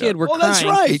Fighter and the Kid were crying. That's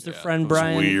right. 'cause their friend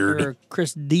Brian or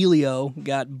Chris D'Elia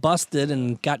got busted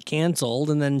and got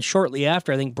canceled, and then shortly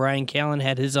after, I think Brian Callen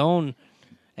had his own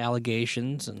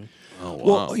allegations and. Oh,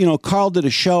 wow. Well, Carl did a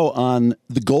show on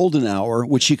the Golden Hour,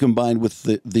 which he combined with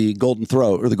the Golden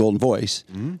Throat or the Golden Voice.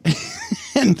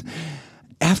 Mm-hmm. And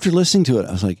after listening to it,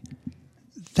 I was like,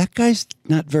 that guy's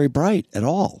not very bright at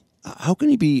all. How can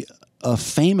he be a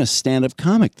famous stand-up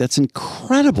comic? That's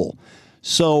incredible.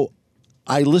 So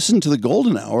I listened to the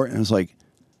Golden Hour and I was like,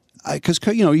 because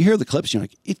you hear the clips, you're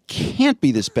like, it can't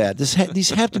be this bad.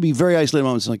 These have to be very isolated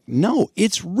moments. Like, no,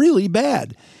 it's really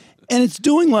bad, and it's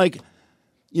doing like.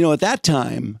 At that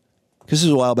time, because this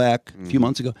was a while back, a few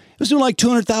months ago, it was doing like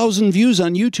 200,000 views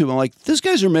on YouTube. I'm like, these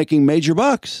guys are making major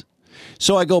bucks.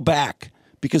 So I go back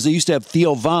because they used to have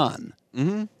Theo Von,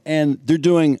 and they're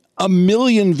doing 1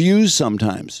 million views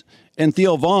sometimes. And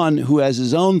Theo Von, who has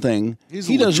his own thing,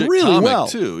 he does really comic well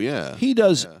too. Yeah, he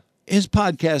does. Yeah. His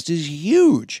podcast is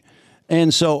huge,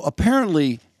 and so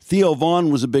apparently Theo Von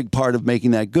was a big part of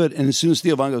making that good. And as soon as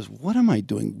Theo Von goes, "What am I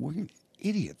doing? We're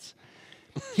idiots."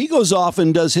 He goes off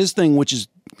and does his thing, which is,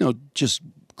 just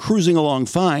cruising along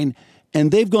fine. And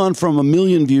they've gone from 1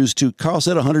 million views to, Carl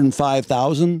said,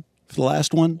 105,000 for the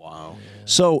last one. Wow.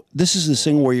 So this is the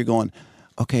thing where you're going,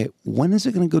 okay, when is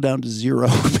it going to go down to zero?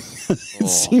 Because it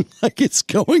seems like it's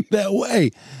going that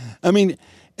way. I mean,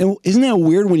 isn't that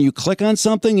weird when you click on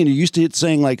something and you're used to it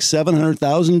saying like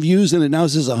 700,000 views and it now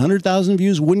says 100,000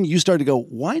 views? Wouldn't you start to go,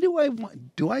 why is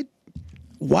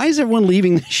everyone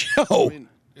leaving the show? I mean,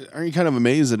 aren't you kind of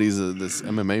amazed that he's this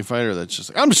MMA fighter that's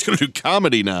just like, I'm just going to do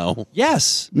comedy now?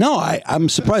 Yes. No, I'm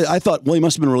surprised. I thought, well, he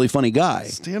must have been a really funny guy.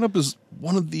 Stand-up is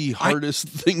one of the hardest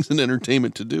things in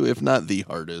entertainment to do, if not the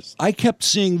hardest. I kept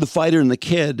seeing The Fighter and the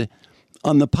Kid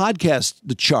on the podcast,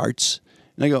 the charts,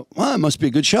 and I go, well, it must be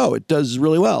a good show. It does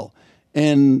really well.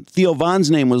 And Theo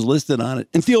Von's name was listed on it.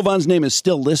 And Theo Von's name is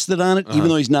still listed on it, even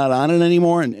though he's not on it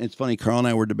anymore. And it's funny, Carl and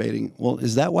I were debating, well,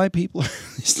 is that why people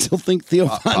still think Theo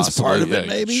Von's part of it,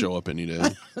 maybe? Show up any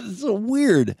day. It's so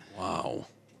weird. Wow.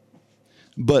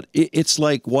 But it's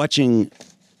like watching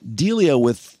D'Elia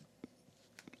with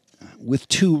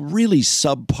two really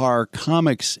subpar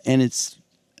comics. And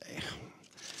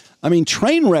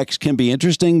train wrecks can be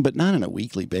interesting, but not on a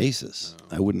weekly basis.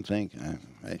 I wouldn't think.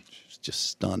 I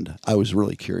just stunned. I was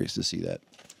really curious to see that.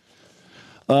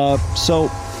 So,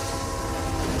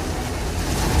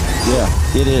 yeah,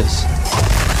 it is.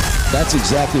 That's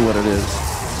exactly what it is.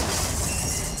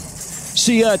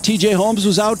 See, TJ Holmes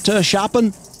was out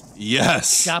shopping?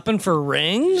 Yes. Shopping for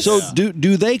rings? So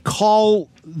do they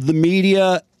call the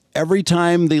media every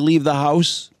time they leave the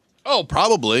house? Oh,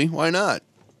 probably. Why not?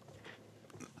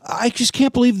 I just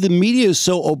can't believe the media is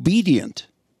so obedient.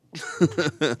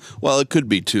 Well, it could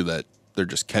be, too, that they're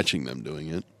just catching them doing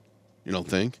it. You don't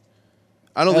think?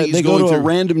 I don't think he's they going go to through a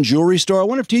random jewelry store. I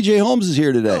wonder if TJ Holmes is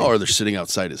here today. Oh, or they're sitting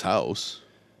outside his house.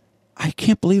 I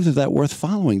can't believe they're that worth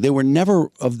following. They were never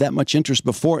of that much interest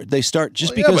before. They start,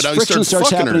 because friction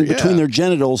starts happening between their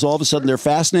genitals, all of a sudden they're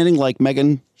fascinating, like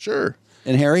Meghan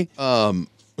and Harry. Oh,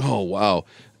 wow.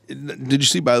 Did you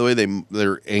see, by the way,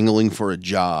 they're angling for a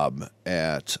job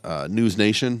at News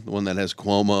Nation, the one that has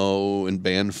Cuomo and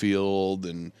Banfield,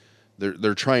 and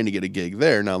they're trying to get a gig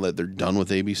there now that they're done with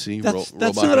ABC. That's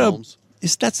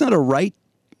not a right,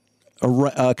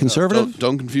 conservative.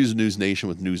 Don't confuse News Nation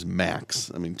with News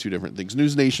Max. I mean, two different things.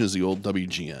 News Nation is the old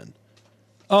WGN.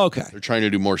 Oh, okay. They're trying to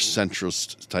do more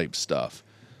centrist type stuff.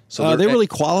 So are they really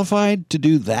qualified to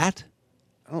do that?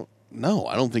 No,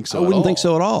 I don't think so. I wouldn't think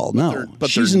so at all. No,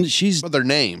 but their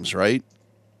names, right?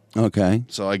 Okay.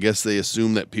 So I guess they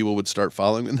assumed that people would start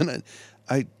following. And then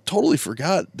I totally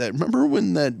forgot that. Remember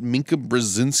when that Minka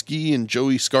Brzezinski and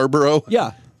Joey Scarborough?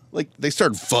 Yeah. Like they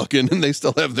started fucking and they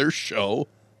still have their show.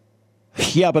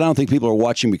 Yeah, but I don't think people are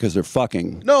watching because they're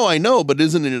fucking. No, I know, but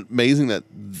isn't it amazing that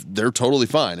they're totally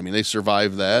fine? I mean, they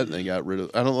survived that. And they got rid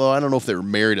of. I don't know if they were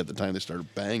married at the time they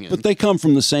started banging. But they come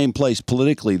from the same place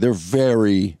politically. They're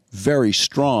very, very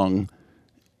strong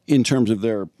in terms of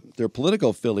their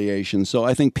political affiliation. So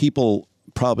I think people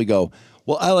probably go,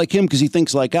 well, I like him because he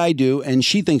thinks like I do, and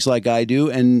she thinks like I do,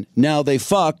 and now they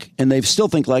fuck, and they still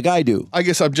think like I do. I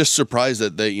guess I'm just surprised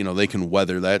that they can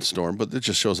weather that storm, but it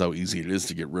just shows how easy it is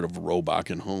to get rid of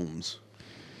Robach and Holmes.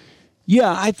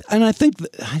 Yeah, I think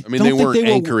they weren't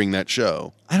anchoring that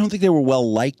show. I don't think they were well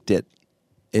liked at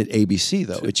ABC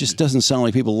though. It just doesn't sound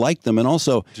like people like them. And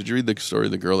also, did you read the story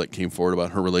of the girl that came forward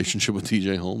about her relationship with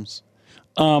TJ Holmes?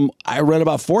 I read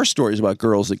about 4 stories about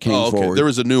girls that came forward. There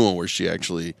was a new one where she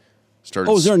actually started.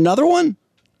 Oh, is there another one?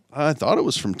 I thought it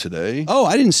was from today. Oh,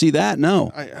 I didn't see that.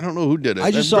 No, I don't know who did it.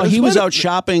 I just saw he was out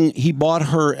shopping. He bought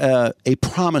her a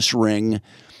promise ring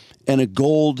and a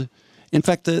gold. In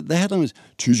fact, the headline was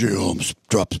TJ Holmes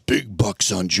drops big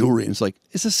bucks on jewelry. And it's like,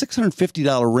 it's a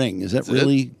 $650 ring. Is that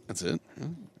really? That's it. Yeah.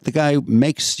 The guy you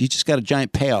just got a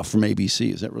giant payoff from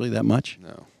ABC. Is that really that much?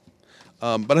 No.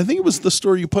 But I think it was the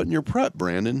story you put in your prep,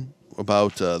 Brandon,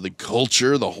 about the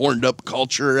culture, the horned up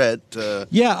culture at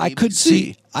yeah,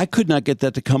 ABC. I could not get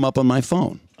that to come up on my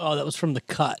phone. Oh, that was from The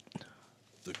Cut.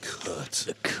 The Cut.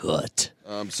 The Cut.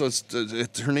 So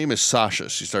her name is Sasha.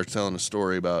 She starts telling a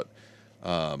story about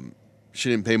she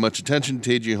didn't pay much attention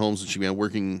to TJ Holmes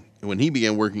when he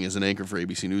began working as an anchor for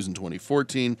ABC News in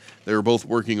 2014. They were both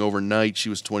working overnight. She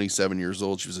was 27 years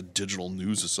old. She was a digital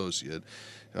news associate.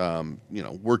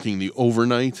 Working the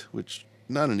overnight, which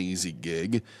not an easy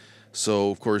gig.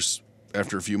 So, of course,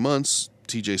 after a few months,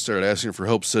 TJ started asking her for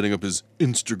help setting up his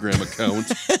Instagram account.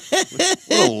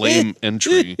 What a lame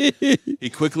entry. He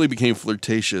quickly became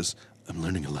flirtatious. I'm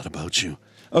learning a lot about you.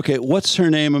 Okay, what's her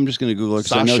name? I'm just going to Google her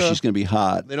because I know she's going to be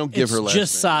hot. They don't give her last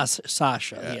just name.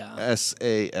 Sasha, yeah.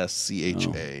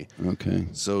 Sascha. Oh, okay.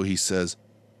 So he says,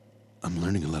 I'm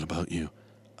learning a lot about you.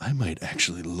 I might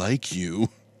actually like you.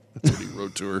 That's what he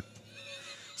wrote to her.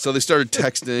 So they started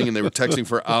texting, and they were texting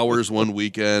for hours one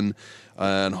weekend.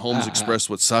 And Holmes expressed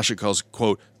what Sasha calls,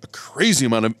 quote, a crazy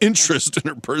amount of interest in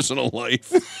her personal life.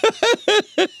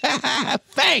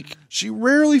 Fake. She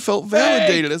rarely felt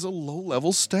validated as a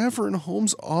low-level staffer, and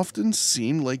Holmes often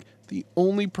seemed like the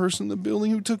only person in the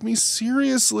building who took me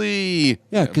seriously.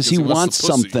 Yeah, because he wants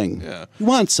something. Yeah. He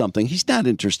wants something. He's not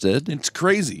interested. It's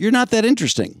crazy. You're not that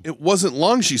interesting. It wasn't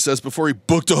long, she says, before he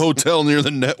booked a hotel near the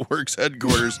network's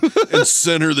headquarters and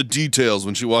sent her the details.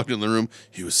 When she walked in the room,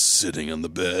 he was sitting on the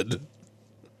bed.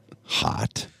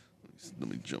 Hot. Let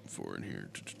me jump forward here.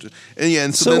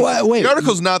 And so wait. The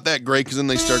article's not that great because then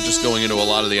they start just going into a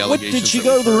lot of the allegations. What, did she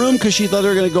go to the room because she thought they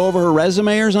were going to go over her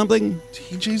resume or something?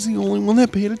 TJ's the only one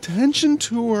that paid attention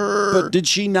to her. But did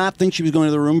she not think she was going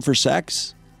to the room for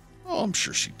sex? Oh, I'm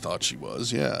sure she thought she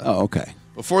was, yeah. Oh, okay.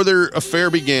 Before their affair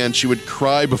began, she would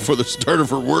cry before the start of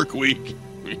her work week.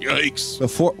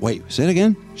 Yikes. Wait, say it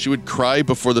again? She would cry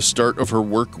before the start of her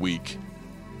work week.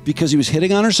 Because he was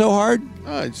hitting on her so hard?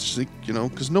 I just think,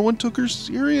 because no one took her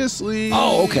seriously.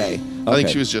 Oh, okay. I think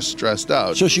she was just stressed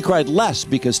out. So she cried less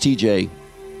because TJ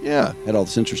had all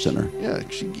this interest in her. Yeah,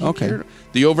 she cared.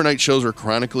 The overnight shows were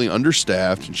chronically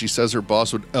understaffed, and she says her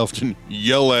boss would often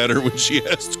yell at her when she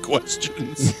asked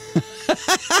questions.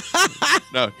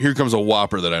 Now, here comes a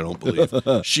whopper that I don't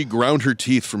believe. She ground her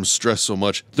teeth from stress so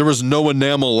much, there was no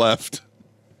enamel left.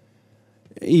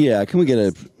 Yeah, can we get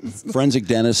a forensic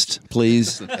dentist,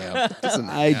 please?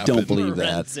 I don't believe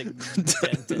that. Forensic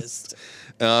dentist.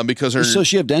 Because her. So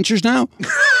she have dentures now?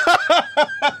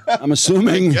 I'm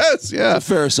assuming. Yes, yeah. That's a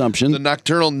fair assumption. The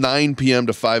nocturnal 9 p.m.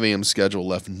 to 5 a.m. schedule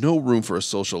left no room for a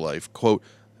social life. Quote,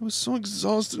 I was so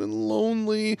exhausted and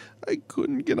lonely, I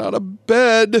couldn't get out of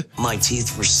bed. My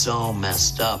teeth were so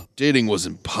messed up. Dating was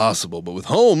impossible, but with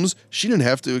Holmes, she didn't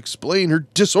have to explain her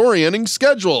disorienting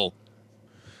schedule.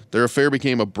 Their affair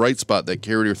became a bright spot that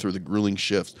carried her through the grueling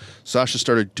shifts. Sasha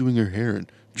started doing her hair and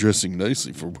dressing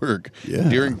nicely for work. Yeah.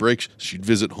 During breaks, she'd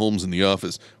visit Holmes in the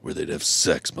office where they'd have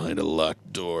sex behind a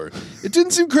locked door. It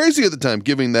didn't seem crazy at the time,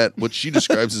 given that what she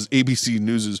describes as ABC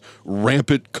News'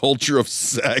 rampant culture of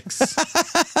sex.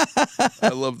 I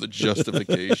love the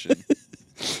justification.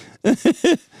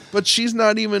 But she's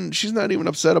not even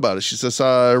upset about it. She says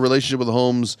her relationship with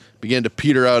Holmes began to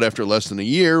peter out after less than a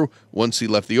year. Once he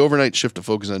left the overnight shift to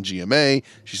focus on GMA,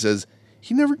 she says,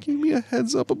 he never gave me a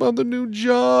heads up about the new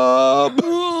job.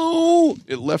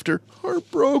 It left her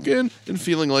heartbroken and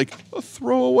feeling like a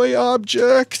throwaway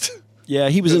object. Yeah,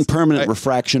 he was in permanent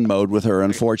refraction mode with her,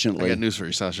 unfortunately. I got news for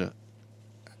you, Sasha.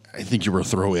 I think you were a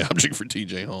throwaway object for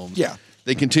TJ Holmes. Yeah.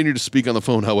 They continue to speak on the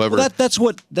phone, however. Well, that's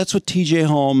what TJ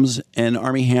Holmes and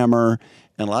Armie Hammer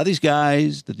and a lot of these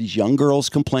guys that these young girls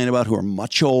complain about who are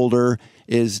much older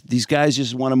is these guys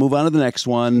just want to move on to the next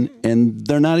one, and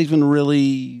they're not even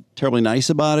really terribly nice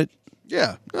about it.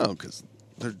 Yeah, no, because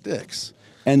they're dicks.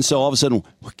 And so all of a sudden,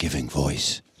 we're giving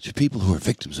voice to people who are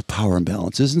victims of power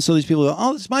imbalances. And so these people go,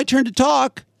 oh, it's my turn to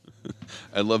talk.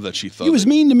 I love that she thought he was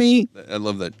mean to me. I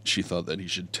love that she thought that he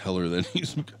should tell her that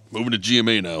he's moving to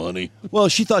GMA now, honey. Well,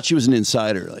 she thought she was an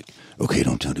insider. Like, okay,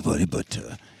 don't tell anybody, but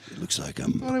it looks like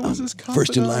I'm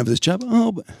first in line for this job.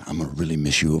 Oh, but I'm going to really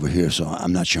miss you over here, so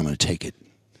I'm not sure I'm going to take it.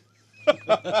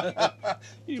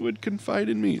 He would confide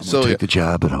in me. So take the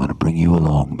job, but I'm going to bring you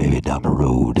along, maybe down the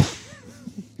road.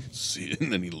 See,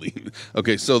 and then he leaves.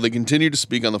 Okay, so they continue to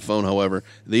speak on the phone. However,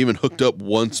 they even hooked up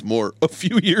once more. A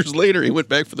few years later, he went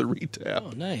back for the retap.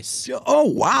 Oh, nice. Oh,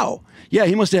 wow. Yeah,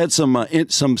 he must have had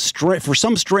for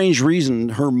some strange reason,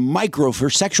 her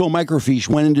sexual microfiche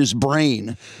went into his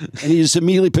brain, and he just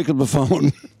immediately picked up the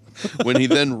phone. When he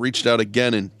then reached out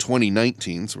again in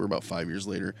 2019, so we're about 5 years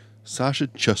later, Sasha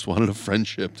just wanted a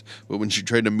friendship. But when she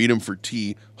tried to meet him for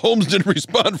tea, Holmes didn't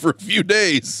respond for a few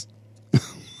days.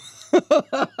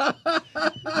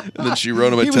 And then she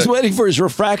wrote him a text. He was waiting for his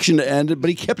refraction to end, but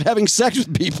he kept having sex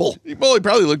with people. Well, he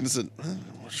probably looked and said,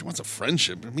 she wants a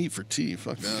friendship. Meet for tea.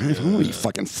 Fuck that. I don't want to be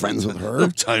fucking friends with her. No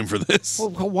time for this. Well,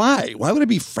 why? Why would I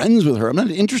be friends with her? I'm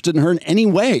not interested in her in any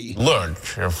way. Look,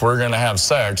 if we're going to have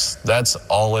sex, that's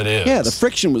all it is. Yeah, the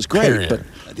friction was great, Period.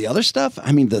 But the other stuff,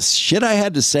 I mean, the shit I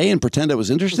had to say and pretend I was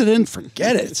interested in,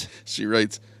 forget it. She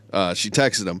writes, she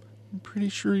texted him, I'm pretty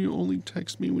sure you only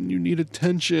text me when you need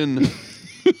attention.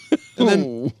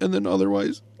 and then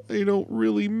otherwise, I don't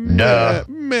really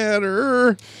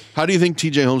matter. How do you think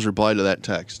TJ Holmes replied to that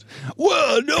text?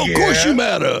 Well, no, of course you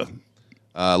matter.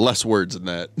 Less words than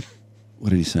that.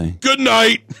 What did he say? Good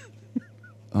night.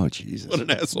 Oh, Jesus. What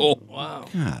an asshole. Wow.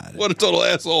 God. What a total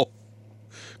asshole.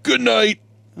 Good night.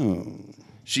 Oh.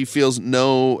 She felt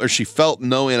no Don't call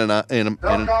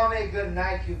me good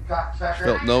night, you cocksucker.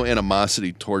 felt no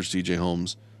animosity towards TJ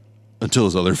Holmes until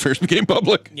his other affairs became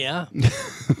public. Yeah.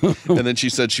 And then she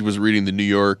said she was reading the New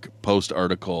York Post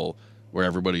article where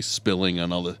everybody's spilling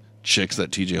on all the chicks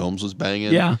that TJ Holmes was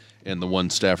banging. Yeah. And the one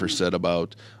staffer said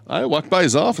about, I walked by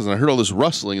his office and I heard all this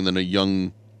rustling, and then a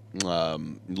young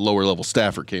lower level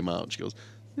staffer came out and she goes,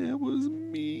 that was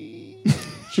me.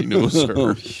 She knew it was her.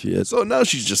 Oh, shit. So now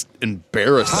she's just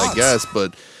embarrassed, I guess.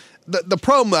 But the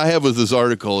problem I have with this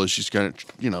article is she's kind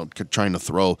of, trying to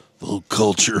throw the whole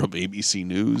culture of ABC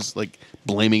News, like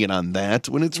blaming it on that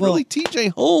when it's really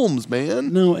TJ Holmes,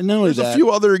 man. No, and not only There's that, a few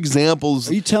other examples.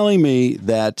 Are you telling me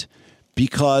that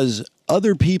because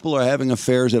other people are having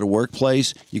affairs at a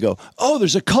workplace, you go, oh,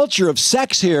 there's a culture of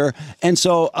sex here, and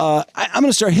so I'm going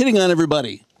to start hitting on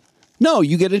everybody? No,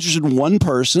 you get interested in one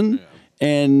person. Yeah.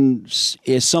 And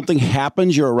if something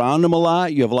happens, you're around them a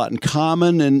lot, you have a lot in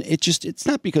common, and it's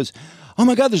not because, oh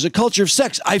my God, there's a culture of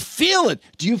sex. I feel it.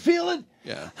 Do you feel it?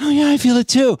 Yeah. Oh yeah, I feel it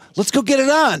too. Let's go get it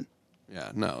on.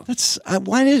 Yeah, no. That's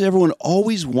why does everyone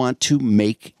always want to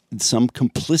make some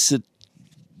complicit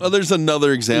there's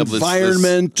another example.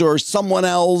 Environment or someone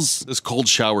else. This Cold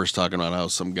Shower's talking about how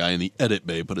some guy in the edit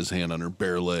bay put his hand on her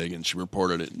bare leg and she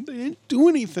reported it. They didn't do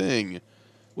anything.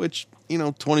 Which,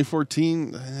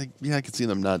 2014, I could see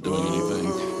them not doing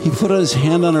anything. He put his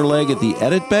hand on her leg at the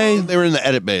edit bay? They were in the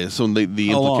edit bay, so the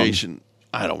implication,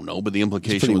 I don't know, but the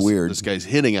implication was weird. This guy's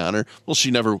hitting on her. Well,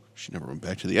 she never went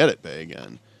back to the edit bay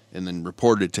again, and then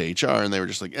reported it to HR, and they were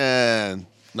just like,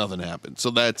 nothing happened. So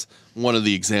that's one of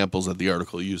the examples that the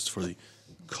article used for the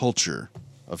culture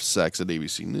of sex at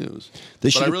ABC News. They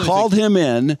should have called him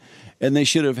in, and they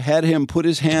should have had him put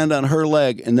his hand on her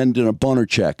leg and then done a boner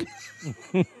check.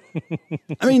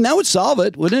 I mean, that would solve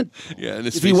it, wouldn't it? Yeah. And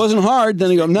if he wasn't hard,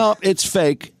 then he'd go, no, it's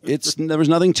fake. There was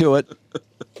nothing to it.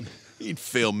 He'd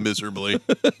fail miserably.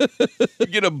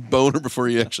 You'd get a boner before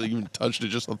you actually even touched it,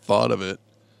 just the thought of it.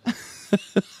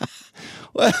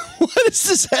 What is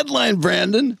this headline,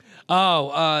 Brandon?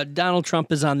 Oh, Donald Trump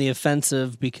is on the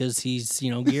offensive because he's,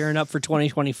 gearing up for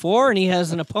 2024, and he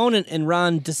has an opponent in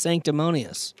Ron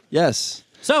DeSanctimonious. Yes.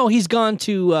 So he's gone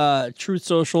to Truth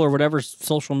Social or whatever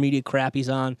social media crap he's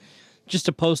on just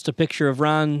to post a picture of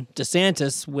Ron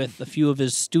DeSantis with a few of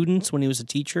his students when he was a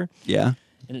teacher. Yeah.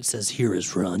 And it says, here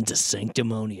is Ron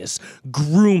DeSanctimonious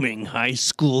grooming high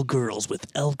school girls with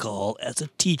alcohol as a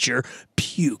teacher.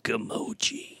 Puke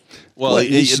emoji. Well,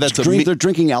 they're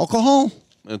drinking alcohol?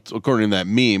 That's according to that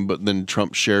meme, but then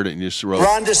Trump shared it and just wrote,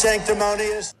 Ron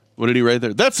DeSanctimonious. What did he write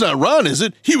there? That's not Ron, is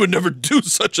it? He would never do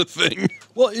such a thing.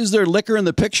 Well, is there liquor in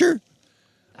the picture?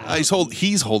 He's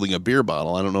holding a beer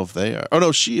bottle. I don't know if they are. Oh,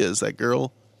 no, she is, that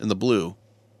girl in the blue.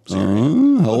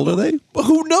 How old are they? But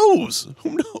who knows?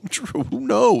 Drew, who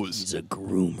knows? He's a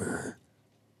groomer.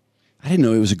 I didn't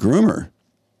know he was a groomer.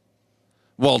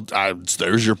 Well,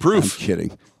 there's your proof. I'm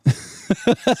kidding.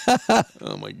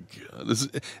 Oh my God!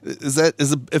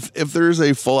 If there's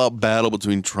a full-out battle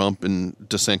between Trump and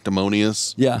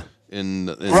DeSanctimonious, yeah, in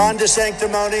Ron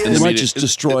DeSanctimonious, they might just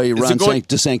destroy Ron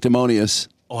DeSanctimonious.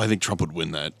 Oh, I think Trump would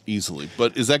win that easily.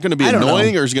 But is that going to be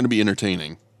annoying or is it going to be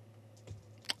entertaining?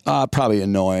 Probably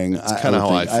annoying. That's kind of how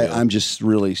I feel. I'm just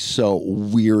really so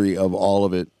weary of all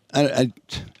of it. I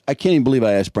can't even believe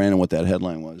I asked Brandon what that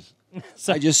headline was.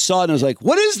 I just saw it and I was like,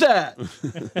 what is that?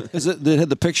 Because it had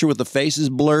the picture with the faces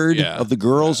blurred of the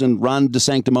girls and Ron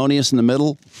DeSanctimonious in the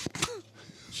middle.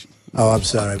 Oh, I'm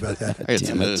sorry about that. That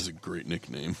is a great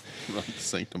nickname. Ron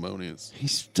DeSanctimonious.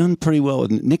 He's done pretty well.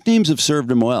 Nicknames have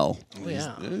served him well. Oh,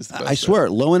 yeah. I swear,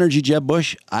 low energy Jeb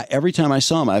Bush, every time I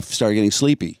saw him, I started getting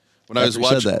sleepy. When I was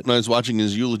watching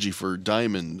his eulogy for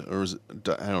Diamond, or was it,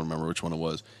 I don't remember which one it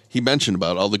was, he mentioned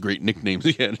about all the great nicknames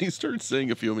he had, and he started saying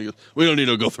a few of them. He goes, we don't need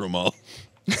to go through them all.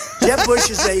 Jeb Bush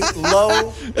is a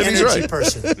low-energy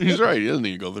person. He's right. He doesn't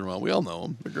need to go through them all. We all know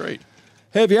him. They're great.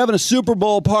 Hey, if you're having a Super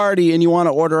Bowl party and you want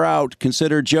to order out,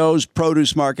 consider Joe's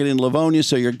Produce Market in Livonia,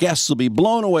 so your guests will be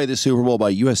blown away this Super Bowl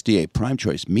by USDA Prime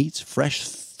Choice meats, fresh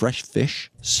fish,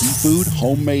 seafood,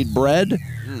 homemade bread,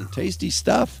 tasty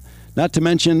stuff. Not to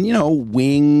mention,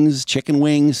 wings, chicken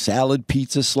wings, salad,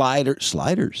 pizza,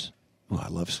 sliders. Oh, I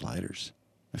love sliders.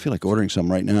 I feel like ordering some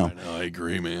right now. I know, I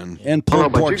agree, man. And I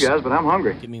don't know about you guys, but I'm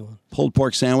hungry. Give me one. Pulled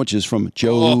pork sandwiches from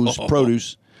Joe's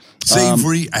Produce.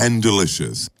 Savory and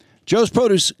delicious. Joe's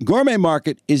Produce Gourmet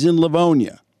Market is in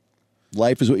Livonia.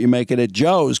 Life is what you make it at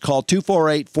Joe's. Call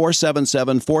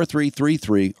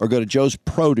 248-477-4333 or go to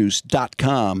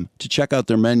joesproduce.com to check out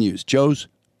their menus.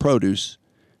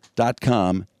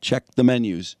 joesproduce.com. Check the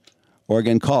menus. Or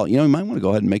again, call. You might want to go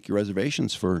ahead and make your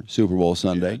reservations for Super Bowl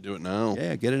Sunday. Yeah, do it now.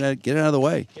 Yeah, get it out of the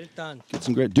way. Get it done. Get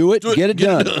some great. Do it. Get it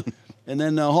done. And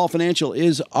then Hall Financial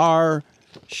is our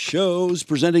show's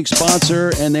presenting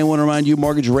sponsor, and they want to remind you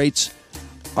mortgage rates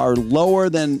are lower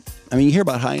than. You hear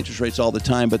about high interest rates all the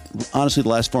time, but honestly, the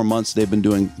last 4 months they've been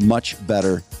doing much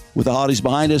better. With the holidays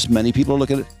behind us, many people are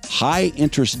looking at high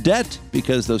interest debt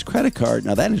because those credit cards.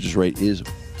 Now that interest rate is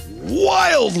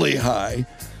wildly high.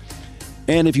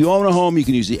 And if you own a home, you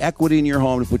can use the equity in your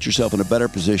home to put yourself in a better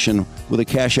position with a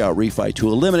cash-out refi to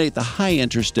eliminate the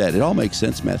high-interest debt. It all makes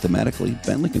sense mathematically.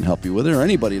 Bentley can help you with it, or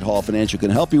anybody at Hall Financial can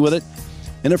help you with it.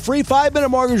 In a free 5-minute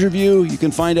mortgage review, you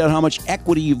can find out how much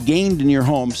equity you've gained in your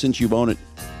home since you've owned it.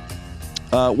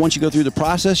 Once you go through the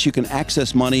process, you can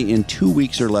access money in 2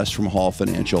 weeks or less from Hall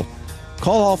Financial.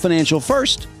 Call Hall Financial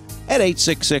first at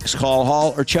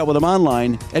 866-CALL-HALL or chat with them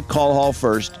online at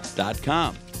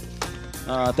callhallfirst.com.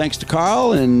 Thanks to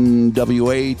Carl and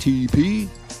WATP.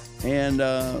 And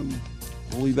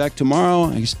we'll be back tomorrow.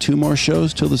 I guess 2 more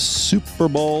shows till the Super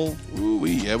Bowl. Ooh,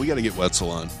 we got to get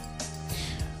Wetzel on.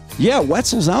 Yeah,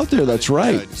 Wetzel's out there. That's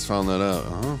right. Yeah, I just found that out.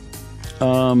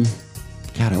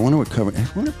 God, I wonder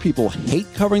if people hate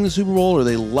covering the Super Bowl or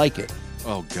they like it.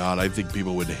 Oh, God, I think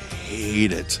people would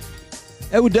hate it.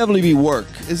 It would definitely be work.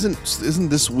 Isn't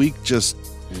this week just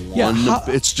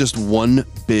it's just one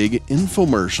big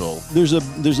infomercial?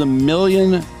 There's a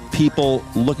million people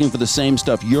looking for the same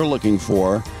stuff you're looking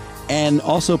for, and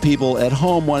also people at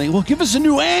home wanting, well, give us a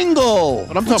new angle.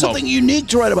 But I'm talking something unique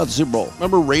to write about the Super Bowl.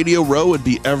 Remember Radio Row would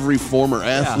be every former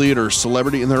athlete or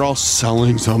celebrity, and they're all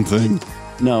selling something.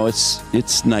 No, it's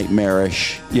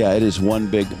nightmarish. Yeah, it is one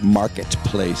big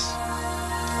marketplace.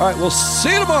 All right, we'll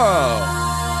see you tomorrow.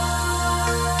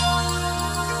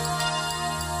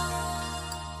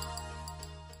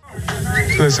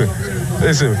 Listen,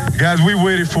 guys, we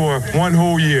waited for 1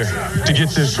 whole year to get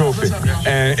this trophy.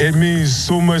 And it means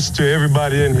so much to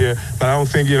everybody in here, but I don't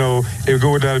think, it would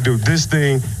go without a do. This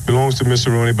thing belongs to Mr.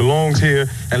 Rooney. It belongs here,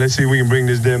 and let's see if we can bring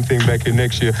this damn thing back here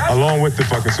next year, along with the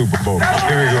fucking Super Bowl.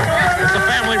 Here we go. It's a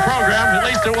family program, at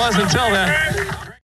least it was until then.